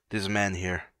man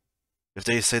here. If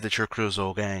they say that you're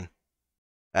Crusoe gang,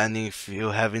 and if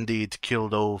you have indeed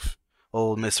killed old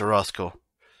Mr. Roscoe,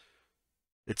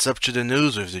 it's up to the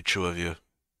news with the two of you.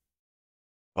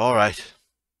 Alright.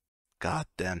 God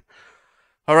damn.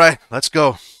 Alright, let's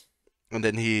go. And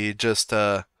then he just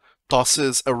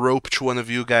tosses a rope to one of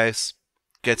you guys,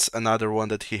 gets another one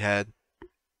that he had,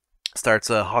 starts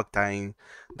hog tying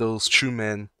those two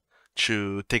men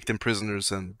to take them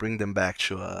prisoners and bring them back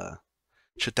to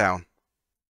town.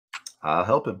 I'll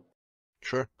help him.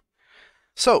 Sure.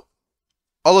 So,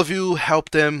 all of you help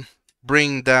them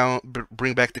bring back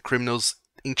the criminals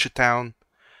into town,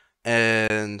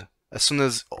 and as soon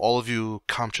as all of you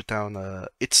come to town,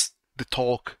 it's the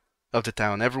talk of the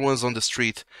town. Everyone's on the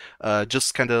street,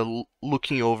 just kind of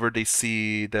looking over. They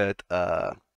see that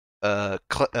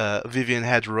Vivian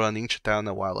had run into town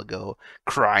a while ago,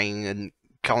 crying and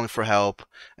calling for help,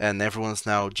 and everyone's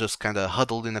now just kind of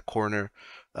huddled in a corner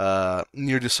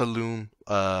near the saloon.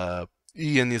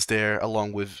 Ian is there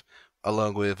along with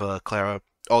Clara.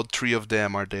 All three of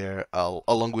them are there,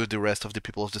 along with the rest of the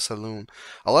people of the saloon.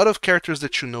 A lot of characters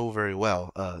that you know very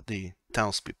well, the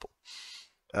townspeople.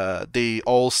 they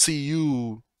all see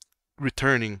you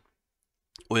returning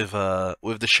with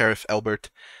the sheriff Albert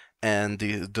and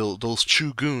those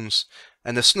two goons.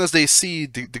 And as soon as they see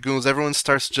the goons, everyone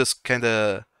starts just kind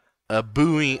of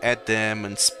booing at them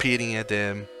and spitting at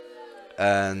them,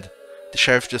 and the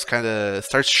sheriff just kind of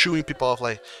starts shooing people off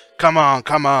like, come on,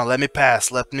 let me pass,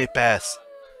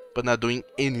 but not doing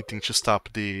anything to stop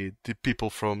the people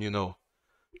from,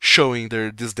 showing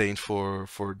their disdain for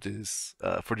these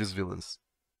villains.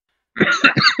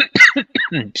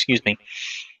 Excuse me.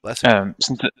 Bless you.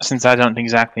 Since I don't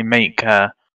exactly make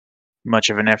much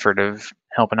of an effort of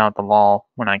helping out the law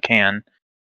when I can,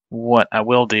 what I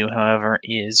will do, however,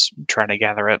 is try to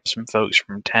gather up some folks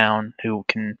from town who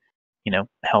can,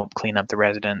 help clean up the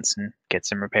residence and get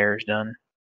some repairs done.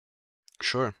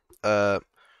 Sure.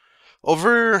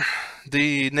 Over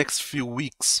the next few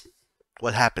weeks,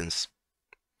 what happens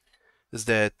is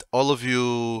that all of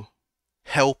you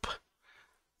help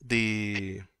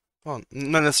well,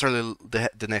 not necessarily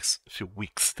the next few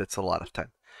weeks. That's a lot of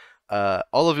time.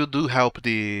 All of you do help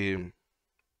the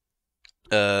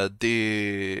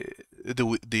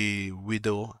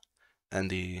widow and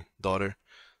the daughter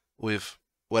with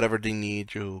whatever they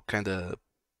need. You kind of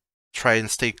try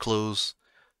and stay close.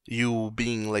 You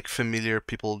being like familiar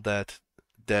people that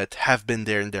have been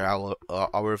there in their hour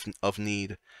of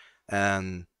need,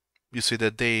 and you see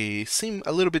that they seem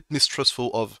a little bit mistrustful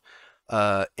of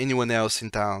anyone else in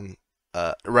town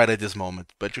right at this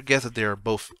moment. But you guess that they are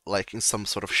both like in some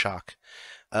sort of shock.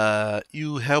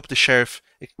 You help the sheriff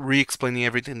re-explaining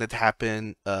everything that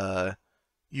happened.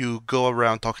 You go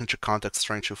around talking to contacts,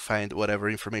 trying to find whatever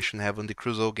information you have on the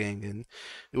Crusoe gang, and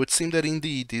it would seem that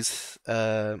indeed this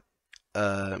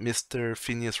Mr.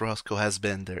 Phineas Roscoe has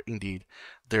been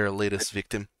their latest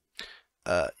victim.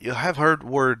 You have heard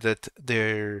word that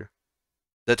they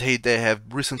have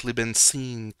recently been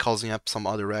seen causing up some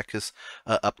other ruckus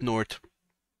up north.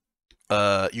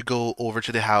 You go over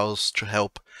to the house to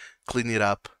help clean it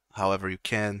up however you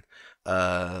can.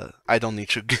 I don't need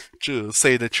to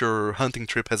say that your hunting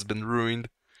trip has been ruined.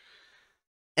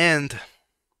 And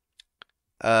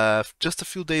just a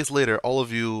few days later, all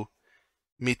of you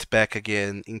meet back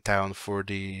again in town for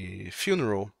the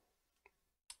funeral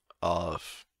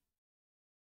of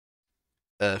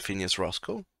Phineas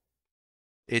Roscoe.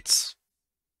 It's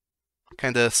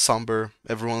kind of somber.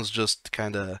 Everyone's just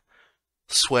kind of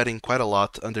sweating quite a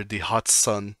lot under the hot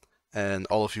sun, and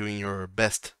all of you in your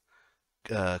best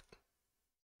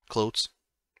clothes.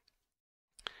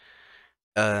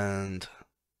 And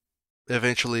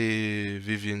eventually,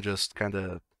 Vivian just kind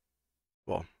of,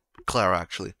 well, Clara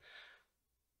actually.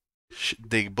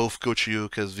 They both go to you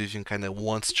because Vivian kind of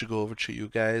wants to go over to you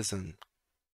guys, and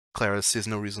Clara sees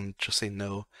no reason to say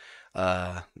no.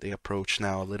 They approach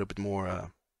now a little bit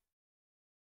more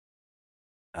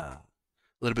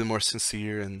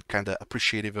sincere and kind of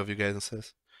appreciative of you guys, and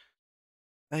says,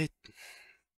 I,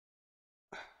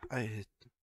 I,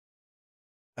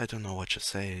 I don't know what to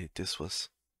say. This was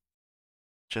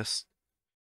just.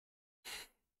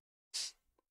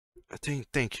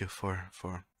 Thank you for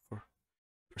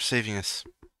saving us.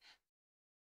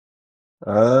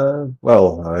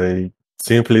 Well, I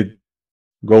simply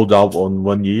go down on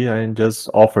one knee and just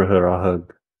offer her a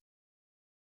hug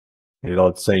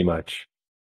without saying much.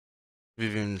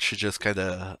 Vivian, she just kind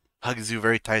of hugs you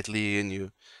very tightly, and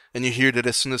you hear that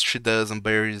as soon as she does and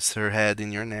buries her head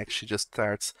in your neck, she just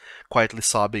starts quietly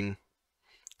sobbing.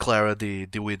 Clara, the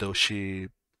widow, she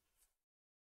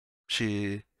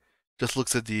just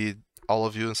looks at all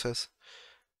of you and says,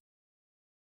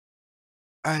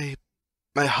 My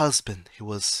husband, he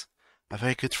was a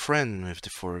very good friend with the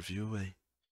four of you.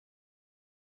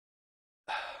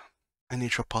 I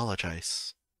need to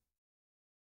apologize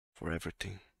for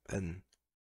everything, and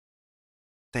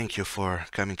thank you for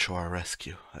coming to our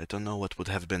rescue. I don't know what would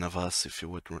have been of us if it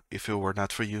were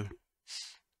not for you.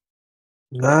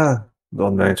 Nah,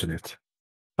 don't mention it.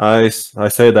 I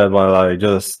say that while I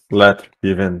just let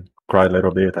Vivian cry a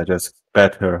little bit. I just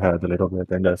pat her head a little bit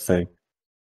and just say,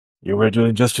 you were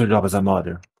doing just your job as a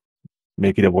mother,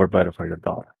 making it work better for your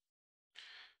daughter.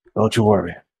 Don't you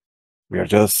worry. We are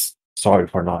just sorry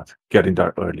for not getting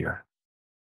there earlier.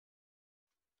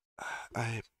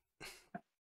 I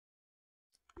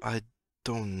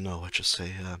don't know what to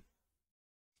say.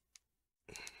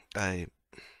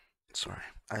 Sorry.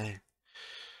 I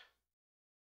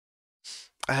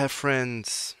have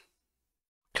friends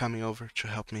coming over to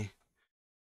help me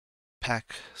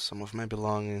pack some of my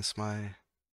belongings. My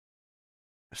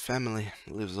family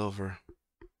lives over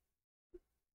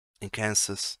in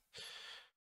Kansas.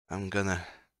 I'm gonna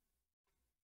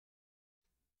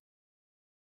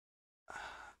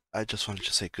I just wanted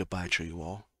to say goodbye to you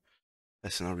all.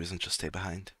 There's no reason to stay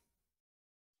behind.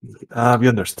 We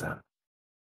understand.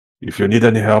 If you need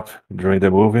any help during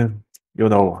the moving, you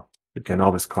know, you can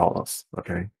always call us,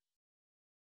 okay?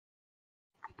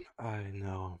 I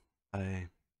know. I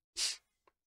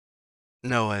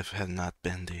know have not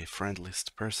been the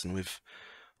friendliest person with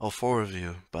all four of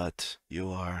you, but you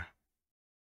are.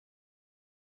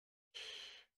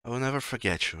 I will never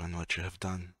forget you and what you have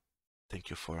done. Thank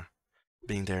you for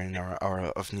being there in our hour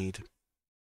of need.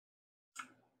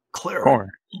 Clara, Or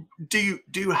do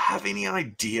you have any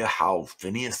idea how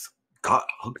Phineas got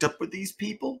hooked up with these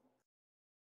people?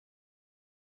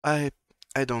 I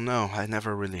don't know. I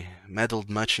never really meddled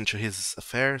much into his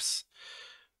affairs.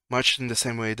 Much in the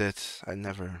same way that I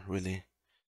never really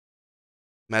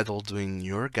meddled in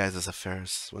your guys'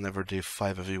 affairs whenever the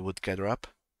five of you would gather up.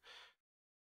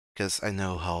 Because I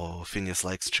know how Phineas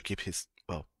likes to keep his,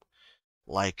 well,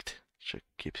 liked to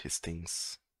keep his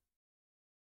things,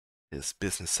 his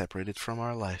business separated from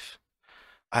our life.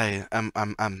 I'm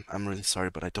really sorry,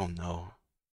 but I don't know.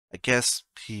 I guess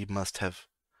he must have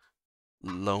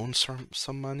loaned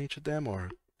some money to them, or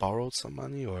borrowed some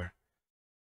money, or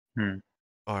Hmm.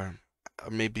 or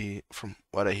maybe from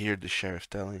what I hear the sheriff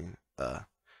telling,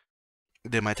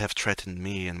 they might have threatened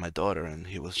me and my daughter, and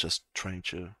he was just trying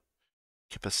to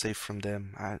keep us safe from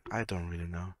them. I don't really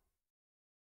know.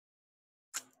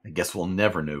 I guess we'll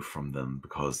never know from them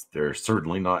because they're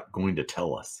certainly not going to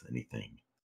tell us anything.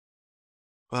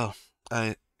 Well,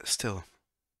 I still.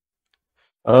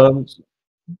 Um,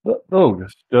 no,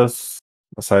 just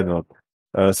a side note.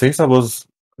 Since I was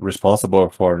responsible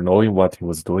for knowing what he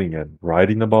was doing and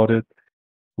writing about it,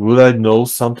 would I know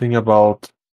something about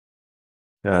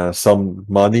some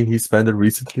money he spent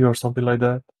recently or something like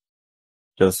that?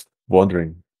 Just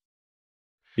wondering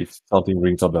if something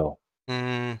rings a bell.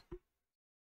 Mm,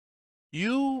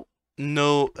 you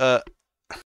know,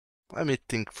 let me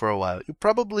think for a while. You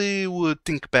probably would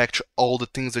think back to all the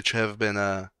things that you have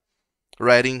been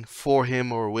writing for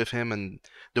him or with him, and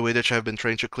the way that you have been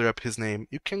trying to clear up his name.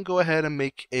 You can go ahead and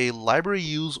make a library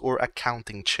use or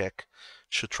accounting check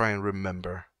to try and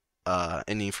remember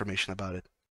any information about it.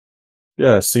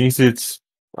 Yeah, since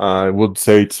I would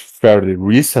say it's fairly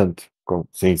recent,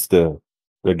 since the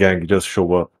gang just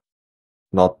showed up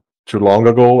not too long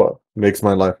ago, makes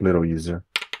my life a little easier.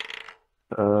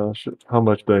 How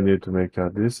much do I need to make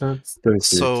that? This 36.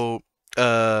 So,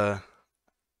 uh,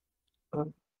 Uh,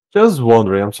 just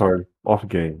wondering. I'm sorry, off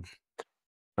game.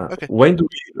 okay. When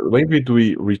do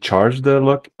we recharge the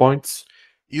luck points?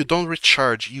 You don't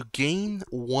recharge. You gain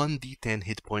 1d10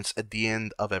 hit points at the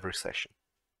end of every session.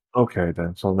 Okay,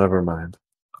 then. So never mind.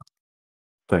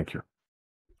 Thank you.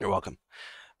 You're welcome.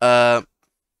 Uh,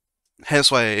 hence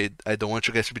why I don't want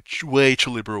you guys to be way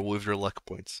too liberal with your luck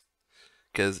points,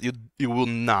 because you will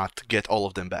not get all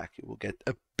of them back. You will get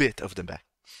a bit of them back.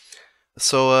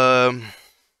 So,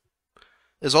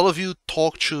 as all of you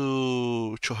talk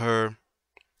to her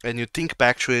and you think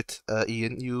back to it,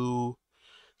 Ian, you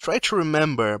try to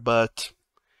remember, but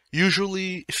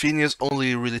usually Phineas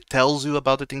only really tells you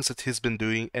about the things that he's been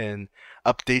doing and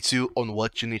updates you on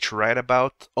what you need to write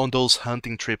about on those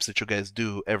hunting trips that you guys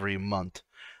do every month.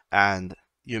 And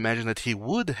you imagine that he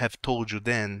would have told you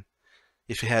then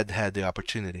if he had had the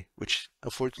opportunity, which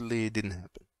unfortunately didn't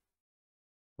happen.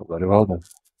 Very well then.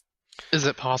 Is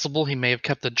it possible he may have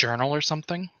kept a journal or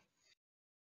something?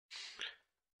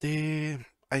 The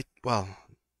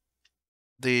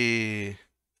the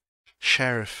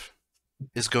sheriff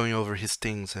is going over his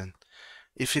things, and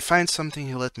if he finds something,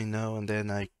 he'll let me know, and then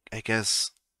I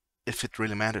guess if it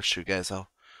really matters to you guys, I'll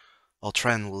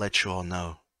try and let you all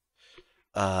know.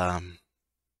 Um,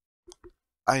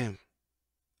 I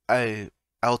I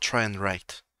I'll try and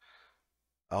write.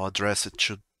 I'll address it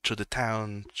to the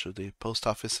town, to the post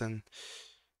office, and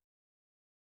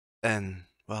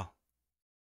well,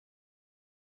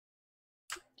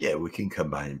 Yeah, we can come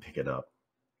by and pick it up.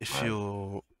 if Right.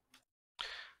 you,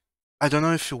 I don't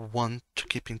know if you want to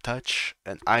keep in touch,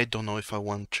 and I don't know if I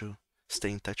want to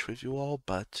stay in touch with you all,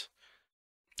 but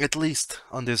at least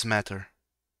on this matter,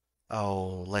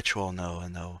 I'll let you all know,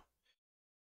 and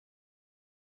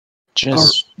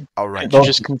just I'll write you.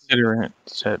 just consider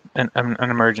it an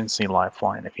emergency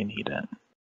lifeline if you need it.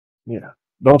 Yeah.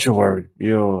 Don't you worry.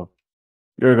 You're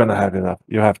gonna have enough.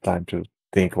 You have time to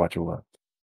think what you want.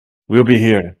 We'll be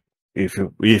here if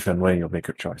and when you make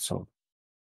your choice. So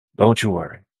don't you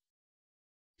worry.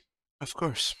 Of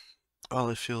course. Well,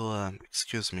 if you'll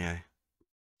excuse me,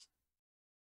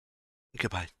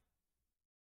 goodbye.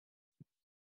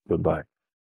 Goodbye.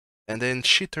 And then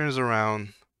she turns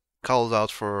around, calls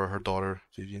out for her daughter,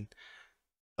 Vivian.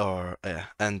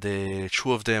 and the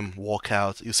two of them walk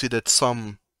out. You see that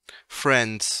some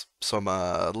friends, some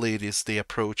ladies, they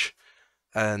approach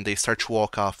and they start to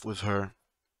walk off with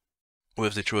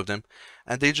the two of them,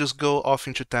 and they just go off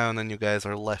into town, and you guys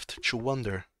are left to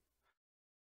wonder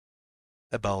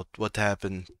about what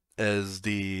happened as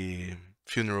the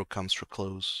funeral comes to a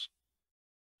close.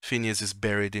 Phineas is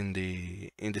buried in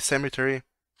the cemetery,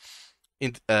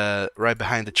 right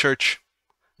behind the church.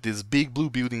 This big blue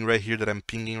building right here that I'm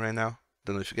pinging right now.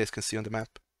 Don't know if you guys can see on the map.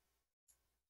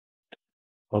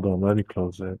 Hold on, let me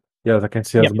close it. Yes, I can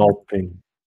see a Yep. small thing.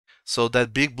 So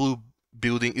that big blue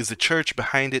building is the church.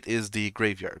 Behind it is the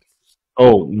graveyard.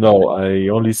 Oh no, I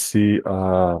only see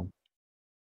a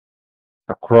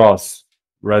cross,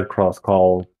 red cross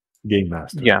called Game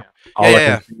Master. Yeah. All I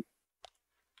Yeah. can see,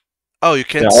 Oh, you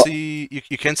can't Yeah. see.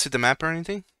 You can't see the map or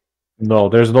anything. no,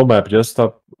 there's no map, just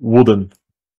a wooden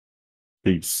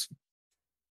piece.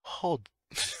 Hold.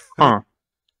 Huh.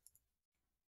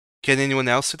 Can anyone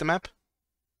else see the map?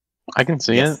 I can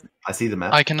see Yes, it. I see the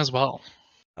map. I can as well.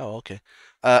 Oh, okay.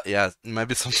 Yeah, it might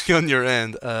be something on your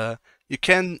end. You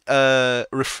can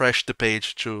refresh the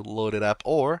page to load it up,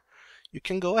 or you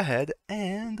can go ahead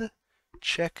and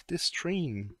check the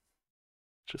stream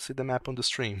to see the map on the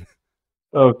stream.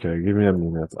 Okay, give me a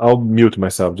minute. I'll mute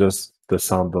myself, just the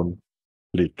sound don't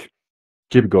leak.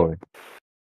 Keep going.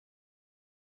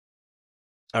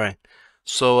 All right.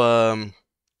 So on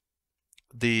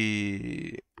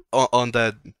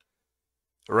that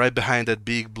right behind that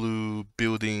big blue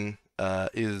building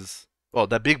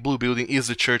that big blue building is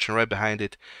the church, and right behind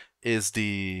it is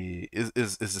the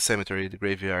cemetery, the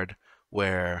graveyard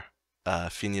where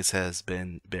Phineas has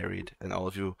been buried, and all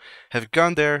of you have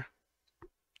gone there,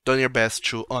 done your best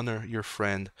to honor your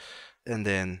friend, and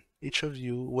then each of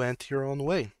you went your own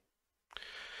way.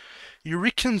 You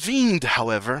reconvened,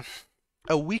 however,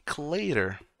 a week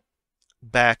later,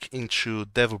 back into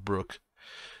Devilbrook.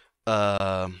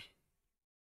 At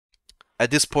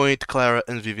this point, Clara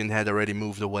and Vivian had already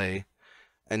moved away,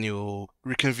 and you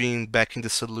reconvene back in the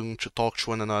saloon to talk to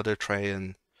one another, try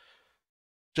and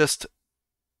just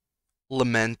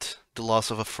lament the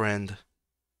loss of a friend,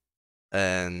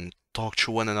 and talk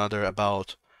to one another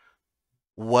about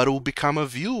what will become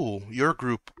of you, your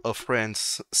group of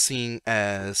friends, seeing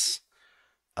as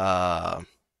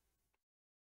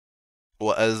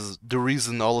as the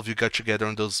reason all of you got together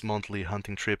on those monthly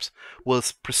hunting trips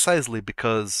was precisely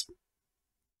because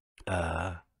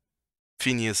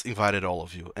Phineas invited all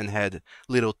of you and had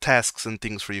little tasks and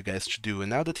things for you guys to do, and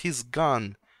now that he's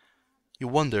gone, you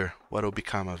wonder what will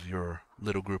become of your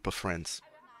little group of friends,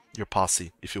 your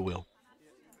posse, if you will.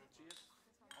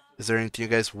 Is there anything you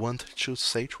guys want to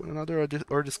say to one another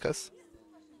or discuss?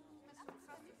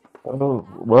 Oh,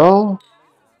 well,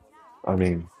 I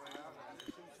mean,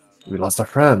 we lost a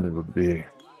friend. It would be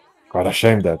quite a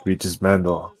shame that we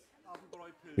dismantle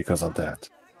because of that.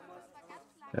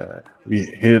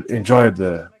 He enjoyed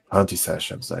the hunting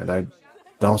sessions, and I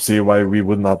don't see why we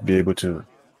would not be able to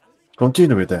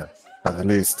continue with them, at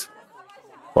least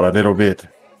for a little bit,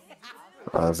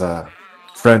 as a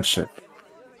friendship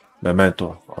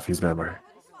memento of his memory.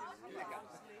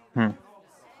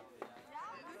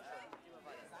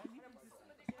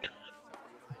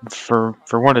 For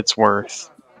what it's worth,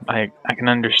 I can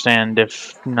understand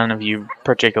if none of you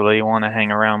particularly want to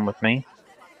hang around with me.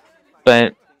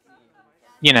 But,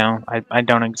 you know, I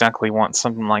don't exactly want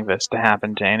something like this to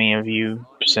happen to any of you,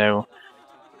 so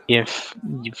if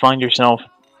you find yourself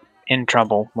in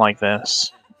trouble like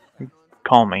this,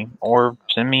 call me, or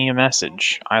send me a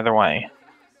message, either way.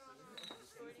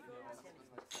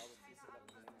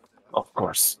 Of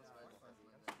course.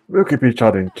 We'll keep each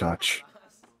other in touch.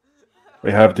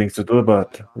 We have things to do,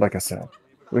 but like I said,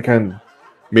 we can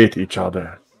meet each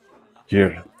other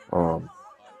here on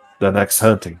the next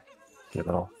hunting, you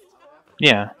know.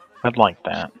 Yeah, I'd like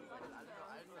that.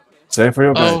 Same for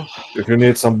you guys. Oh, If you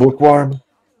need some bookworm,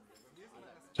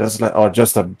 just like, or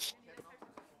just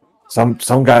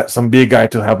some big guy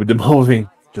to help with the moving,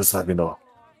 just let me know.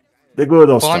 The good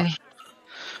old well, stuff.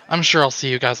 I'm sure I'll see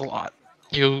you guys a lot.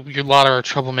 You lot are a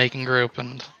troublemaking group,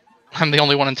 and I'm the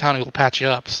only one in town who will patch you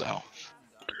up. So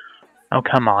Oh,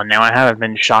 come on now, I haven't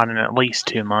been shot in at least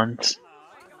 2 months.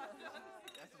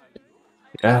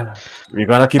 Yeah, we're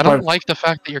gonna keep I don't like the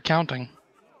fact that you're counting.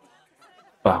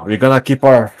 we're gonna keep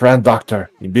our friend doctor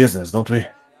in business, don't we?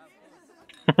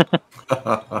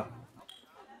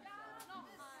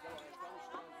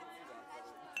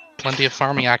 Plenty of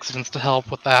farming accidents to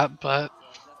help with that, but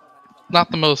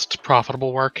not the most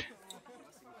profitable work.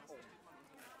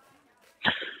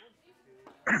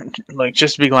 Look,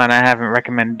 just be glad I haven't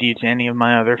recommended you to any of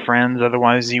my other friends.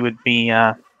 Otherwise, you would be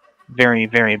very,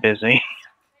 very busy.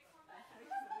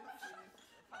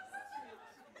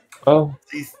 Well,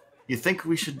 You think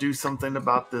we should do something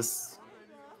about this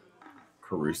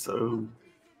Caruso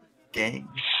gang?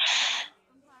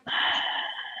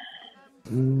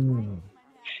 mm,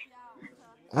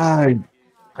 I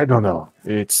I don't know.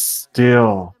 It's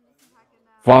still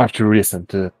far too recent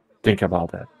to think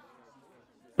about that.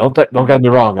 Don't get me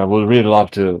wrong. I would really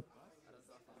love to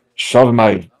shove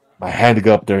my hand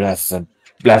up their asses and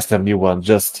blast them new one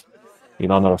just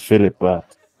in honor of Philip,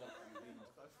 but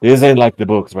this ain't like the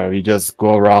books where we just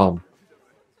go around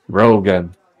rogue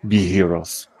and be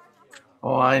heroes.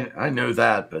 Oh, I know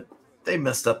that, but they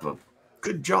messed up a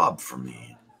good job for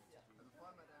me.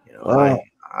 You know, Uh,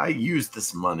 I used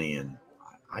this money and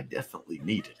I definitely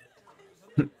needed it.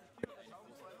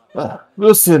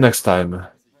 we'll see you next time.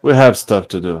 We have stuff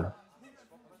to do.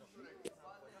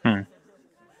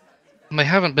 They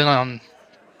haven't been on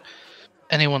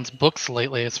anyone's books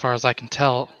lately, as far as I can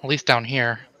tell, at least down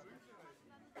here.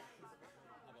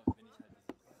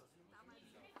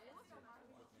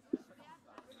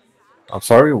 I'm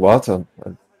sorry, what? I'm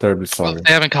terribly Well, sorry.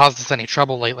 they haven't caused us any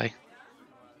trouble lately.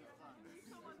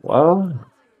 Well,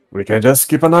 we can just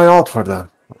keep an eye out for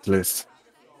them, at least.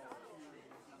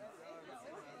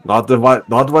 Not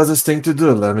wisest thing to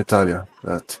do, let me tell you.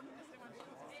 But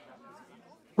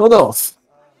who knows?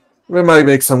 We might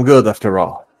make some good after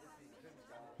all.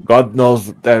 God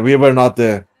knows that we were not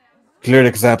the clear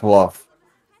example of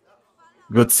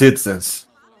good citizens.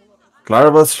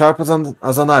 Clara was sharp as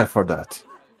a knife for that.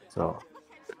 So,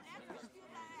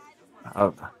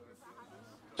 uh,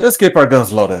 just keep our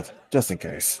guns loaded, just in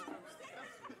case.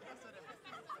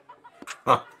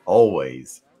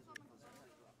 Always.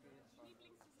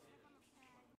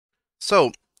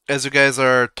 So, as you guys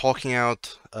are talking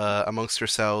out amongst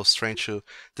yourselves, trying to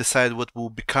decide what will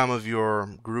become of your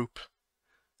group,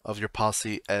 of your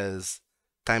posse, as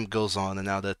time goes on, and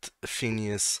now that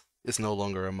Phineas is no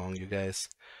longer among you guys,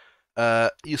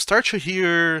 you start to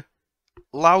hear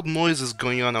loud noises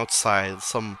going on outside,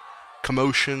 some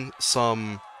commotion,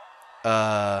 some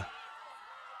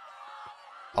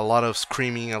a lot of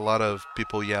screaming, a lot of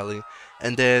people yelling,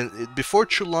 and then before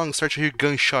too long start to hear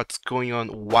gunshots going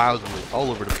on wildly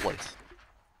all over the place.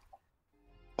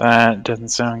 That doesn't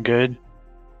sound good.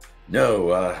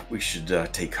 No, we should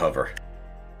take cover.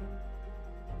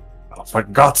 Oh, for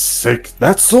God's sake,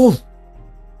 that soon?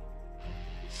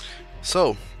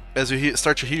 So, as you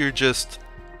start to hear just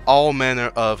all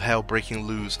manner of hell breaking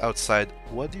loose outside,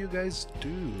 what do you guys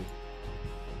do?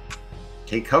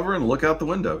 Take cover and look out the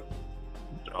window.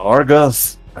 Our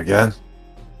guns, again.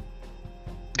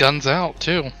 Guns out,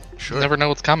 too. Sure. Never know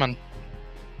what's coming.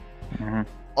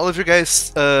 All of you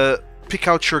guys pick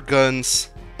out your guns.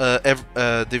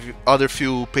 The other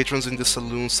few patrons in the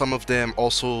saloon, some of them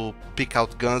also pick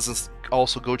out guns and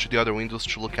also go to the other windows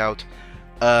to look out.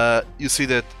 You see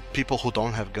that people who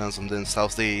don't have guns on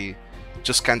themselves, they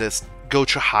just kind of go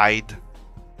to hide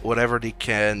whatever they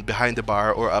can behind the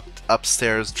bar or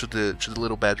upstairs to the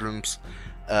little bedrooms.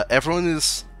 Everyone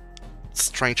is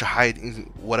trying to hide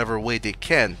in whatever way they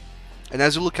can. And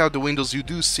as you look out the windows, you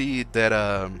do see that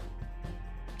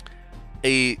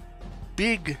a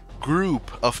big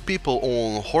group of people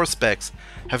on horsebacks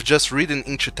have just ridden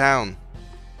into town.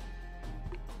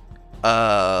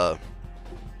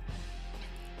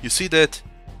 You see that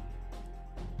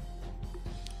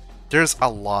there's a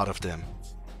lot of them.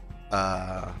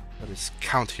 Let us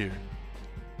count here.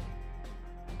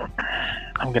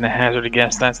 I'm gonna hazard a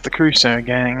guess that's the Crusoe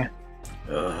gang.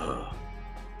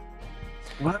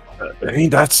 What?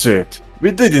 Ain't that shit?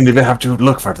 We didn't even have to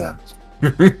look for them.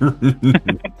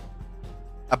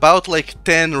 About like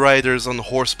 10 riders on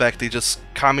horseback, they just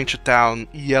come into town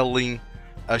yelling,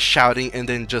 shouting, and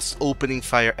then just opening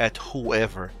fire at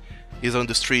whoever is on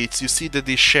the streets. You see that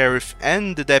the sheriff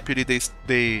and the deputy,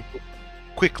 they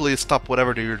quickly stop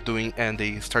whatever they're doing and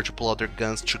they start to pull out their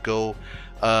guns to go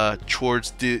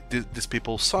towards these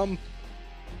people. Some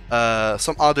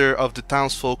other of the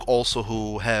townsfolk also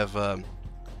who have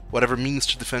whatever means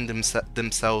to defend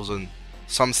themselves and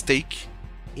some stake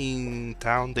in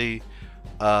town, they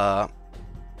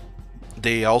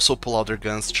also pull out their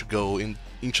guns to go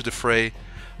into the fray.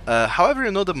 However,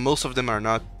 you know that most of them are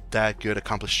not that good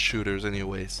accomplished shooters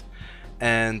anyways.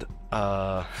 And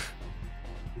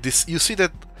you see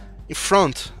that in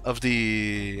front of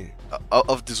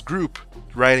this group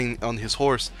riding on his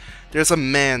horse, there's a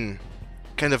man,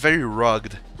 kind of very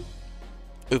rugged,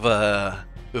 with a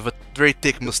very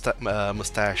thick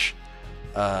mustache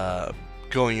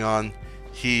going on.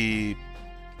 He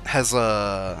has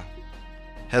a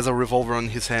revolver on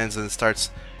his hands and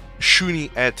starts shooting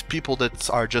at people that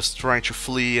are just trying to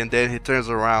flee, and then he turns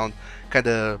around, kind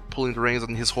of pulling the reins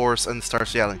on his horse, and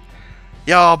starts yelling,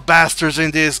 "Y'all bastards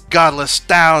in this godless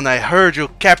town, I heard you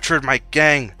captured my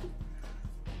gang.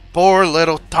 Poor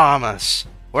little Thomas.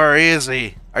 Where is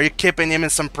he? Are you keeping him in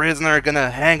some prisoner,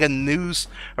 gonna hang a noose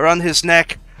around his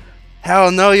neck?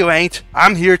 Hell no you ain't.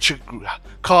 I'm here to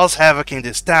cause havoc in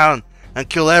this town and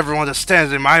kill everyone that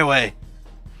stands in my way."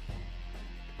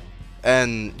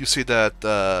 And you see that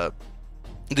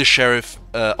the sheriff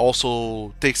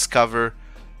also takes cover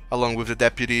along with the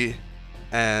deputy,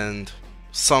 and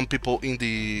some people in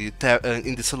the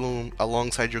saloon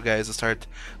alongside you guys start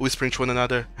whispering to one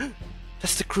another,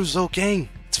 "That's the Crusoe gang.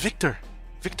 It's Victor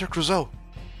Crusoe."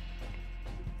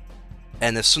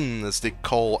 And as soon as they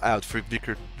call out for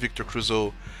Victor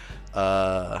Crusoe,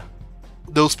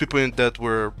 those people that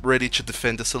were ready to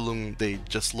defend the saloon, they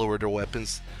just lower their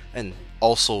weapons and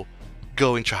also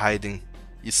go into hiding.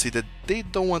 You see that they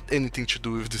don't want anything to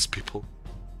do with these people.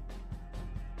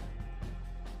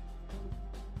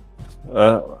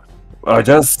 I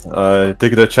just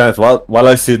take the chance while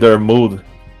I see their mood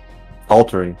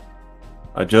altering.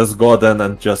 I just go then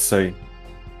and just say,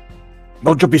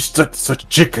 "Don't you be such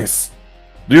chickens!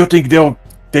 Do you think they'll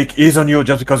take easy on you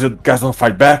just because you guys don't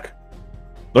fight back?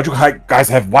 Don't you guys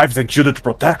have wives and children to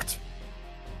protect?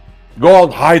 Go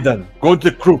on, hide them. Go into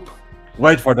the croup.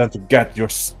 Wait for them to get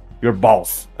your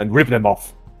balls and rip them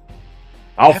off.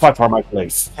 I'll fight for my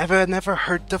place." Have I never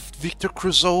heard of Victor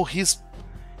Crusoe? He's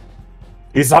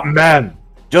a man,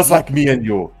 just like me and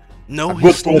you. No, A good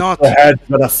he's bullet not. to the head,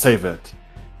 gonna save it.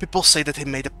 People say that he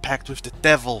made a pact with the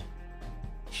devil.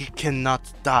 He cannot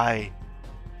die.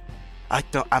 I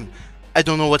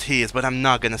don't know what he is, but I'm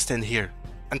not gonna stand here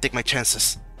and take my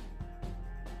chances.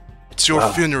 It's your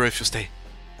funeral if you stay.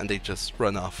 And they just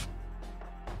run off.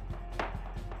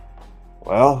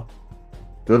 Well,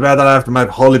 too bad that I have to make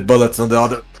holy bullets on the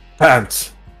other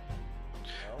pants.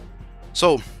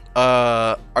 So,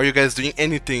 are you guys doing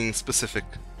anything specific?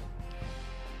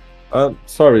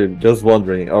 Sorry, just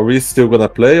wondering. Are we still gonna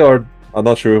play, or I'm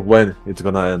not sure when it's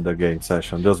gonna end the game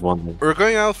session? Just wondering. We're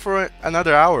going out for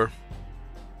another hour.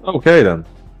 Okay then.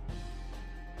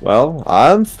 Well,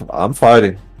 I'm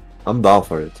fighting. I'm down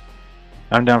for it.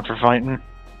 I'm down for fighting.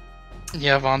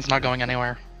 Yeah, Vaughn's not going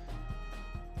anywhere.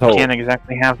 So, Can't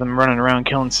exactly have them running around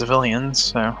killing civilians,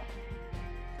 so...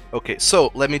 Okay,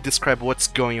 so let me describe what's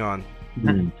going on.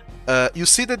 hmm. You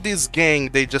see that this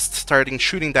gang, they just starting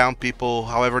shooting down people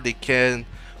however they can,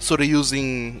 sort of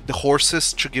using the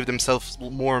horses to give themselves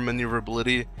more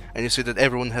maneuverability, and you see that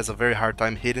everyone has a very hard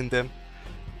time hitting them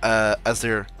as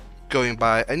they're going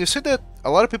by. And you see that a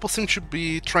lot of people seem to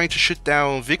be trying to shoot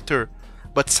down Victor,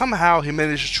 but somehow he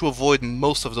managed to avoid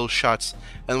most of those shots,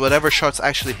 and whatever shots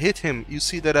actually hit him, you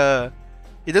see that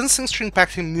it doesn't seem to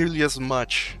impact him nearly as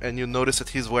much, and you notice that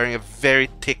he's wearing a very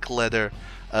thick leather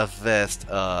vest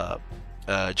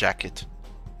jacket.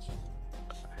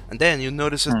 And then you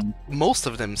notice that most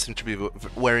of them seem to be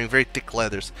wearing very thick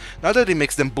leathers. Not that it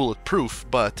makes them bulletproof,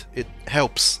 but it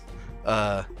helps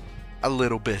a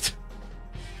little bit.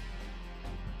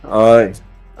 When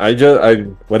I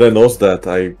notice that,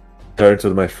 I turn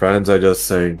to my friends. I just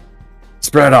say,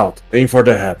 "Spread out, aim for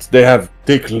the heads. They have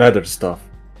thick leather stuff.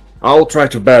 I'll try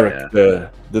to barrack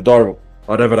the door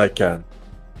whatever I can,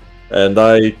 and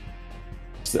I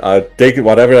take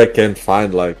whatever I can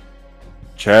find, like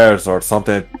chairs or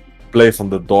something, place on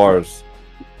the doors.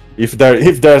 If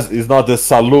there's is not the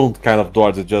saloon kind of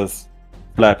doors, it just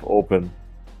flap open.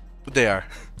 They are.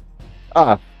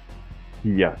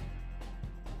 Yeah.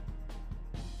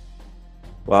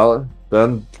 Well,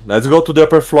 then let's go to the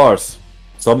upper floors.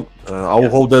 I'll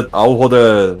hold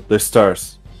the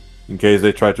stairs in case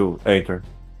they try to enter.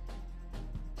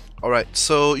 Alright,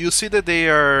 so you see that they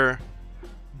are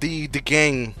the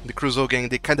gang, the Crusoe gang,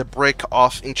 they kind of break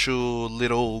off into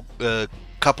little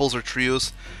couples or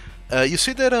trios. You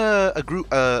see that a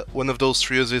group, one of those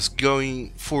trios is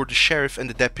going for the sheriff and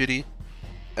the deputy,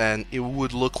 and it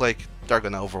would look like they're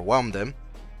gonna overwhelm them.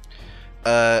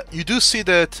 You do see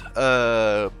that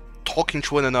talking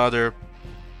to one another.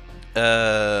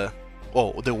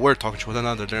 Well, they were talking to one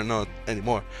another. They're not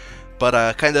anymore.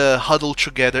 But kind of huddled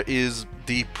together is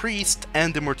the priest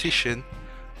and the mortician,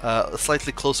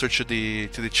 slightly closer to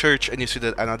the church, and you see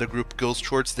that another group goes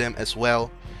towards them as well.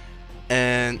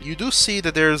 And you do see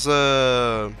that there's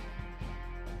a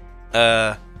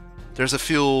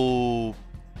few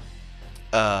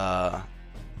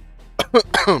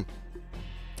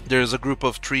there's a group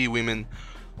of 3 women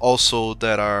also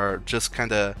that are just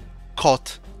kind of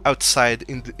caught outside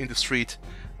in the street,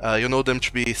 You know them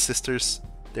to be sisters.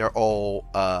 They are all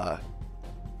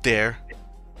there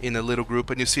in a little group,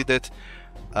 and you see that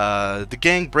the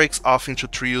gang breaks off into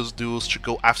trios, duos to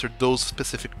go after those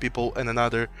specific people and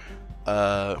another.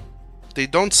 They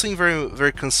don't seem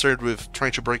very concerned with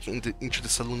trying to break into the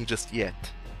saloon just yet.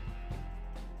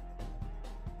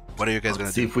 What are you guys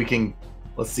gonna do?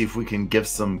 Let's see if we can give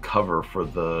some cover for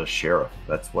the sheriff.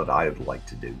 That's what I'd like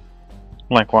to do.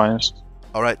 Likewise.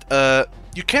 All right.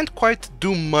 You can't quite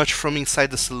do much from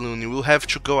inside the saloon. You will have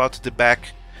to go out the back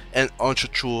and onto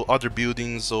two other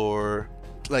buildings, or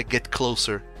like get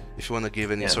closer if you want to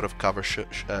give any sort of cover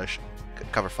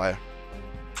cover fire.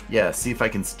 Yeah, see if I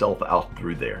can stealth out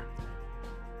through there.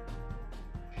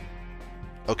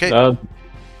 Okay.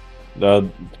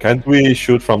 Can't we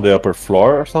shoot from the upper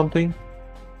floor or something?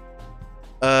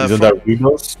 Isn't there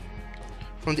windows?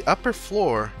 From the upper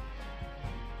floor,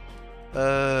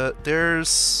 there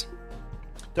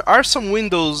are some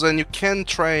windows, and you can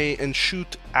try and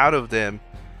shoot out of them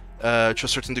to a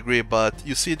certain degree, but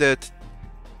you see that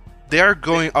they are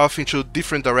going off into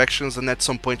different directions, and at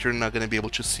some point you're not going to be able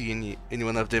to see any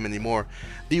one of them anymore.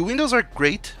 The windows are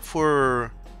great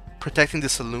for protecting the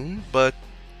saloon, but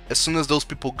as soon as those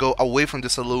people go away from the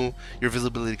saloon, your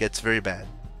visibility gets very bad.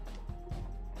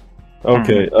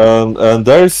 Okay, and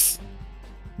there's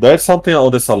something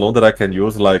on the saloon that I can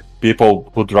use, like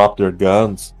people who drop their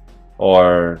guns,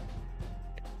 or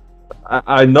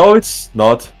I know it's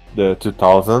not the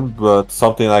 2000, but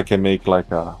something I can make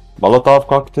like a Molotov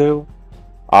cocktail.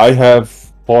 I have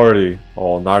 40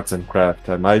 on arts and craft.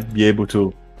 I might be able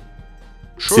to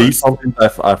see something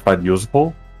that I find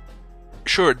useful.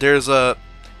 Sure,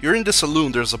 you're in the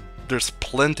saloon. There's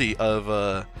plenty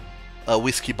of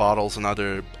whiskey bottles and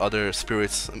other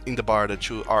spirits in the bar that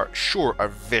you are sure are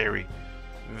very,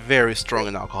 very strong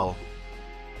in alcohol.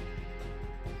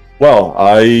 Well,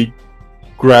 I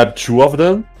grab 2 of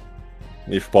them,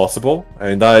 if possible,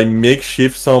 and I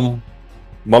makeshift some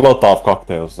Molotov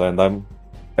cocktails, and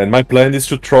my plan is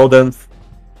to throw them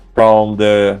from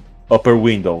the upper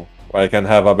window, where I can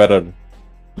have a better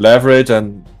leverage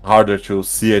and harder to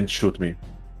see and shoot me.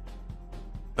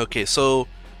 Okay, so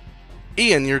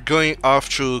Ian, you're going off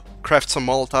to craft some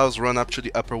Molotovs, run up to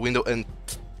the upper window, and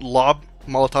lob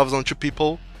Molotovs onto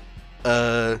people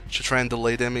to try and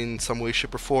delay them in some way,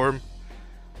 shape, or form.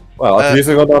 Well, at least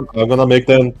I'm gonna make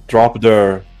them drop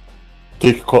their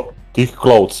thick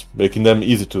clothes, making them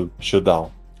easy to shoot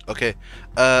down. Okay,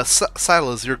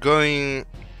 Silas, you're going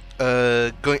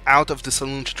out of the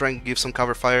saloon to try and give some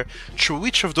cover fire. To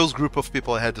which of those group of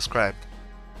people I had described?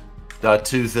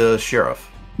 To the sheriff.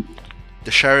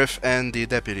 The sheriff and the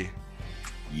deputy.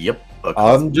 Yep.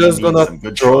 I'm just gonna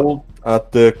throw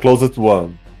at the closest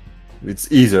one.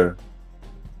 It's easier.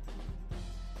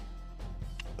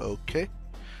 Okay.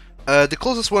 The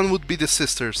closest one would be the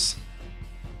sisters.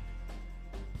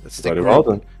 That's the Very group. well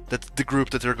then. That's the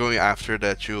group that you're going after,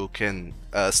 that you can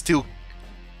still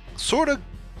sort of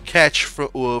catch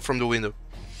from the window.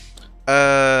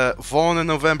 Vaughn and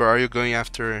November, are you going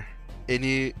after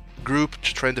any group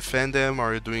to try and defend them?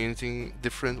 Or are you doing anything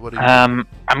different? What are you doing?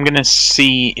 I'm gonna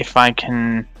see if I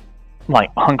can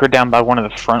hunker down by one of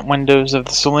the front windows of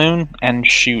the saloon and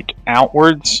shoot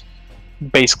outwards,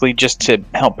 basically just to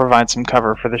help provide some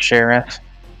cover for the sheriff.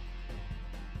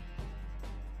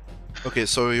 Okay,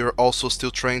 so you're also still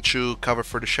trying to cover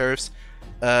for the sheriffs.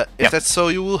 If that's so,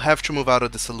 you will have to move out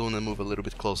of the saloon and move a little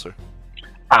bit closer.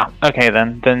 Okay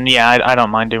then. Then yeah, I don't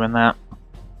mind doing that.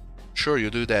 Sure, you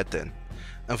do that then.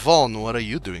 And Vaughn, what are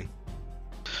you doing?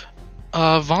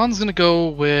 Vaughn's gonna go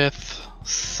with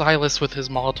Silas with his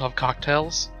Molotov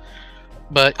cocktails,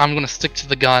 but I'm gonna stick to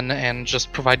the gun and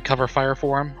just provide cover fire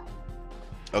for him.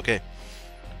 Okay.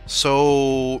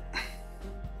 So,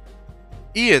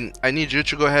 Ian, I need you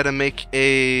to go ahead and make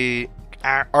a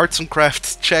arts and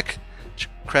crafts check to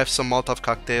craft some Molotov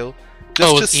cocktail.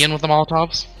 Is Ian with the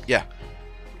Molotovs? Yeah.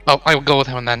 Oh, I will go with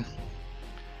him then.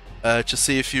 To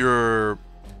see if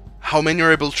how many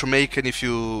you're able to make, and if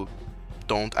you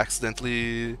don't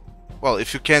accidentally, well,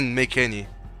 if you can make any.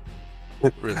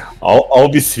 Really. I'll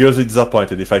be seriously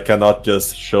disappointed if I cannot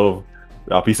just shove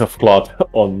a piece of cloth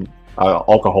on an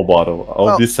alcohol bottle.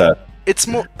 I'll be sad. It's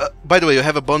more. By the way, you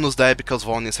have a bonus die because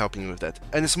Vaughn is helping you with that,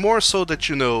 and it's more so that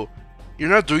you're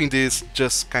not doing this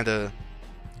just kind of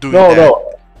doing that. No.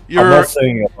 I'm not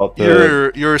saying about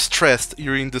You're stressed.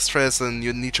 You're in distress, and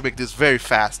you need to make this very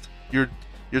fast. You're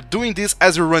doing this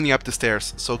as you're running up the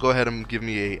stairs. So go ahead and give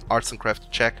me a arts and craft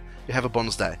check. You have a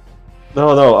bonus die.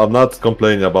 No, I'm not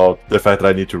complaining about the fact that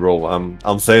I need to roll.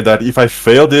 I'm saying that if I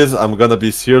fail this, I'm gonna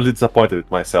be seriously disappointed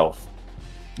with myself.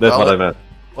 That's what I meant.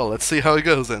 Well, let's see how it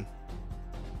goes then.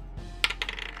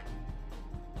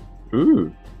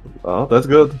 Ooh. Oh, that's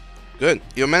good. Good.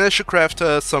 You managed to craft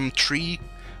some 3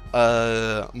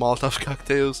 Molotov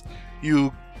cocktails.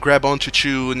 You grab onto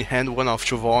 2 and hand one off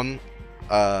to Vaughn.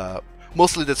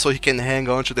 Mostly that's so he can hang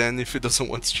on to them if he doesn't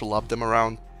want to lob them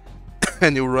around.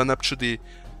 And you run up to the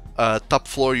top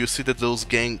floor. You see that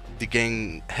the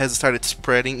gang has started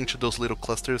spreading into those little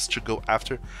clusters to go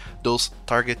after those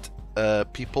target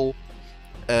people.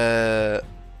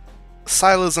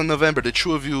 Silas and November, the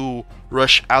 2 of you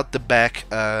rush out the back.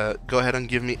 Go ahead and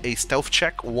give me a stealth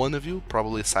check. One of you,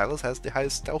 probably Silas, has the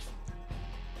highest stealth.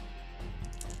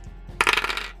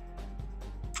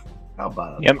 How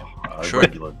about Yep. Sure.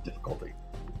 regular difficulty?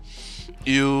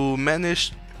 You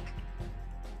managed.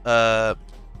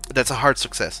 That's a hard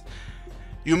success.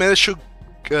 You managed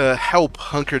to help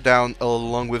hunker down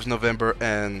along with November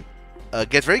and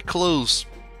get very close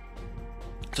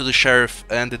to the sheriff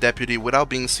and the deputy without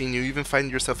being seen. You even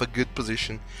find yourself a good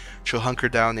position to hunker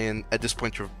down in. At this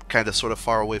point, you're kind of sort of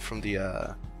far away from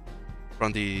the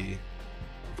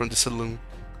saloon.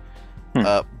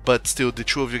 But still, the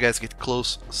 2 of you guys get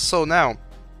close. So now,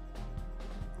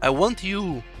 I want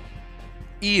you,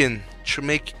 Ian, to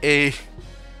make a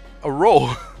roll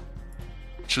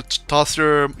to toss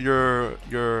your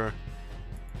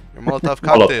Molotov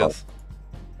cocktails.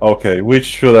 Okay, which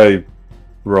should I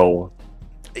roll?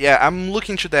 Yeah, I'm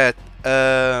looking to that.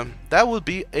 That would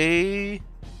be a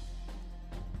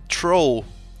troll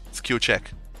skill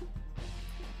check.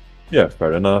 Yeah,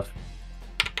 fair enough.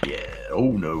 Yeah.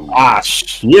 Oh no. Ah,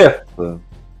 shit! Well,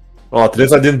 at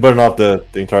least I didn't burn off the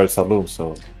entire saloon,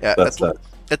 so Yeah, that's that.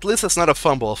 at least it's not a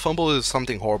fumble. A fumble is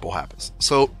something horrible happens.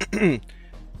 So,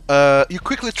 you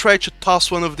quickly try to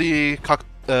toss one of the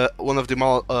cocktails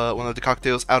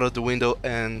out of the window,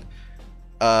 and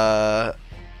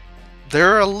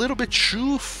they're a little bit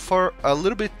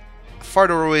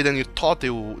farther away than you thought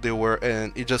they were,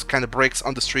 and it just kind of breaks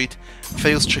on the street,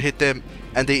 fails to hit them,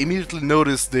 and they immediately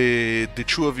notice the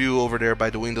 2 of you over there by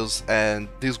the windows, and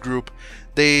this group,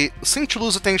 they seem to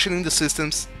lose attention in the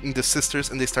sisters,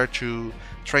 and they start to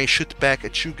try and shoot back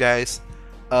at you guys.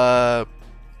 Vaughn,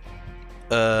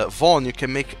 you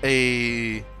can make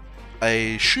a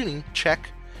shooting check,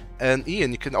 and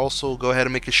Ian, you can also go ahead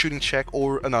and make a shooting check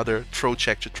or another throw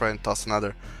check to try and toss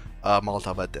another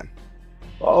Molotov at them.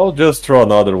 I'll just throw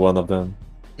another one of them.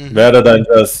 Mhm. Better than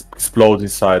just explode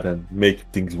inside and make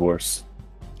things worse.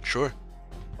 Sure.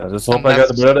 I just hope And I get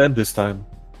a that's- better end this time.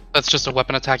 That's just a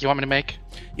weapon attack you want me to make?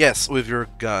 Yes, with your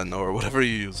gun or whatever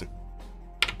you're using.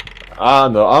 Ah,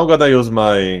 no, I'm gonna use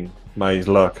my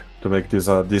luck to make this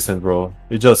a decent roll.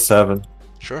 It's just 7.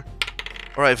 Sure.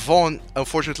 Alright, Vaughn,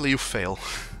 unfortunately you fail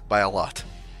by a lot.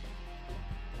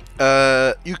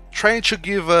 You trying to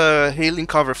give a hailing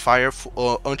cover fire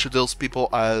onto those people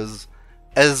as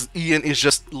Ian is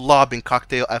just lobbing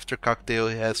cocktail after cocktail.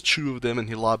 He has 2 of them and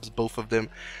he lobs both of them,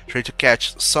 trying to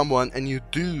catch someone, and you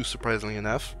do, surprisingly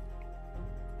enough.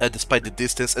 Despite the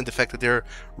distance and the fact that they're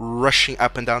rushing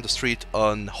up and down the street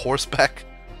on horseback.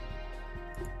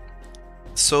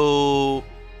 So,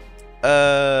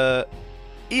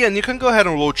 Ian, you can go ahead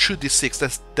and roll 2d6.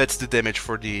 That's the damage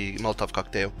for the Molotov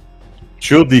cocktail.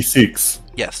 2d6.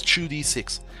 Yes,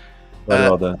 2d6. What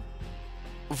about that?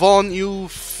 Vaughn, you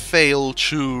fail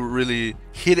to really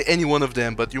hit any one of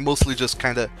them, but you mostly just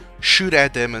kind of shoot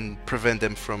at them and prevent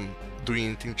them from doing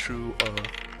anything too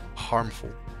harmful.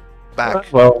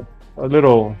 Back. Well, a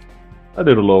little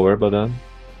lower, but then.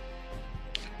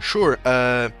 Sure.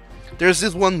 There's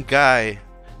this one guy.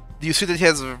 You see that he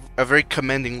has a very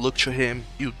commanding look to him.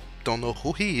 You don't know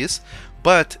who he is,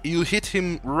 but you hit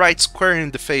him right square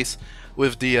in the face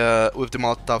with the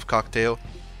Molotov cocktail.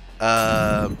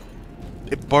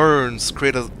 It burns,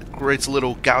 creates a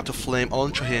little gout of flame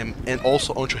onto him and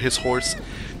also onto his horse.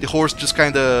 The horse just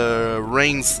kind of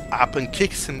reins up and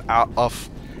kicks him off,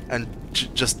 and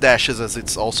just dashes as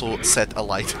it's also set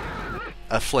alight,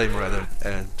 a flame rather,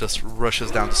 and just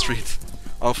rushes down the street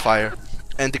on fire.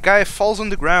 And the guy falls on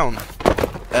the ground,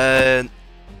 and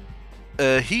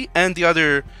he and the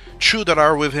other 2 that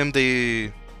are with him,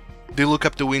 they look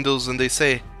up the windows and they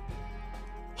say,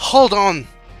 "Hold on,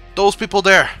 those people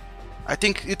there, I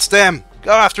think it's them,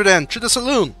 go after them, to the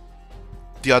saloon."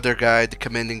 The other guy, the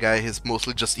commanding guy, he's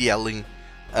mostly just yelling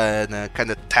and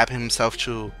kind of tapping himself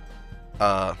to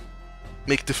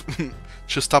make the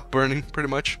to stop burning, pretty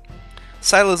much.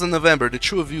 Silas and November, the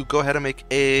 2 of you, go ahead and make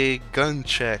a gun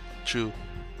check to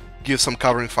give some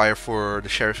covering fire for the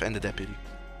sheriff and the deputy.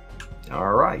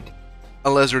 All right.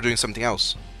 Unless you're doing something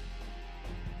else,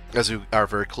 as you are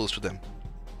very close to them.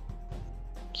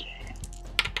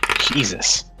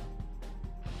 Jesus.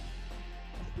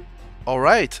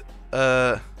 Alright,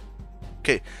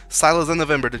 Okay, Silas and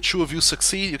November, the two of you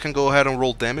succeed. You can go ahead and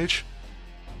roll damage.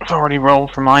 I've already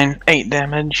rolled for mine. 8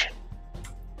 damage.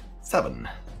 7.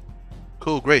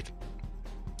 Cool, great.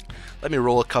 Let me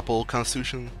roll a couple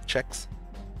Constitution checks.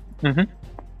 Mm-hmm.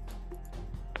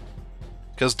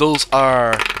 Because those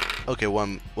are... Okay,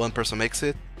 one person makes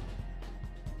it.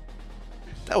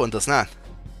 That one does not.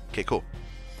 Okay, cool.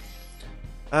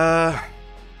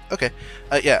 Okay.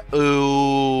 Yeah.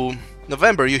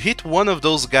 November, you hit one of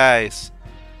those guys.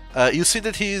 You see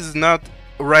that he's not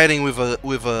riding with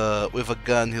a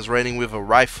gun. He's riding with a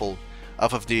rifle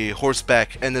off of the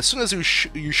horseback. And as soon as you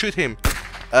shoot him,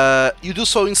 you do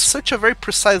so in such a very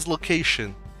precise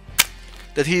location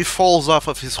that he falls off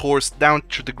of his horse down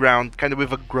to the ground, kind of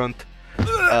with a grunt,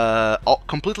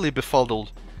 completely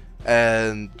befuddled.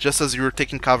 And just as you're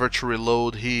taking cover to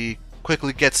reload, he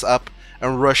quickly gets up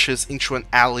and rushes into an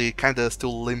alley, kind of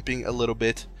still limping a little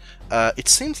bit. It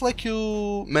seems like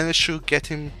you managed to get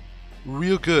him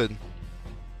real good.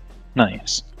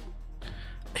 Nice.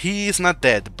 He is not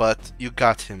dead, but you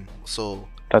got him, so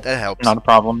That's that helps. not a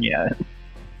problem yet.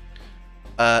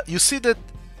 You see that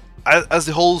as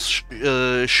the whole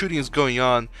shooting is going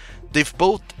on, they've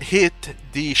both hit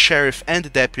the sheriff and the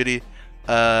deputy.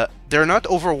 They're not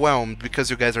overwhelmed because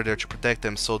you guys are there to protect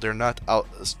them, so they're not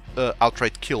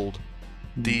outright killed.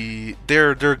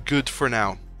 They're good for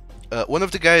now. One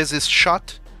of the guys is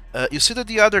shot. You see that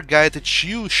the other guy that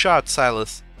you shot,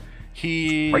 Silas,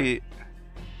 he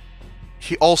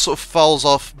also falls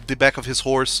off the back of his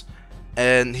horse,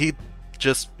 and he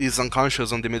just is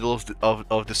unconscious on the middle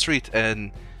of the street.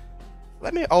 And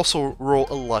let me also roll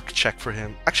a luck check for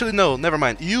him. Actually, no, never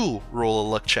mind. You roll a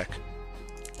luck check,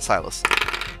 Silas.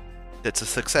 That's a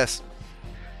success.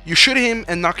 You shoot him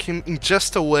and knock him in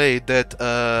just a way that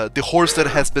the horse that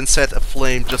has been set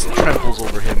aflame just tramples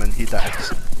over him and he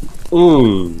dies.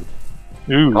 Ooh.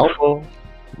 Ooh. Alpha.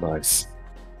 Nice.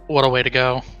 What a way to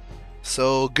go.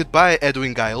 So, goodbye,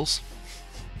 Edwin Giles.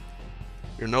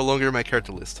 You're no longer in my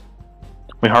character list.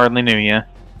 We hardly knew you.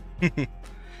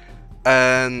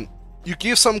 And you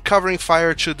give some covering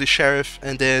fire to the sheriff,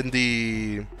 and then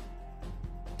the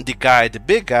big guy,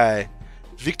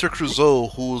 Victor Crusoe,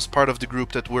 who's part of the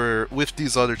group that were with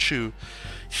these other two,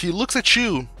 he looks at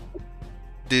you,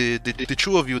 the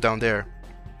two of you down there,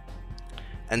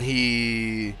 and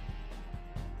there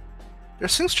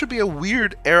seems to be a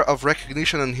weird air of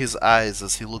recognition in his eyes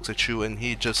as he looks at you, and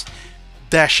he just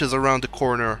dashes around the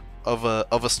corner of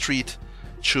a street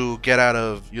to get out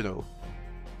of,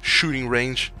 shooting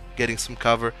range, getting some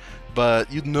cover,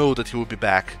 but you know that he will be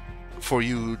back for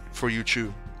you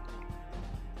two.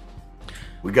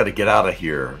 We got to get out of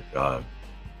here.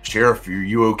 Sheriff, are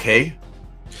you okay?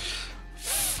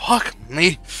 Fuck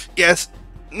me. Yes.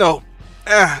 No.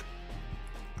 I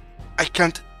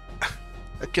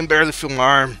can barely feel my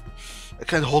arm. I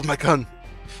can't hold my gun.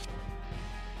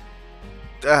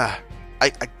 Damn. I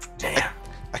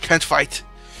can't fight.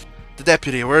 The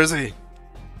deputy, where is he?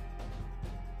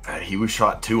 He was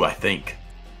shot too, I think.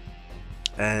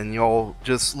 And you all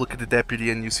just look at the deputy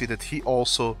and you see that he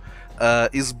also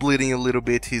is bleeding a little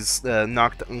bit. He's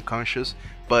knocked unconscious,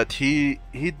 but he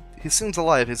seems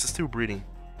alive. He's still breathing.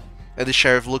 And the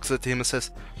sheriff looks at him and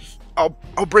says, I'll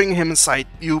bring him inside.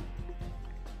 You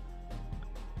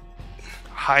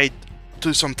hide,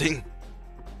 do something.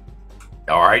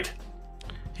 All right.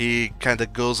 He kind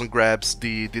of goes and grabs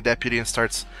the deputy and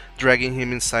starts dragging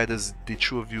him inside as the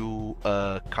two of you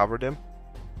cover them.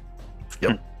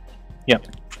 Yep.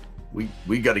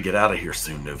 We got to get out of here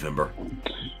soon, November.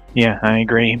 Yeah, I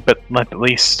agree. But let's at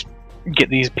least get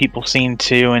these people seen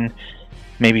too, and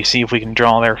maybe see if we can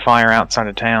draw their fire outside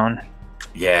of town.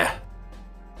 Yeah.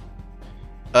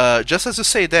 Just as you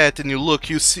say that, and you look,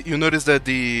 you notice that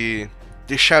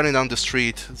they're shouting down the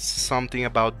street something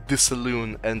about the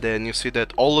saloon, and then you see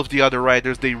that all of the other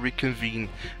riders, they reconvene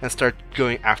and start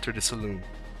going after the saloon.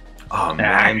 Oh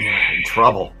man, in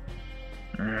trouble.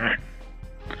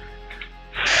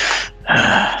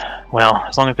 Well,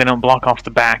 as long as they don't block off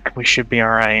the back, we should be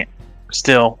alright.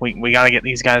 Still, we gotta get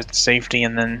these guys to safety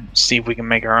and then see if we can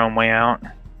make our own way out.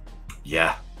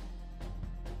 Yeah.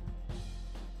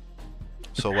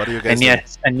 So what do you guys do?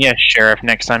 And yes, Sheriff,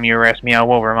 next time you arrest me, I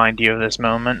will remind you of this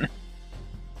moment.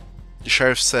 The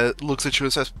sheriff looks at you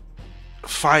and says,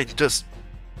 fine, just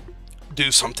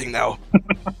do something now.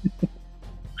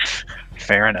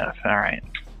 Fair enough, alright.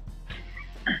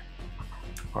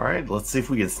 All right, let's see if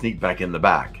we can sneak back in the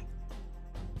back.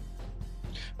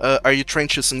 Are you trying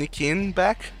to sneak in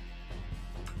back?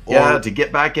 Yeah, Or- to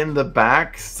get back in the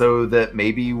back so that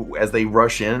maybe as they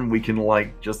rush in, we can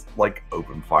just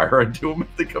open fire into them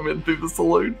if they come in through the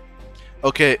saloon.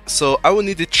 Okay, so I will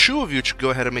need the two of you to go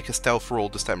ahead and make a stealth roll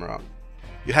this time around.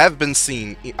 You have been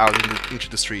seen out into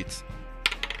the streets.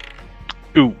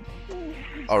 Ooh.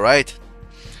 Alright.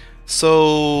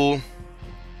 So...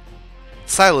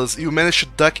 Silas, you manage to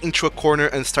duck into a corner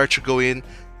and start to go in.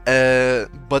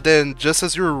 But then, just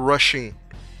as you're rushing,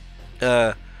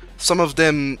 some of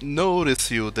them notice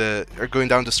you that are going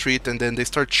down the street, and then they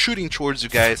start shooting towards you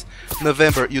guys.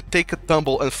 November, you take a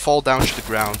tumble and fall down to the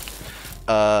ground.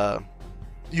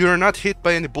 You're not hit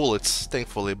by any bullets,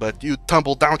 thankfully, but you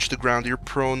tumble down to the ground, you're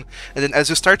prone, and then as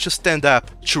you start to stand up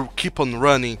to keep on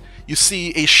running, you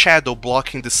see a shadow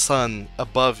blocking the sun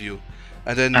above you.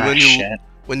 And then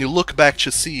when you look back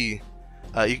to see,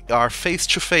 you are face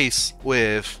to face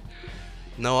with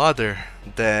no other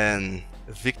than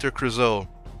Victor Crusoe,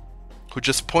 who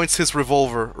just points his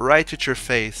revolver right at your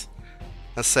face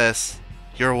and says,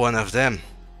 "You're one of them.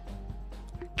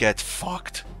 Get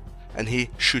fucked." And he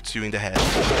shoots you in the head.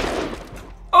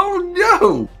 Oh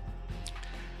no!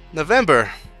 November.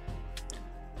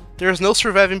 There's no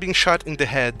surviving being shot in the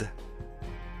head.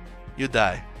 You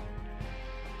die.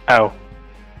 Oh.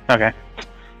 Okay.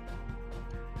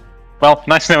 Well,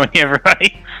 nice knowing you,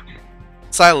 everybody.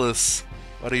 Silas,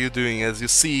 what are you doing as you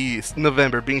see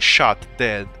November being shot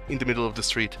dead in the middle of the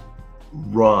street?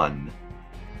 Run.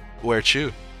 Where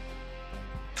to?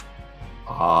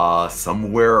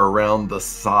 Somewhere around the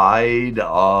side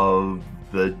of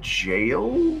the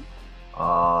jail?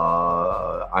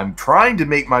 I'm trying to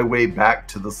make my way back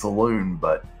to the saloon,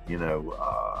 but, you know,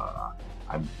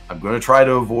 I'm going to try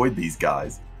to avoid these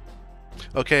guys.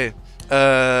 Okay,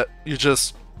 you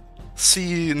just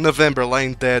see November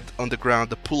lying dead on the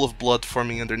ground, a pool of blood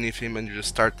forming underneath him, and you just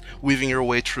start weaving your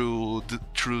way through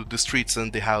the streets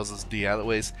and the houses, the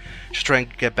alleyways, to try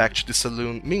and get back to the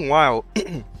saloon. Meanwhile,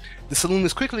 the saloon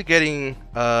is quickly getting,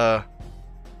 the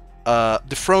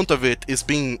front of it is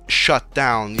being shut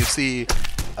down. You see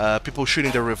people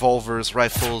shooting their revolvers,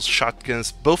 rifles,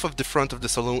 shotguns, both at the front of the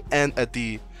saloon and at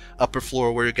the upper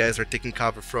floor where you guys are taking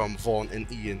cover from, Vaughn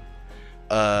and Ian.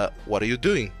 What are you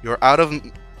doing? You're out of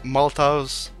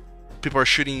Molotovs, people are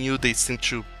shooting you, they seem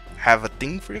to have a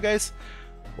thing for you guys.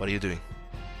 What are you doing?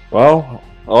 Well,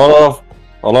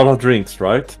 a lot of drinks,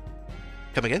 right?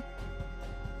 Come again?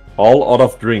 All out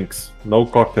of drinks, no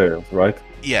cocktails, right?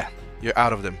 Yeah, you're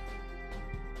out of them.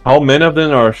 How many of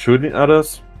them are shooting at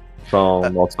us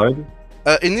from outside?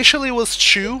 Initially it was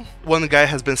two, one guy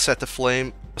has been set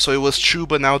aflame, so it was two,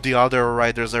 but now the other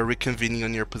riders are reconvening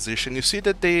on your position. You see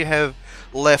that they have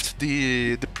left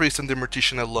the priest and the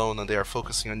mortician alone, and they are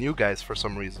focusing on you guys for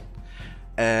some reason.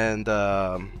 And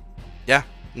yeah,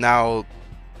 now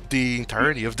the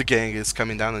entirety of the gang is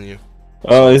coming down on you.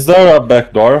 Is there a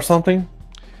back door or something?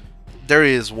 There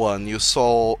is one. You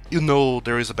know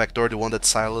there is a back door, the one that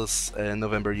Silas and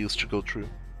November used to go through.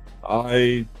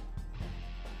 I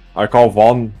call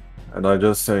Vaughn and I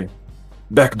just say,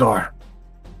 back door.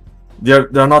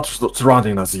 They're not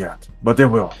surrounding us yet, but they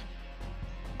will.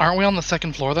 Aren't we on the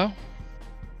second floor, though?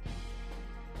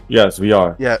 Yes, we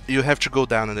are. Yeah, you have to go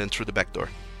down and then through the back door.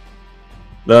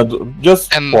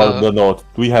 Just And for the note,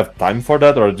 do we have time for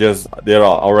that, or just they're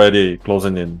already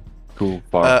closing in too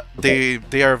far?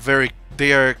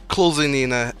 They are closing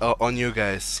in on you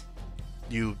guys.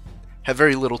 You have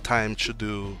very little time to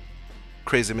do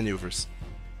crazy maneuvers,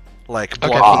 like Okay,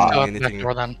 blocking back anything.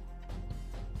 door then.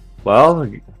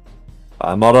 Well,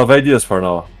 I'm out of ideas for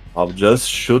now. I'll just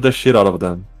shoot the shit out of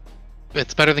them.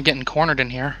 It's better than getting cornered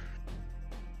in here.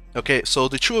 Okay, so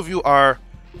the two of you are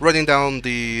running down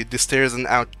the stairs and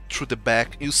out through the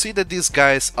back. You see that these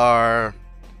guys are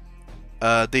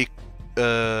it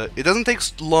doesn't take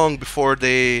long before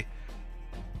they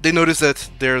notice that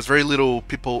there's very little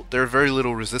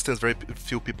resistance, very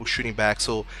few people shooting back,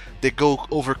 so they go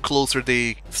over closer,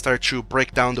 they start to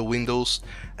break down the windows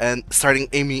and starting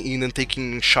aiming in and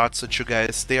taking shots at you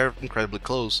guys. They are incredibly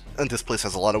close, and this place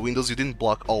has a lot of windows. You didn't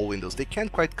block all windows. They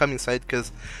can't quite come inside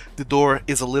because the door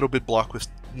is a little bit blocked with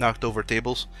knocked over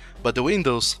tables, but the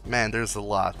windows, man, there's a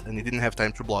lot, and you didn't have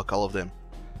time to block all of them.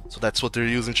 So that's what they're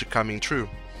using to come in through.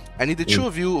 I need the two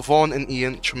of you, Vaughn and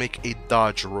Ian, to make a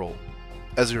dodge roll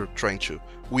as you're trying to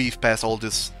weave past all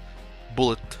this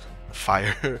bullet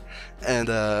fire and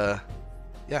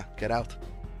yeah, get out.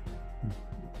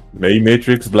 May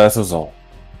Matrix bless us all.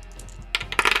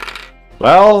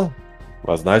 Well,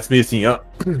 was nice meeting you.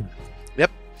 Yep.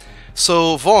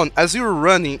 So Vaughn, as you're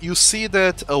running, you see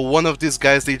that one of these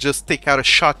guys, they just take out a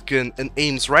shotgun and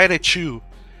aims right at you,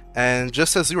 and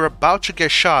just as you're about to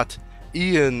get shot,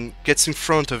 Ian gets in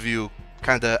front of you,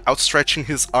 kinda outstretching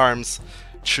his arms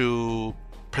to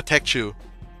protect you.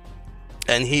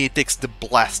 and he takes the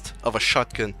blast of a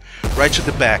shotgun right to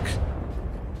the back,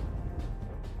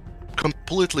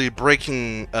 completely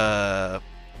breaking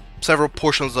several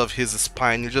portions of his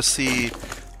spine. You just see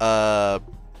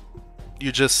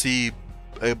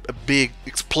a big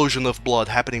explosion of blood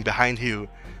happening behind him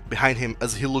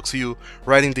as he looks you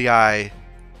right in the eye,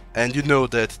 and you know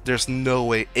that there's no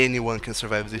way anyone can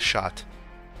survive this shot.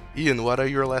 Ian, what are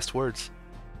your last words?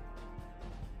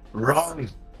 Run!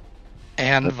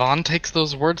 And Vaughn takes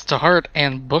those words to heart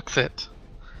and books it.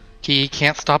 He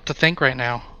can't stop to think right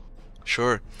now.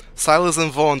 Sure. Silas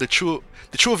and Vaughn, the two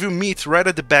of you meet right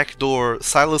at the back door.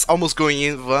 Silas almost going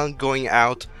in, Vaughn going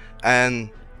out. And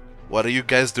what are you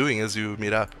guys doing as you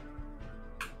meet up?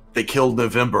 They killed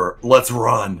November. Let's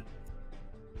run.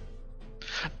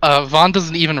 Vaughn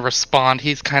doesn't even respond.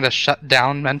 He's kind of shut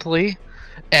down mentally.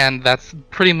 And that's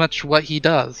pretty much what he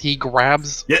does. He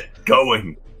grabs Get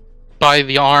going. by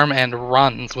the arm and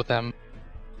runs with him.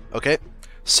 Okay.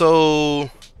 So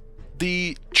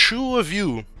the two of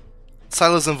you,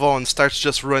 Silas and Vaughn, starts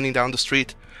just running down the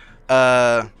street.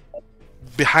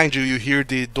 Behind you, you hear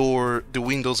the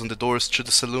windows and the doors to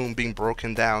the saloon being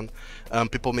broken down.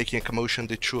 People making a commotion.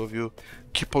 The two of you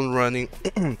keep on running.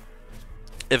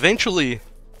 Eventually,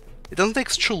 it doesn't take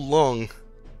too long.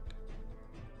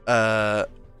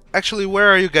 Actually, where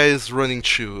are you guys running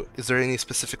to? Is there any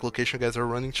specific location you guys are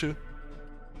running to?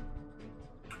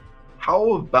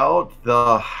 How about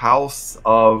the house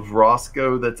of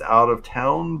Roscoe that's out of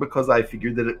town? Because I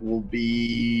figured that it will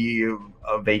be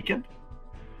vacant.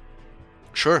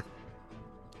 Sure.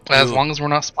 As long as we're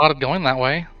not spotted going that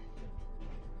way.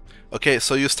 Okay,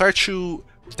 so you start to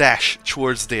dash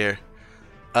towards there.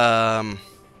 What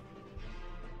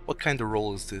kind of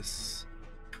roll is this?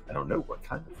 I don't know what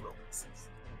kind of roll this is.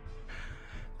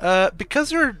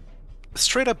 Because you're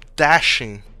straight up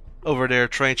dashing over there,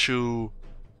 trying to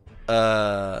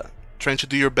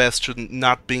do your best to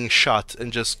not being shot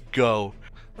and just go.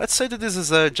 Let's say that this is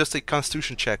just a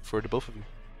Constitution check for the both of you.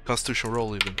 Constitution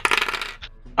roll, even.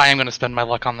 I am going to spend my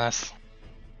luck on this.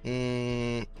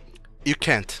 You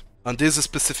can't. On this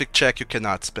specific check, you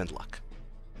cannot spend luck.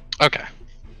 Okay.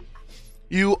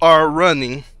 You are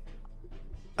running.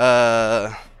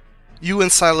 You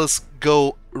and Silas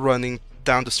go running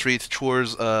down the street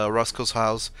towards Roscoe's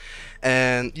house,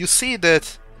 and you see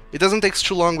that it doesn't take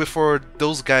too long before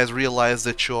those guys realize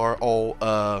that you are all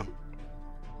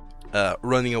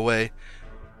running away.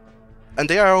 And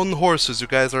they are on horses, you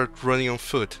guys are running on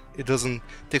foot. It doesn't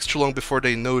take too long before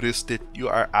they notice that you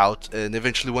are out, and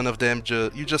eventually one of them,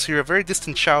 you just hear a very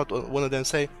distant shout, one of them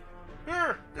say,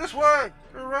 "Here, this way,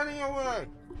 you're running away."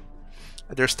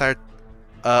 And they start,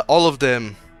 all of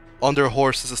them on their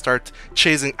horses start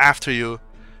chasing after you.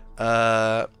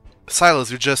 Silas,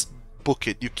 you just book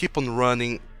it, you keep on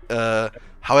running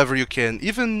however you can.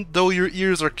 Even though your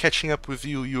ears are catching up with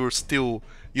you, you're still...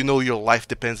 You know your life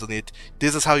depends on it.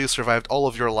 This is how you survived all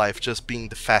of your life, just being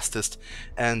the fastest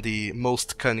and the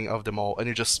most cunning of them all, and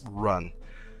you just run.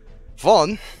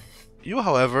 Vaughn, you,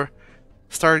 however,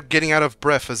 start getting out of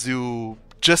breath as you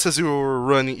were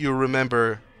running. You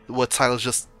remember what Silas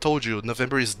just told you.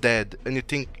 November is dead, and you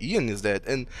think Ian is dead,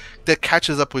 and that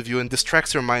catches up with you and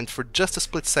distracts your mind for just a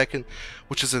split second,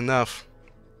 which is enough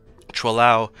to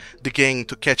allow the gang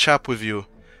to catch up with you.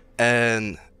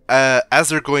 And as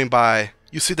they're going by,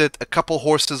 you see that a couple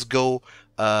horses go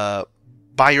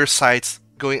by your sides,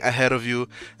 going ahead of you,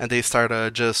 and they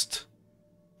start just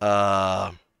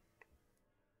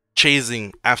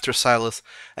chasing after Silas.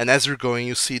 And as you're going,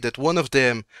 you see that one of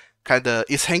them kinda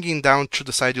is hanging down to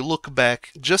the side. You look back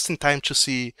just in time to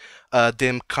see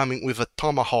them coming with a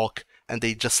tomahawk, and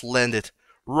they just land it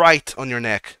right on your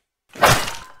neck,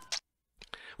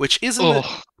 which isn't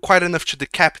quite enough to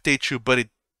decapitate you, but it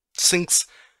sinks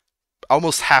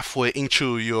almost halfway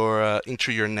into your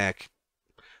neck,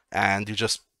 and you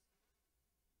just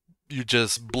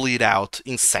bleed out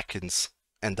in seconds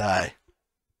and die.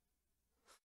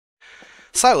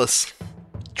 Silas,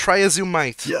 try as you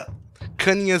might, Yeah.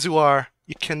 cunning as you are,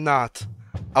 you cannot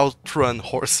outrun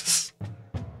horses.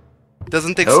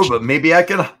 Doesn't take. No, but maybe I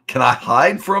can. Can I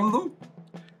hide from them?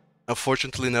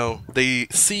 Unfortunately, no. They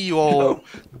see you all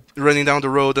running down the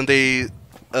road, and they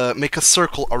make a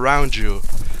circle around you.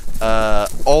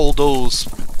 All those,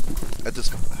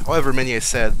 however many I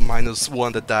said, minus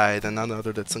one that died and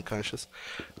another that's unconscious.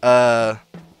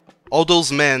 All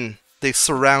those men, they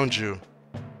surround you,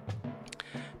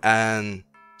 and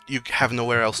you have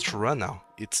nowhere else to run now.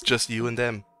 It's just you and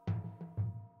them.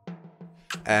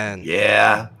 And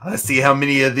Yeah, I see how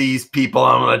many of these people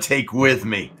I'm gonna take with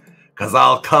me. Cause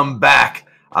I'll come back.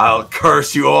 I'll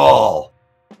curse you all.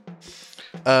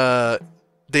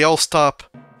 They all stop.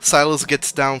 Silas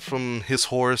gets down from his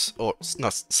horse. Or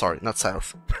not, sorry, not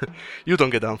Silas. You don't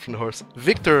get down from the horse.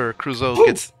 Victor Crusoe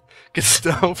gets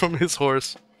down from his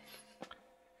horse.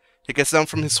 He gets down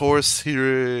from his horse.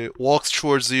 He walks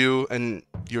towards you, and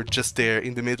you're just there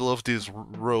in the middle of this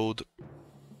road.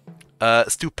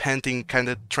 Still panting, kind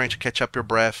of trying to catch up your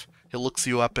breath. He looks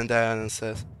you up and down and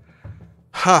says,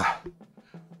 "Huh.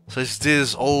 So it's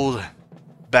this old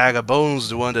bag of bones,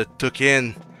 the one that took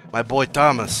in my boy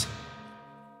Thomas.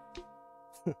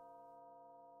 I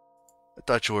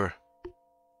thought you were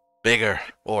bigger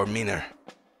or meaner.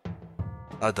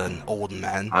 Not an old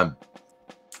man."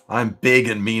 I'm big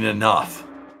and mean enough.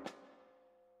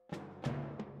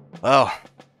 "Well,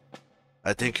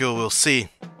 I think you will see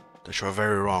that you are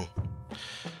very wrong.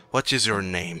 What is your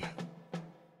name?"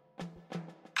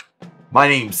 My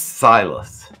name's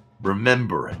Silas.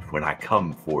 Remember it when I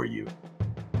come for you.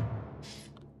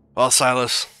 "Well,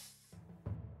 Silas,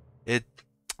 it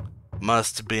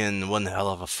must have been one hell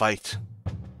of a fight.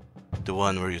 The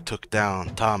one where you took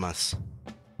down Thomas.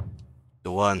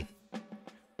 The one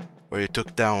where you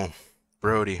took down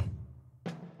Brody.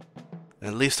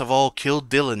 And least of all, killed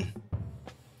Dylan.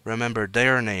 Remember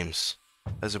their names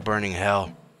as a burning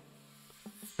hell.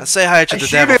 And say hi to the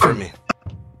devil for me."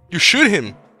 You shoot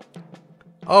him?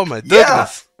 Oh my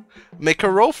goodness. Make a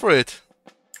roll for it.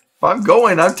 If I'm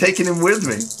going, I'm taking him with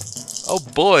me. Oh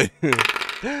boy.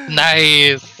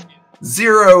 Nice.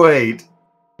 08.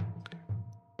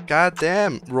 God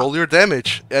damn. Roll your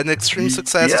damage. An extreme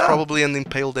success is Yeah. probably an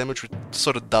impale damage, which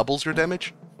sort of doubles your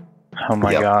damage. Oh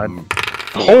my Yep. god.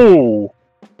 Oh!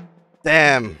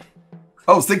 Damn.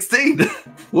 Oh, 16.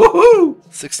 Woohoo!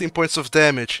 16 points of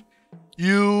damage.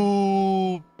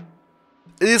 You...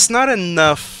 It is not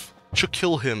enough to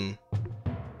kill him.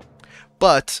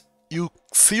 But you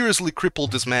seriously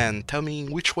crippled this man. Tell me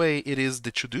which way it is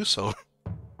that you do so.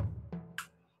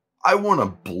 I want to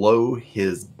blow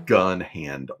his gun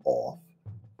hand off.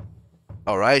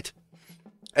 Alright.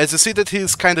 As you see that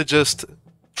he's kind of just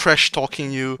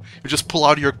trash-talking you, you just pull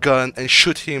out your gun and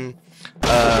shoot him.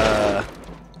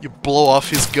 You blow off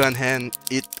his gun hand.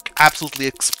 It absolutely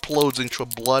explodes into a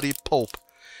bloody pulp.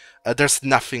 There's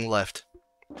nothing left.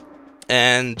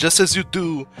 And just as you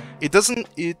do, it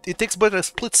takes but a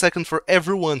split second for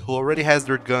everyone who already has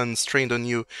their guns trained on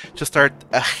you to start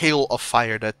a hail of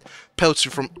fire that pelts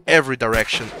you from every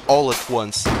direction all at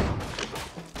once.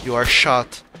 You are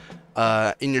shot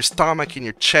in your stomach, in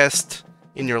your chest,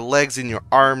 in your legs, in your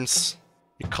arms.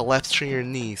 You collapse to your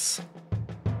knees.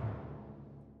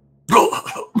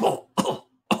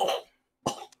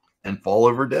 And fall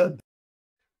over dead.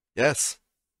 Yes.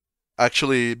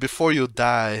 Actually, before you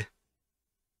die,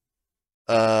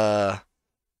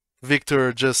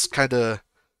 Victor just kind of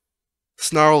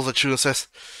snarls at you and says,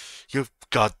 "You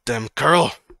goddamn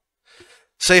girl!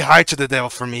 Say hi to the devil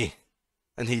for me!"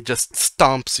 And he just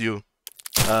stomps you,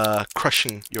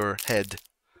 crushing your head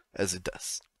as it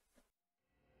does.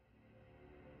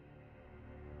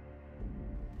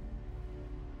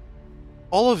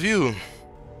 All of you,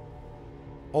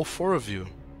 all four of you,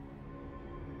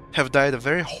 have died a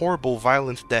very horrible,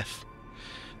 violent death,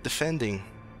 defending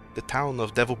the town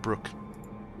of Devilbrook.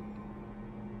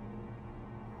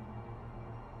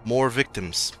 More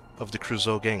victims of the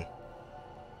Crusoe gang.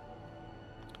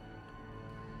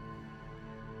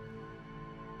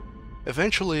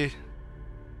 Eventually,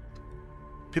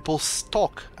 people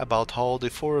talk about how the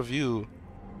four of you,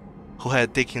 who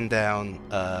had taken down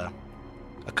a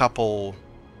couple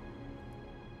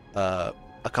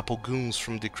goons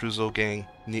from the Crusoe gang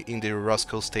in the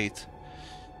Roscoe state,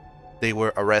 they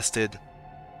were arrested,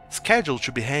 scheduled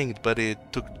to be hanged, but they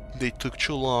took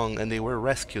too long and they were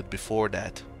rescued before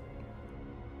that.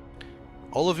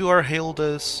 All of you are hailed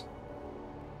as,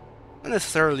 not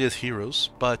necessarily as heroes,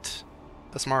 but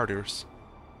as martyrs.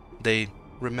 They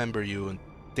remember you and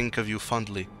think of you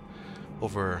fondly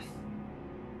over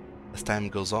as time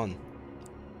goes on,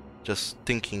 just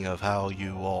thinking of how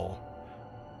you all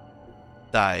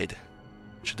died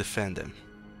to defend them.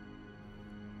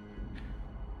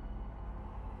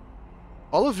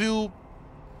 All of you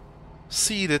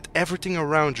see that everything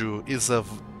around you is a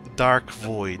dark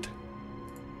void.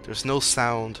 There's no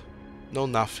sound, no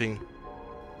nothing.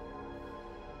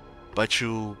 But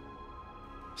you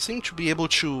seem to be able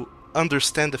to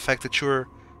understand the fact that you're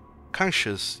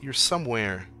conscious, you're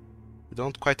somewhere. You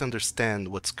don't quite understand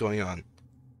what's going on.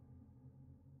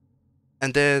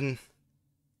 And then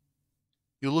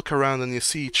you look around and you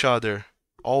see each other.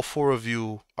 All four of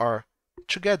you are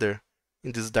together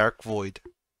in this dark void.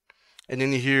 And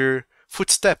then you hear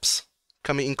footsteps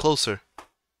coming in closer.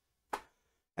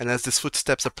 And as these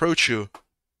footsteps approach you,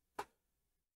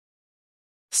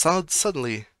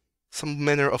 Suddenly, some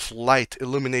manner of light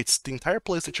illuminates the entire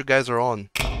place that you guys are on.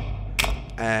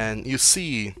 And you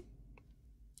see,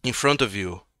 in front of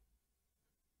you,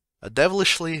 a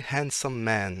devilishly handsome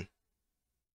man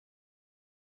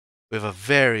with a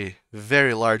very,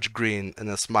 very large grin and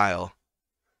a smile,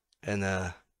 and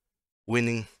a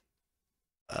winning,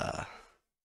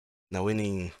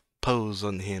 pose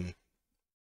on him.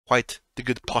 Quite the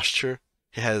good posture.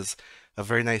 He has a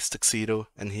very nice tuxedo,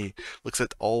 and he looks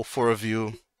at all four of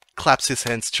you, claps his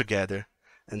hands together,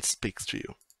 and speaks to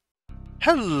you.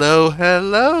 Hello,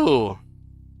 hello!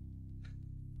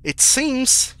 It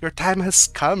seems your time has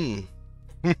come.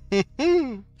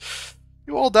 You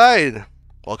all died.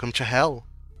 Welcome to hell.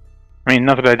 I mean,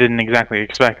 not that I didn't exactly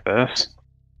expect this.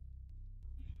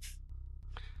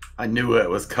 I knew it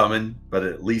was coming, but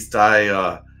at least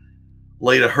I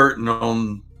laid a hurting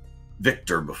on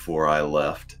Victor before I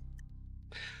left.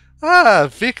 Ah,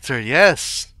 Victor,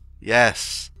 yes.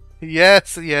 Yes.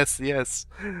 Yes, yes, yes.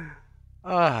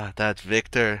 Ah, that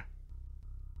Victor.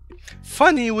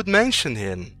 Funny you would mention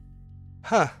him.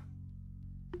 Huh.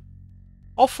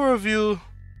 All four of you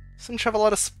seem to have a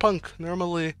lot of spunk.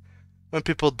 Normally, when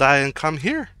people die and come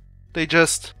here, they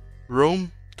just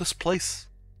roam this place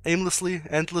aimlessly,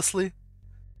 endlessly.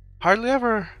 Hardly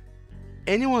ever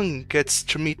anyone gets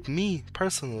to meet me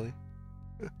personally.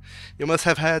 You must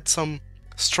have had some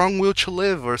strong will to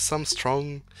live or some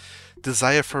strong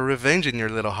desire for revenge in your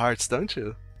little hearts, don't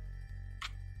you?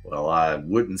 Well, I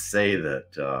wouldn't say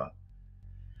that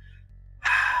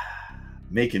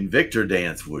making Victor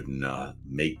dance wouldn't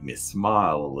make me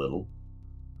smile a little.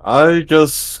 I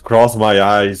just cross my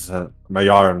eyes and my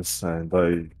arms and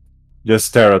I just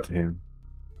stare at him.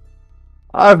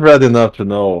 I've read enough to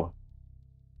know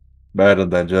better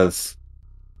than just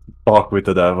talk with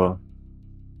the devil.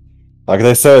 Like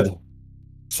they said,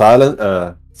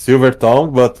 silver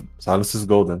tongue, but silence is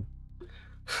golden.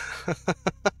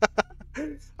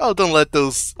 Oh, don't let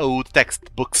those old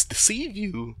textbooks deceive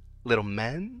you, little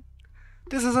man.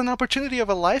 This is an opportunity of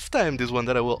a lifetime, this one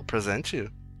that I will present you.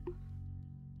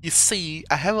 You see,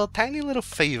 I have a tiny little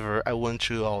favor I want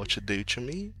you all to do to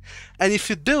me, and if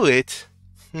you do it,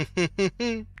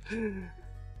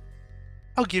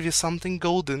 I'll give you something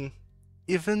golden,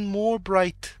 even more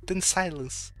bright than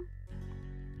silence.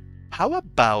 How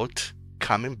about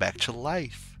coming back to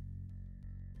life?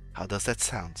 How does that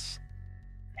sound?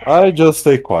 I just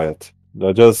stay quiet.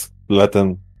 I just let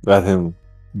him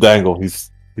dangle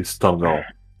his tongue out.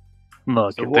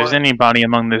 Look, So if there's what- anybody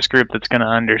among this group that's going to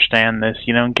understand this,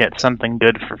 you don't get something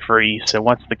good for free, so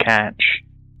what's the catch?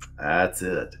 That's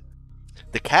it.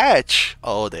 The catch?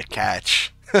 Oh, the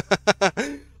catch.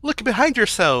 Look behind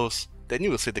yourselves, then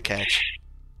you will see the catch.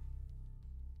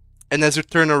 And as you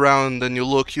turn around and you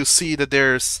look, you see that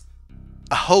there's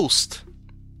a host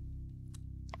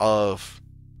of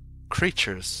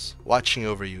creatures watching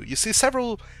over you. You see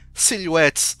several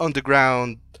silhouettes on the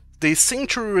ground. They seem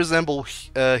to resemble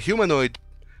humanoid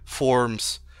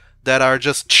forms that are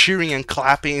just cheering and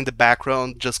clapping in the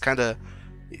background, just kind of...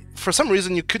 For some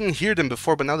reason you couldn't hear them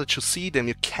before, but now that you see them,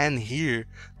 you can hear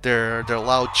their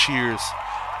loud cheers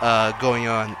going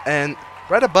on. And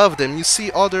right above them, you see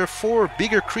other four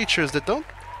bigger creatures that don't...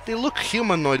 They look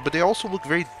humanoid, but they also look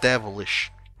very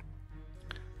devilish.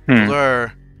 Those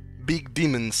are big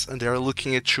demons, and they are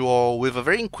looking at you all with a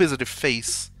very inquisitive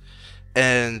face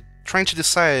and trying to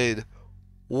decide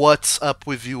what's up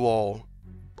with you all.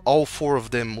 All four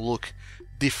of them look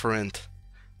different,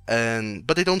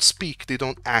 but they don't speak, they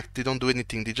don't act, they don't do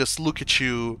anything. They just look at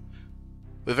you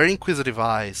with very inquisitive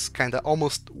eyes, kind of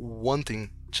almost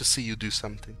wanting to see you do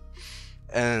something.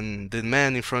 And the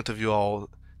man in front of you all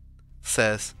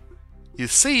says, "You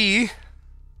see,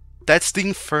 that's the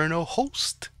Infernal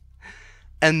Host.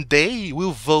 And they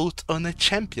will vote on a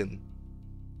champion.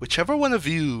 Whichever one of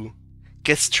you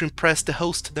gets to impress the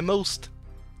host the most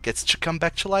gets to come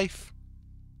back to life.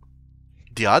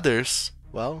 The others,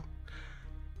 well,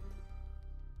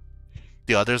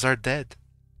 the others are dead.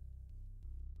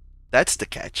 That's the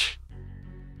catch."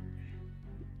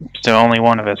 So only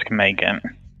one of us can make it.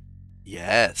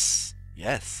 Yes,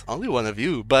 yes, only one of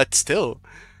you, but still,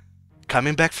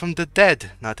 coming back from the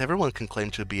dead. Not everyone can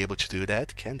claim to be able to do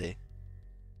that, can they?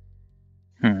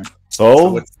 So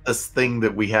So, what's this thing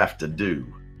that we have to do?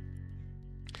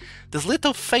 This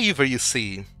little favor, you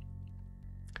see.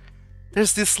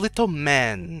 There's this little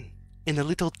man in a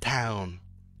little town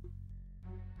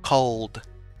called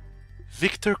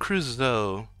Victor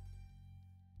Crusoe.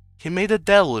 He made a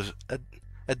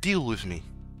deal with me.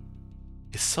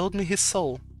 He sold me his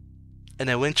soul, and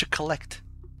I went to collect.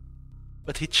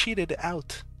 But he cheated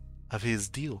out of his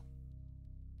deal.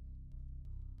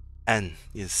 And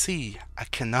you see, I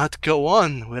cannot go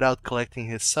on without collecting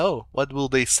his soul. What will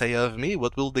they say of me?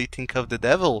 What will they think of the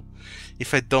devil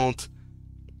if I don't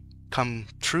come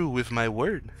true with my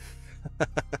word?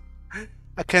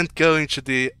 I can't go into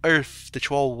the earth that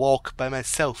you all walk by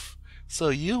myself, so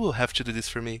you will have to do this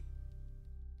for me.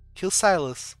 Kill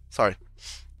Silas. Sorry,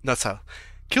 not Silas.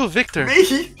 Kill Victor.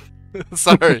 Me?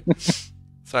 Sorry.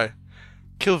 Sorry.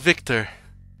 Kill Victor.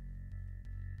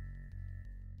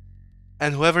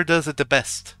 And whoever does it the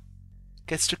best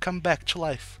gets to come back to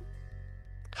life.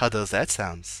 How does that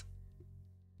sound?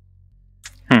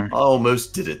 I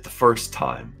almost did it the first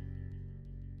time.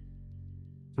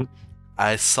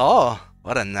 I saw.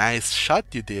 What a nice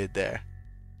shot you did there.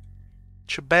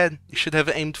 Too bad you should have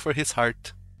aimed for his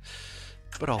heart.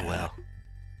 But oh well.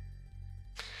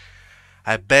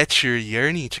 I bet you're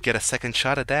yearning to get a second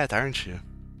shot at that, aren't you?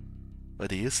 What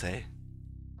do you say?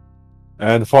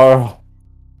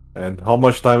 And how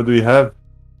much time do we have?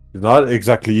 It's not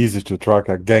exactly easy to track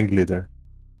a gang leader.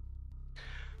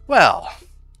 Well,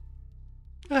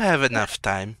 you have enough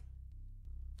time.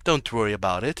 Don't worry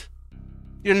about it.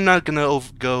 You're not gonna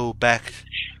go back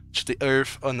to the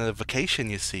Earth on a vacation,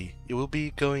 you see. You will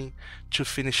be going to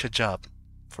finish a job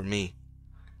for me.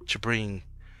 To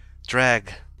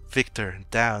drag Victor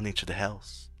down into the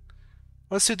hells.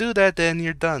 Once you do that, then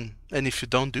you're done. And if you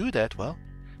don't do that, well,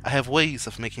 I have ways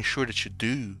of making sure that you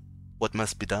do what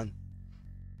must be done.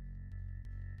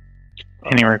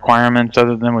 Any requirements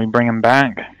other than we bring him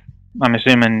back? I'm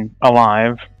assuming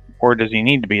alive, or does he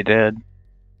need to be dead?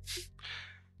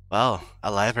 Well,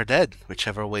 alive or dead,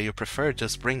 whichever way you prefer,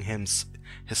 just bring his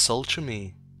soul to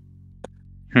me.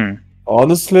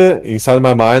 Honestly, inside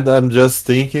my mind, I'm just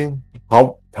thinking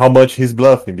how much he's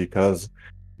bluffing, because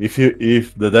if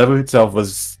the devil itself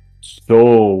was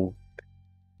so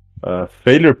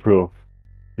failure proof,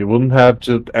 he wouldn't have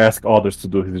to ask others to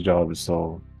do his job.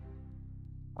 So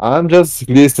I'm just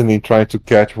listening, trying to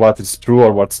catch what is true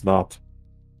or what's not.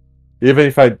 Even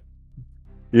if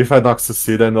I not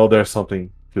succeed, I know there's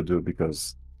something to do,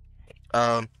 because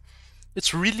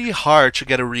it's really hard to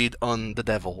get a read on the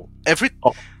devil.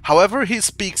 However he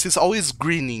speaks, he's always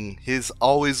grinning. His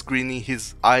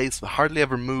eyes hardly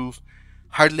ever move,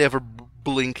 hardly ever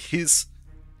blink. He's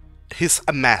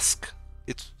a mask.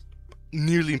 It's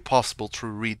nearly impossible to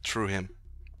read through him.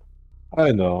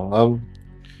 I know.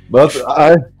 But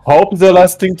I hope the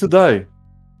last thing to die,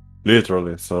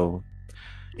 literally. So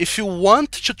if you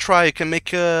want to try, you can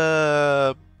make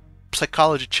a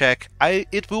psychology check.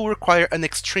 It will require an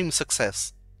extreme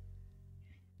success.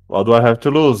 what do I have to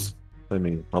lose? I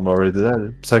mean, I'm already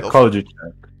there. Psychology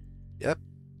check. Yep.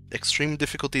 Extreme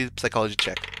difficulty psychology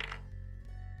check.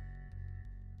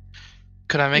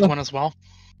 Could I make one as well?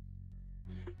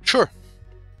 Sure.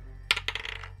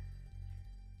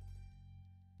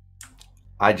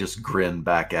 I just grin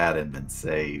back at him and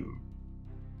say,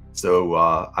 so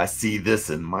I see this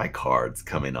in my cards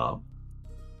coming up.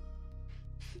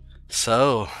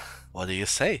 So, what do you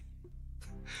say?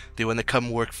 Do you want to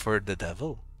come work for the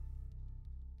devil?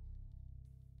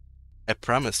 I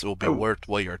promise it will be worth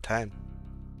your time.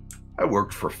 I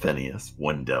worked for Phineas,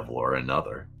 one devil or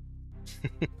another.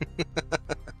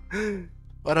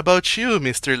 What about you,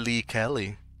 Mr. Lee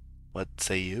Kelly? What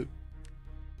say you?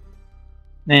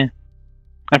 I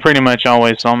pretty much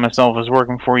always saw myself as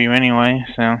working for you anyway,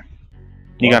 so...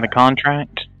 You got a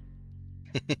contract?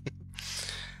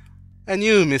 And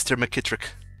you, Mr. McKittrick?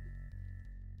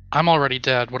 I'm already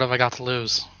dead. What have I got to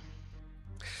lose?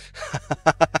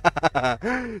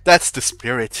 That's the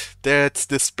spirit. That's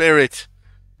the spirit.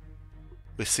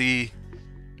 We see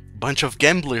a bunch of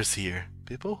gamblers here.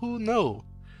 People who know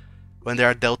when they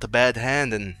are dealt a bad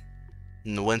hand and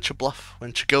when to bluff,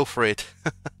 when to go for it.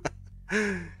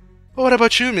 But what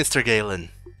about you, Mr. Galen?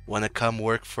 Wanna come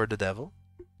work for the devil?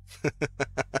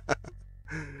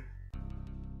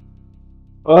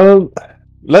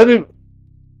 Let me...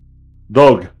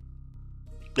 Dog,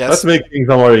 Yes. let's make things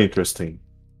more interesting.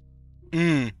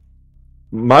 Mm.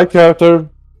 My character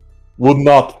would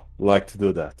not like to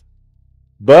do that.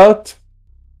 But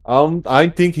I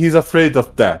think he's afraid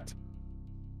of that.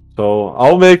 So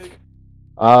I'll make...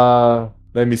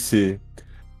 let me see.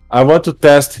 I want to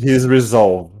test his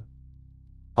resolve.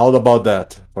 How about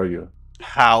that for you?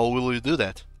 How will you do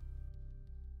that?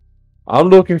 I'm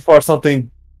looking for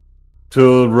something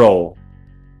to roll.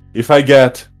 If I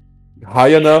get high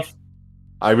enough,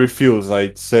 I refuse.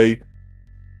 I say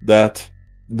that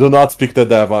do not speak the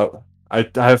devil. I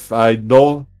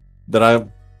know that I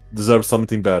deserve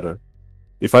something better.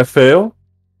 If I fail,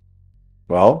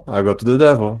 well, I go to the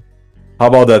devil. How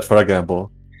about that for a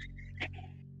gamble?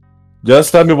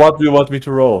 Just tell me what do you want me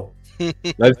to roll.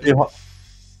 Let's see how.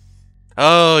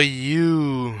 Oh,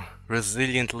 you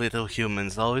resilient little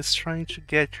humans, always trying to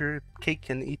get your cake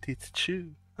and eat it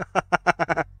too.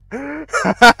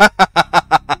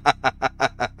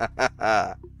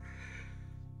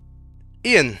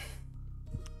 Ian,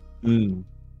 Hmm.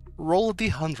 roll a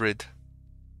d100.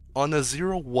 On a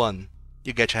 0-1,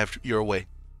 you get to have your way.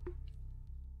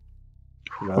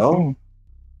 Well,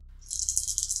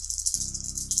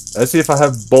 let's see if I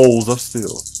have bowls of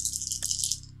steel.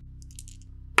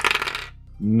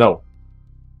 No.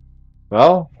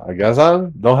 Well, I guess I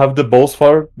don't have the balls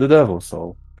for the devil,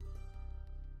 so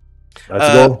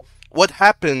let's go. What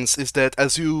happens is that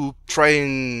as you try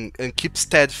and keep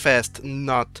steadfast,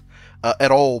 not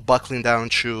at all buckling down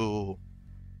to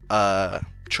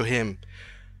him,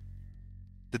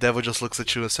 the devil just looks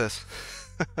at you and says,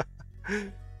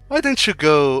 "Why don't you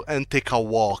go and take a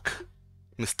walk,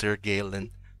 Mr.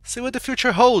 Galen? See what the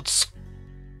future holds."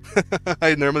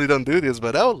 I normally don't do this,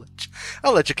 but I'll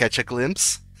let you catch a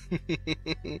glimpse.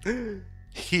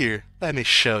 Here, let me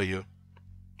show you.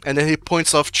 And then he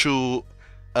points off to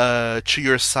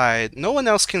your side. No one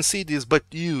else can see this but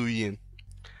you, Ian.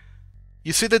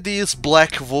 You see that this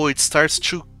black void starts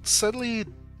to suddenly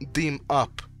dim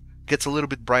up, gets a little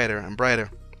bit brighter and brighter,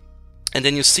 and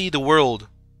then you see the world,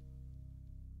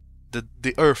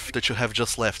 the Earth that you have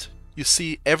just left. You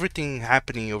see everything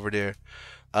happening over there.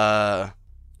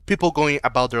 People going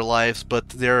about their lives, but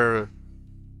they're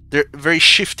very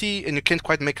shifty, and you can't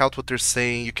quite make out what they're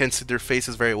saying. You can't see their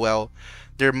faces very well.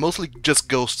 They're mostly just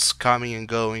ghosts coming and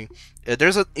going.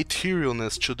 There's an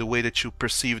etherealness to the way that you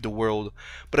perceive the world,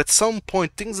 but at some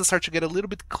point things start to get a little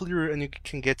bit clearer, and you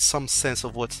can get some sense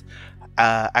of what's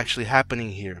actually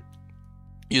happening here.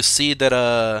 You see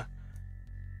that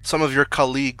some of your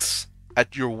colleagues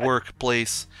at your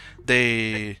workplace,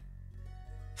 they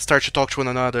start to talk to one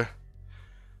another.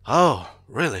 "Oh,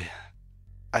 really?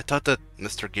 I thought that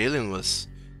Mr. Galen was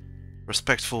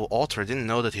respectful author. I didn't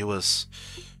know that he was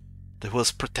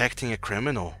protecting a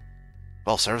criminal.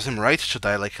 Well, serves him right to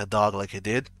die like a dog like he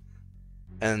did."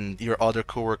 And your other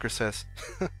coworker says,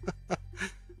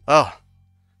 "Oh,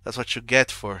 that's what you get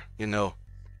for,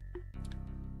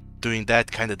 doing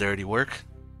that kind of dirty work.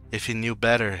 If he knew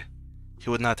better, he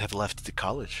would not have left the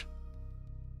college."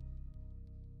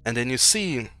 And then you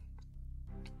see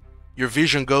your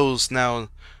vision goes now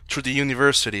through the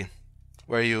university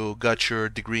where you got your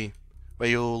degree, where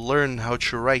you learn how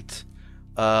to write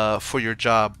for your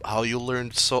job, how you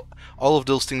learned all of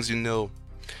those things,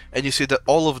 and you see that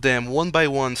all of them one by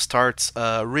one starts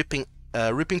ripping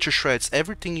to shreds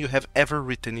everything you have ever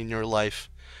written in your life,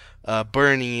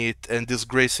 burning it and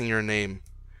disgracing your name.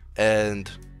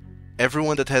 And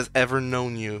everyone that has ever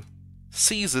known you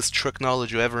ceases to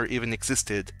acknowledge you ever even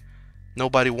existed.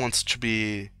 Nobody wants to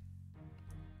be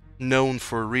known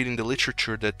for reading the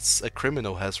literature that a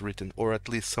criminal has written, or at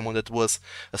least someone that was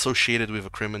associated with a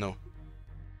criminal.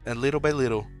 And little by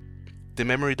little, the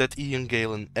memory that Ian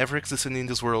Galen ever existed in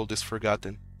this world is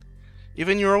forgotten.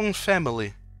 Even your own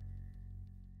family,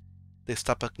 they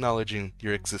stop acknowledging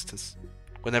your existence.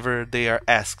 Whenever they are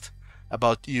asked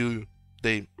about you,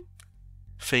 they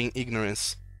feign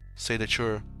ignorance, say that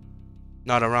you're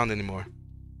not around anymore,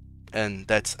 and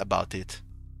that's about it.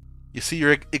 You see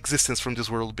your existence from this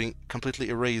world being completely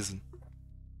erased.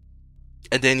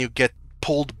 And then you get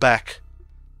pulled back.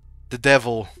 The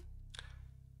devil,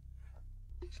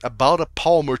 about a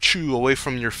palm or two away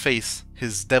from your face,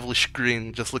 his devilish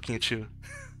grin just looking at you.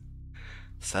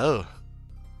 "So,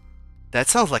 that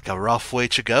sounds like a rough way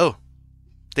to go.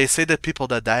 They say that people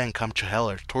that die and come to hell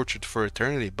are tortured for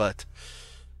eternity, but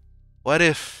what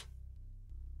if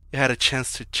you had a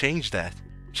chance to change that?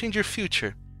 Change your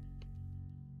future?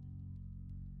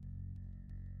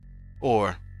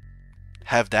 Or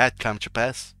have that come to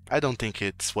pass? I don't think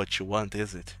it's what you want,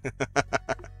 is it?"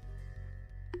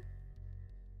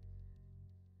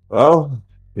 Well,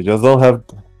 he just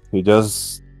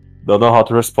don't know how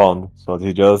to respond, so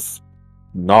he just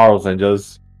snarls and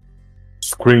just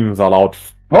screams aloud,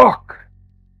 "Fuck!"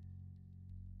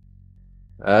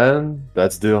 And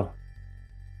that's the deal.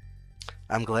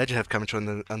 I'm glad you have come to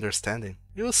an understanding.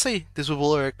 You will see, this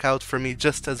will work out for me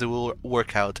just as it will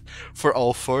work out for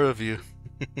all four of you.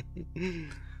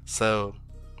 So,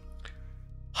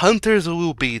 hunters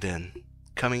will be then,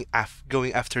 going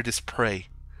after this prey.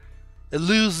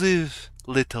 Elusive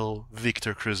little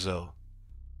Victor Crusoe.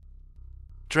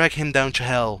 Drag him down to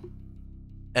hell,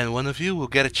 and one of you will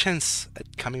get a chance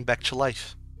at coming back to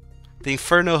life. The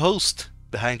Inferno host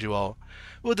behind you all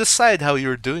will decide how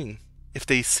you're doing. If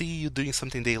they see you doing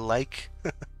something they like,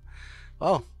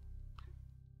 well,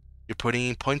 you're putting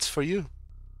in points for you.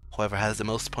 Whoever has the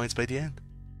most points by the end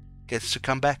gets to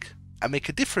come back and make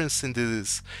a difference in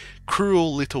this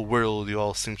cruel little world you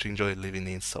all seem to enjoy living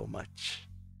in so much.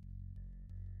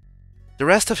 The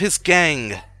rest of his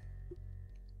gang,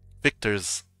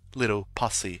 Victor's little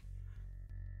posse,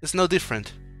 is no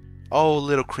different. All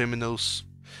little criminals.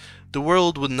 The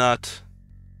world would not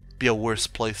be a worse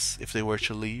place if they were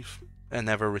to leave and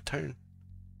never return.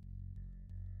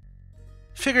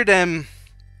 Figure them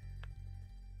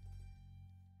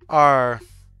are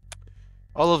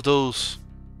all of those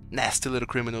nasty little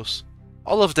criminals.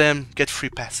 All of them get free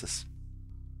passes.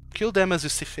 Kill them as you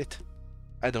see fit.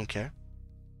 I don't care.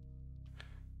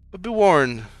 But be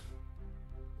warned,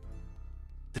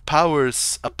 the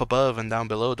powers up above and down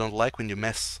below don't like when you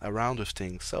mess around with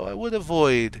things, so I would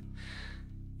avoid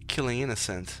killing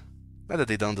innocent. Not that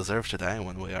they don't deserve to die in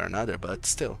one way or another, but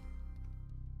still.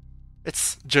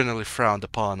 It's generally frowned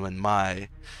upon when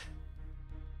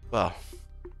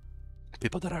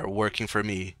people that are working for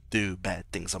me do bad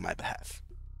things on my behalf.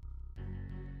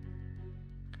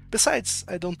 Besides,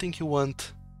 I don't think you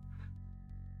want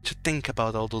to think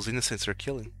about all those innocents you're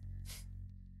killing.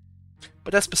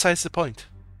 But that's besides the point.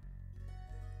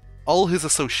 All his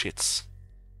associates,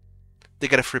 they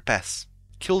get a free pass.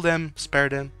 Kill them, spare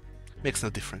them, makes no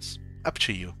difference. Up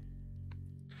to you.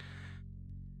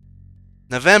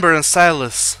 November and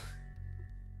Silas,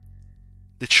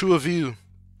 the two of you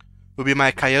will be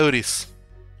my coyotes,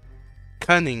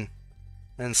 cunning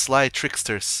and sly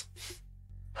tricksters,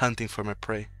 hunting for my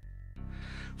prey.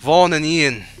 Vaughn and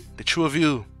Ian, the two of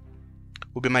you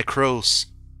will be my crows,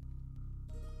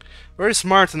 very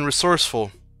smart and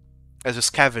resourceful as you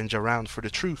scavenge around for the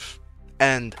truth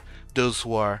and those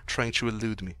who are trying to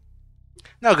elude me.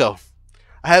 Now go.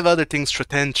 I have other things to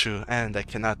attend to and I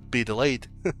cannot be delayed.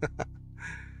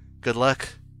 Good luck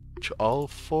to all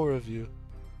four of you.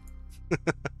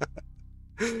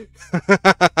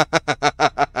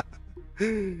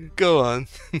 Go on.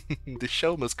 The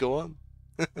show must go on.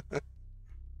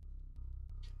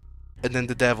 And then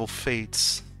the devil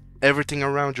fades. Everything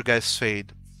around you guys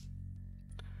fade.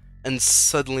 And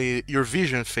suddenly your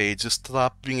vision fades. You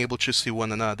stop being able to see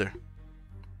one another.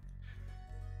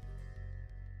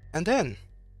 And then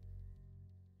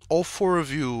all four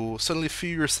of you suddenly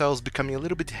feel yourselves becoming a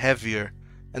little bit heavier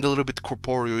and a little bit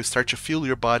corporeal. You start to feel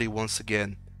your body once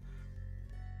again.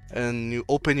 And you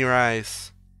open your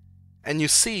eyes and you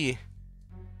see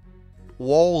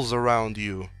walls around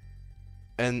you.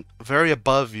 And very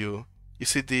above you, you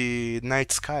see the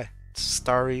night sky. It's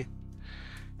starry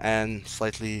and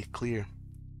slightly clear.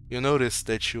 You notice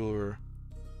that you're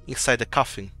inside a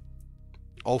coffin.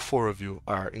 All four of you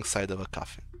are inside of a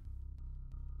coffin.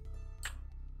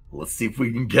 Let's see if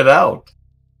we can get out.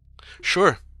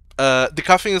 Sure. The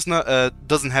coffin is not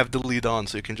doesn't have the lid on,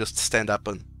 so you can just stand up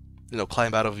and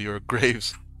climb out of your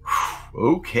graves.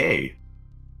 Okay.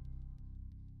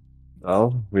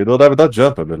 Well, we don't have that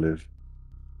jump, I believe.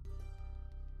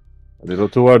 A little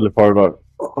too early for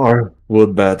our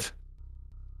wood bed.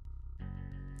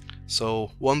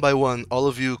 So one by one, all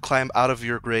of you climb out of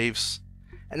your graves,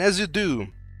 and as you do,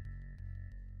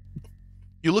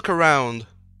 you look around.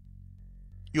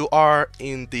 You are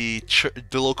in the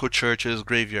local church's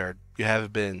graveyard. You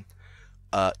have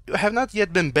not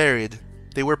yet been buried.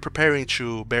 They were preparing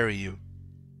to bury you,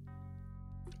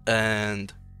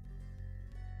 and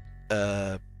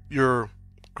your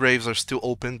graves are still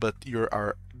open, but you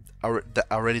are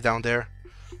already down there,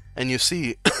 and you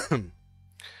see.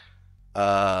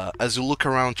 As you look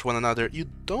around to one another, you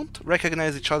don't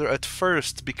recognize each other at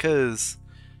first because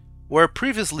where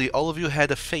previously all of you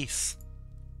had a face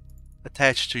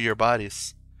attached to your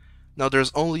bodies, now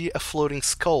there's only a floating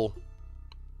skull.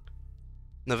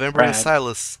 November and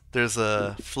Silas, there's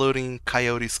a floating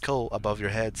coyote skull above your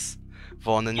heads.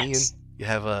 Vaughn and Ian, you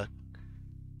have a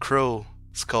crow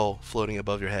skull floating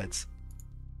above your heads.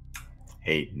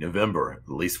 Hey, November, at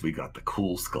least we got the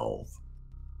cool skulls.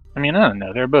 I mean, I don't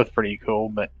know. They're both pretty cool,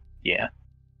 but yeah.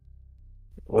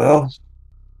 Well,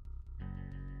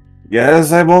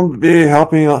 yes, I won't be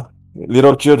helping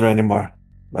little children anymore,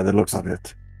 by the looks of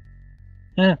it.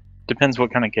 Depends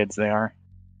what kind of kids they are.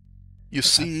 You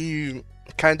see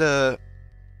kinda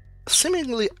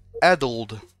seemingly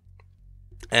addled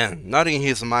and not in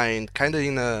his mind, kinda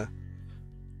in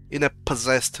a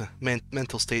possessed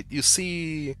mental state. You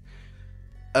see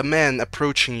a man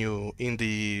approaching you in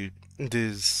the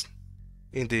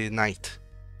night.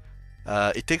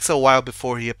 It takes a while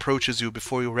before he approaches you,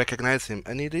 before you recognize him,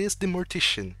 and it is the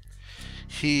Mortician.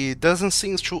 He doesn't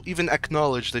seem to even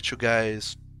acknowledge that you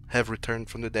guys have returned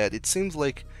from the dead. It seems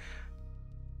like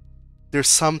there's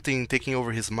something taking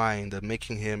over his mind,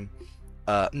 making him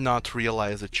not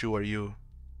realize that you are you.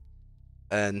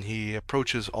 And he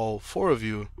approaches all four of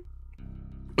you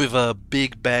with a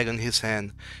big bag on his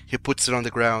hand. He puts it on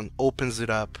the ground, opens it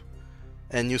up,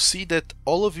 and you see that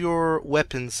all of your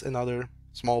weapons and other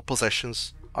small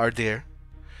possessions are there,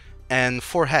 and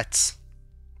 4 hats.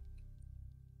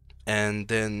 And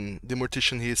then the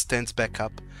mortician, he stands back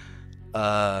up,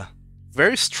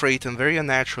 very straight and very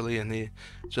unnaturally, and he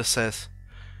just says,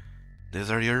 "These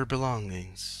are your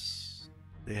belongings.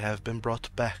 They have been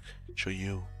brought back to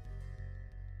you.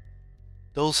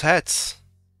 Those hats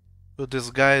will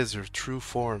disguise your true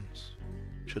forms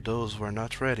to those who are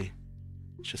not ready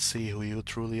to see who you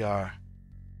truly are.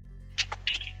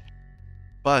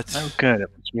 But Oh, good. At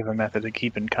least we have a method of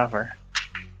keeping cover.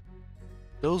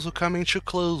 those who come into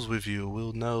close with you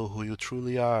will know who you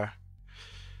truly are.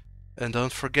 And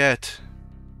don't forget,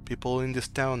 people in this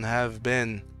town have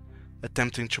been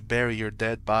attempting to bury your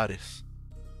dead bodies.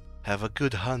 Have a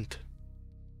good hunt,"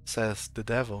 says the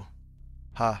devil.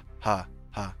 Ha ha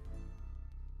ha.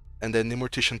 And then the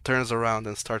mortician turns around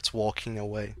and starts walking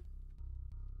away.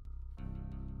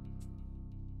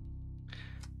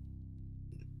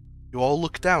 You all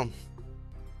look down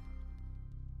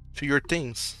to your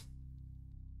things.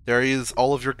 There is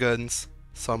all of your guns,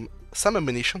 some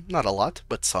ammunition, not a lot,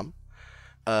 but some.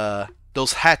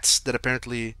 Those hats that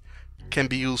apparently can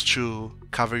be used to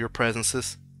cover your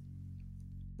presences.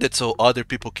 That's so other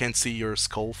people can't see your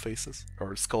skull faces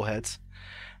or skull heads.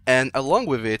 And along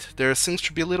with it, there seems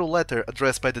to be a little letter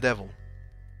addressed by the devil.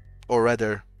 Or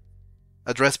rather,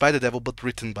 addressed by the devil but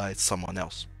written by someone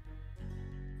else.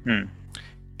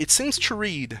 It seems to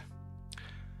read,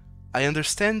 "I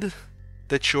understand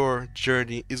that your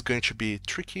journey is going to be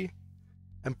tricky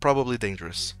and probably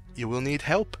dangerous. You will need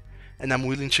help, and I'm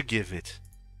willing to give it.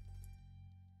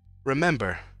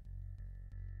 Remember,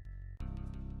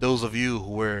 those of you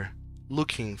who were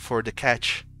looking for the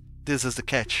catch, this is the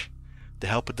catch. The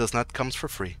help does not come for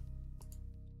free.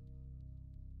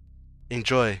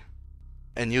 Enjoy,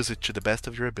 and use it to the best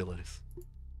of your abilities."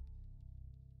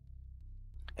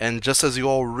 And just as you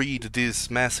all read this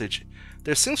message,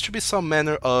 there seems to be some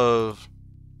manner of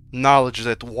knowledge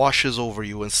that washes over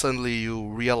you, and suddenly you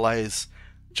realize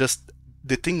just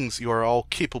the things you are all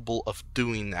capable of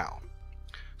doing now.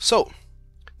 So,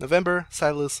 November,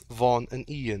 Silas, Vaughn, and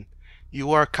Ian,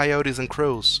 you are Coyotes and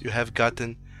Crows. You have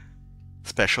gotten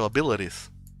special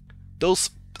abilities. Those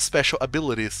special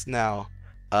abilities now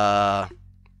are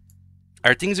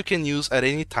things you can use at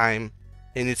any time,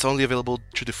 and it's only available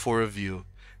to the 4 of you,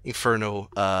 Inferno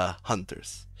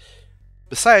Hunters.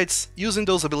 Besides, using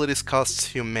those abilities costs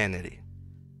humanity.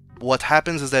 What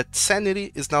happens is that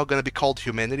sanity is now going to be called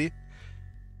humanity.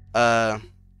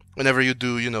 Whenever you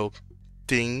do,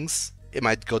 things, it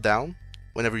might go down.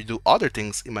 Whenever you do other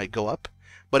things, it might go up.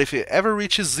 But if it ever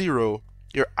reaches 0,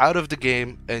 you're out of the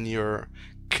game and you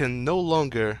can no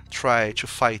longer try to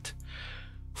fight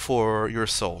for your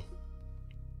soul.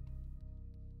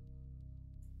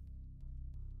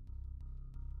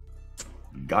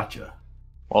 Gotcha.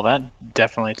 Well, that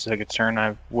definitely took a turn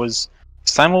I was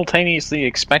simultaneously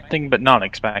expecting but not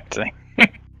expecting.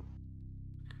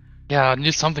 Yeah, I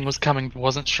knew something was coming, but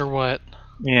wasn't sure what.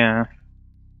 Yeah.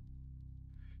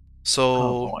 So,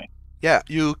 Oh boy. yeah,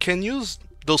 you can use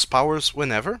those powers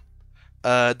whenever.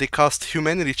 They cost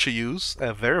humanity to use,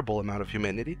 a variable amount of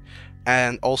humanity,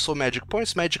 and also magic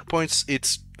points. Magic points,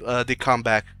 they come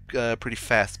back pretty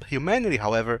fast. Humanity,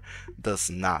 however, does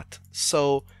not.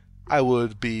 So I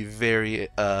would be very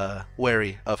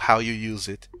wary of how you use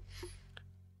it.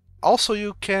 Also,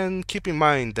 you can keep in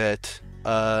mind that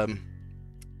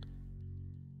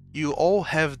you all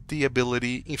have the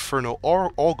ability Inferno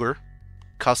or Augur,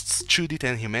 costs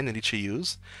 2d10 humanity to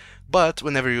use, but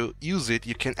whenever you use it,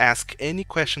 you can ask any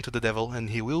question to the devil and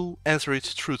he will answer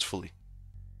it truthfully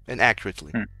and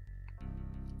accurately.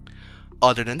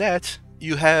 Other than that,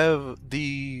 you have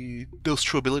those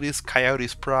 2 abilities,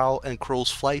 Coyotes Prowl and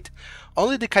Crow's Flight.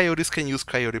 Only the Coyotes can use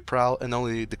Coyote Prowl and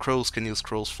only the Crows can use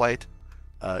Crow's Flight.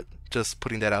 Just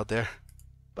putting that out there.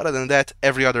 But other than that,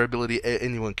 every other ability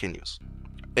anyone can use.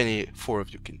 Any 4 of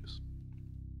you can use.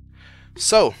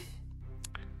 So,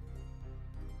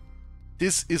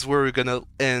 this is where we're gonna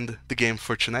end the game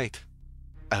for tonight.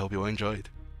 I hope you all enjoyed.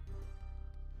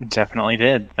 Definitely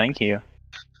did. Thank you.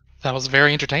 That was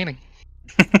very entertaining.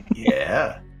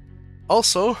 Yeah.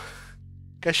 Also,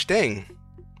 gosh dang,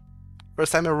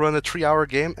 first time I run a 3-hour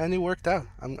game and it worked out.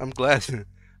 I'm glad.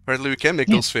 Apparently we can make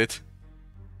those fit.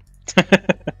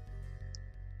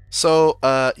 So,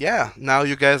 yeah, now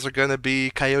you guys are gonna be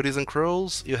Coyotes and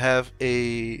Crows. You have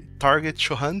a target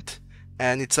to hunt,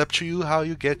 and it's up to you how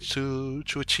you get to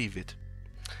achieve it.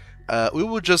 We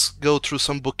will just go through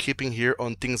some bookkeeping here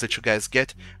on things that you guys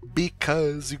get,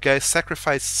 because you guys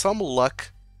sacrifice some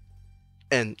luck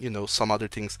and, you know, some other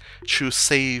things to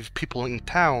save people in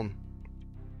town.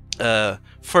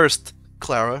 First,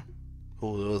 Clara,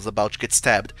 who was about to get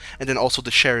stabbed, and then also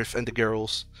the sheriff and the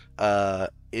girls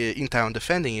in town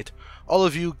defending it. All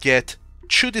of you get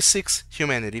 2d6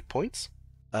 humanity points.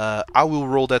 I will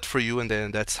roll that for you, and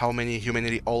then that's how many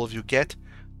humanity all of you get.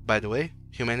 By the way,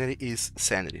 humanity is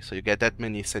sanity, so you get that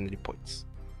many sanity points.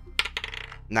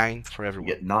 9 for You everyone.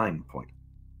 get 9 points.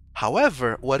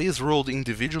 However, what is rolled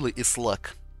individually is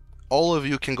luck. All of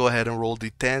you can go ahead and roll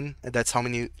d10, and that's how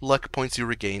many luck points you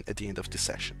regain at the end of this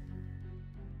session.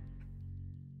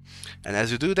 And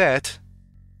as you do that,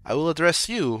 I will address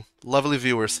you, lovely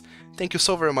viewers. Thank you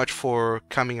so very much for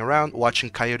coming around,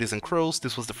 watching Coyotes and Crows.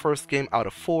 This was the first game out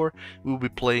of 4. We will be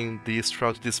playing this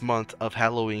throughout this month of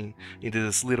Halloween in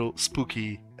this little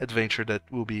spooky adventure that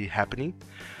will be happening.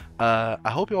 I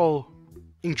hope you all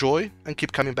enjoy and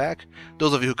keep coming back.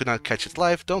 Those of you who could not catch it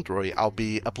live, don't worry. I'll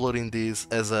be uploading this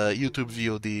as a YouTube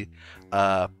VOD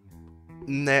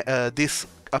this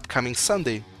upcoming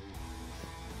Sunday.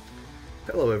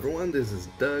 Hello everyone, this is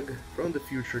Doug from the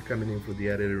future coming in for the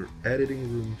editing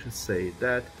room to say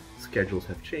that schedules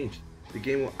have changed. The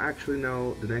game will actually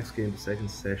now, the next game, the second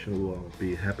session, will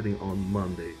be happening on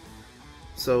Monday.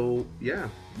 So yeah,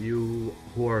 you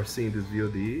who are seeing this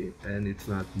VOD, and it's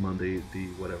not Monday, the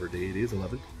whatever day it is,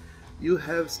 11th, you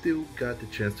have still got the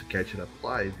chance to catch it up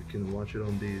live. You can watch it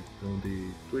on the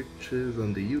Twitches,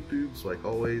 on the YouTubes, like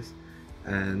always.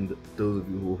 And those of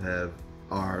you who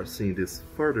are seeing this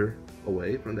further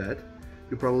away from that,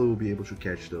 you probably will be able to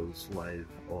catch those live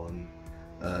on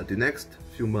the next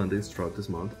few Mondays throughout this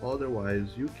month. Otherwise,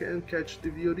 you can catch the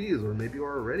VODs, or maybe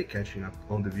you're already catching up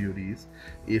on the VODs.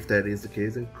 If that is the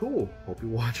case, then cool. Hope you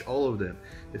watch all of them.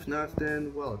 If not,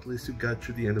 then, well, at least you got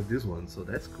to the end of this one, so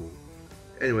that's cool.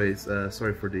 Anyways,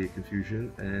 sorry for the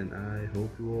confusion, and I hope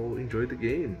you all enjoyed the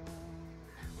game.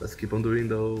 Let's keep on doing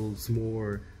those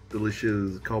more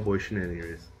delicious cowboy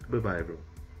shenanigans. Bye-bye, everyone.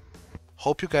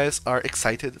 Hope you guys are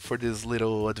excited for this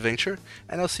little adventure,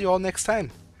 and I'll see you all next time.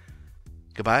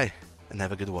 Goodbye, and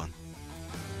have a good one.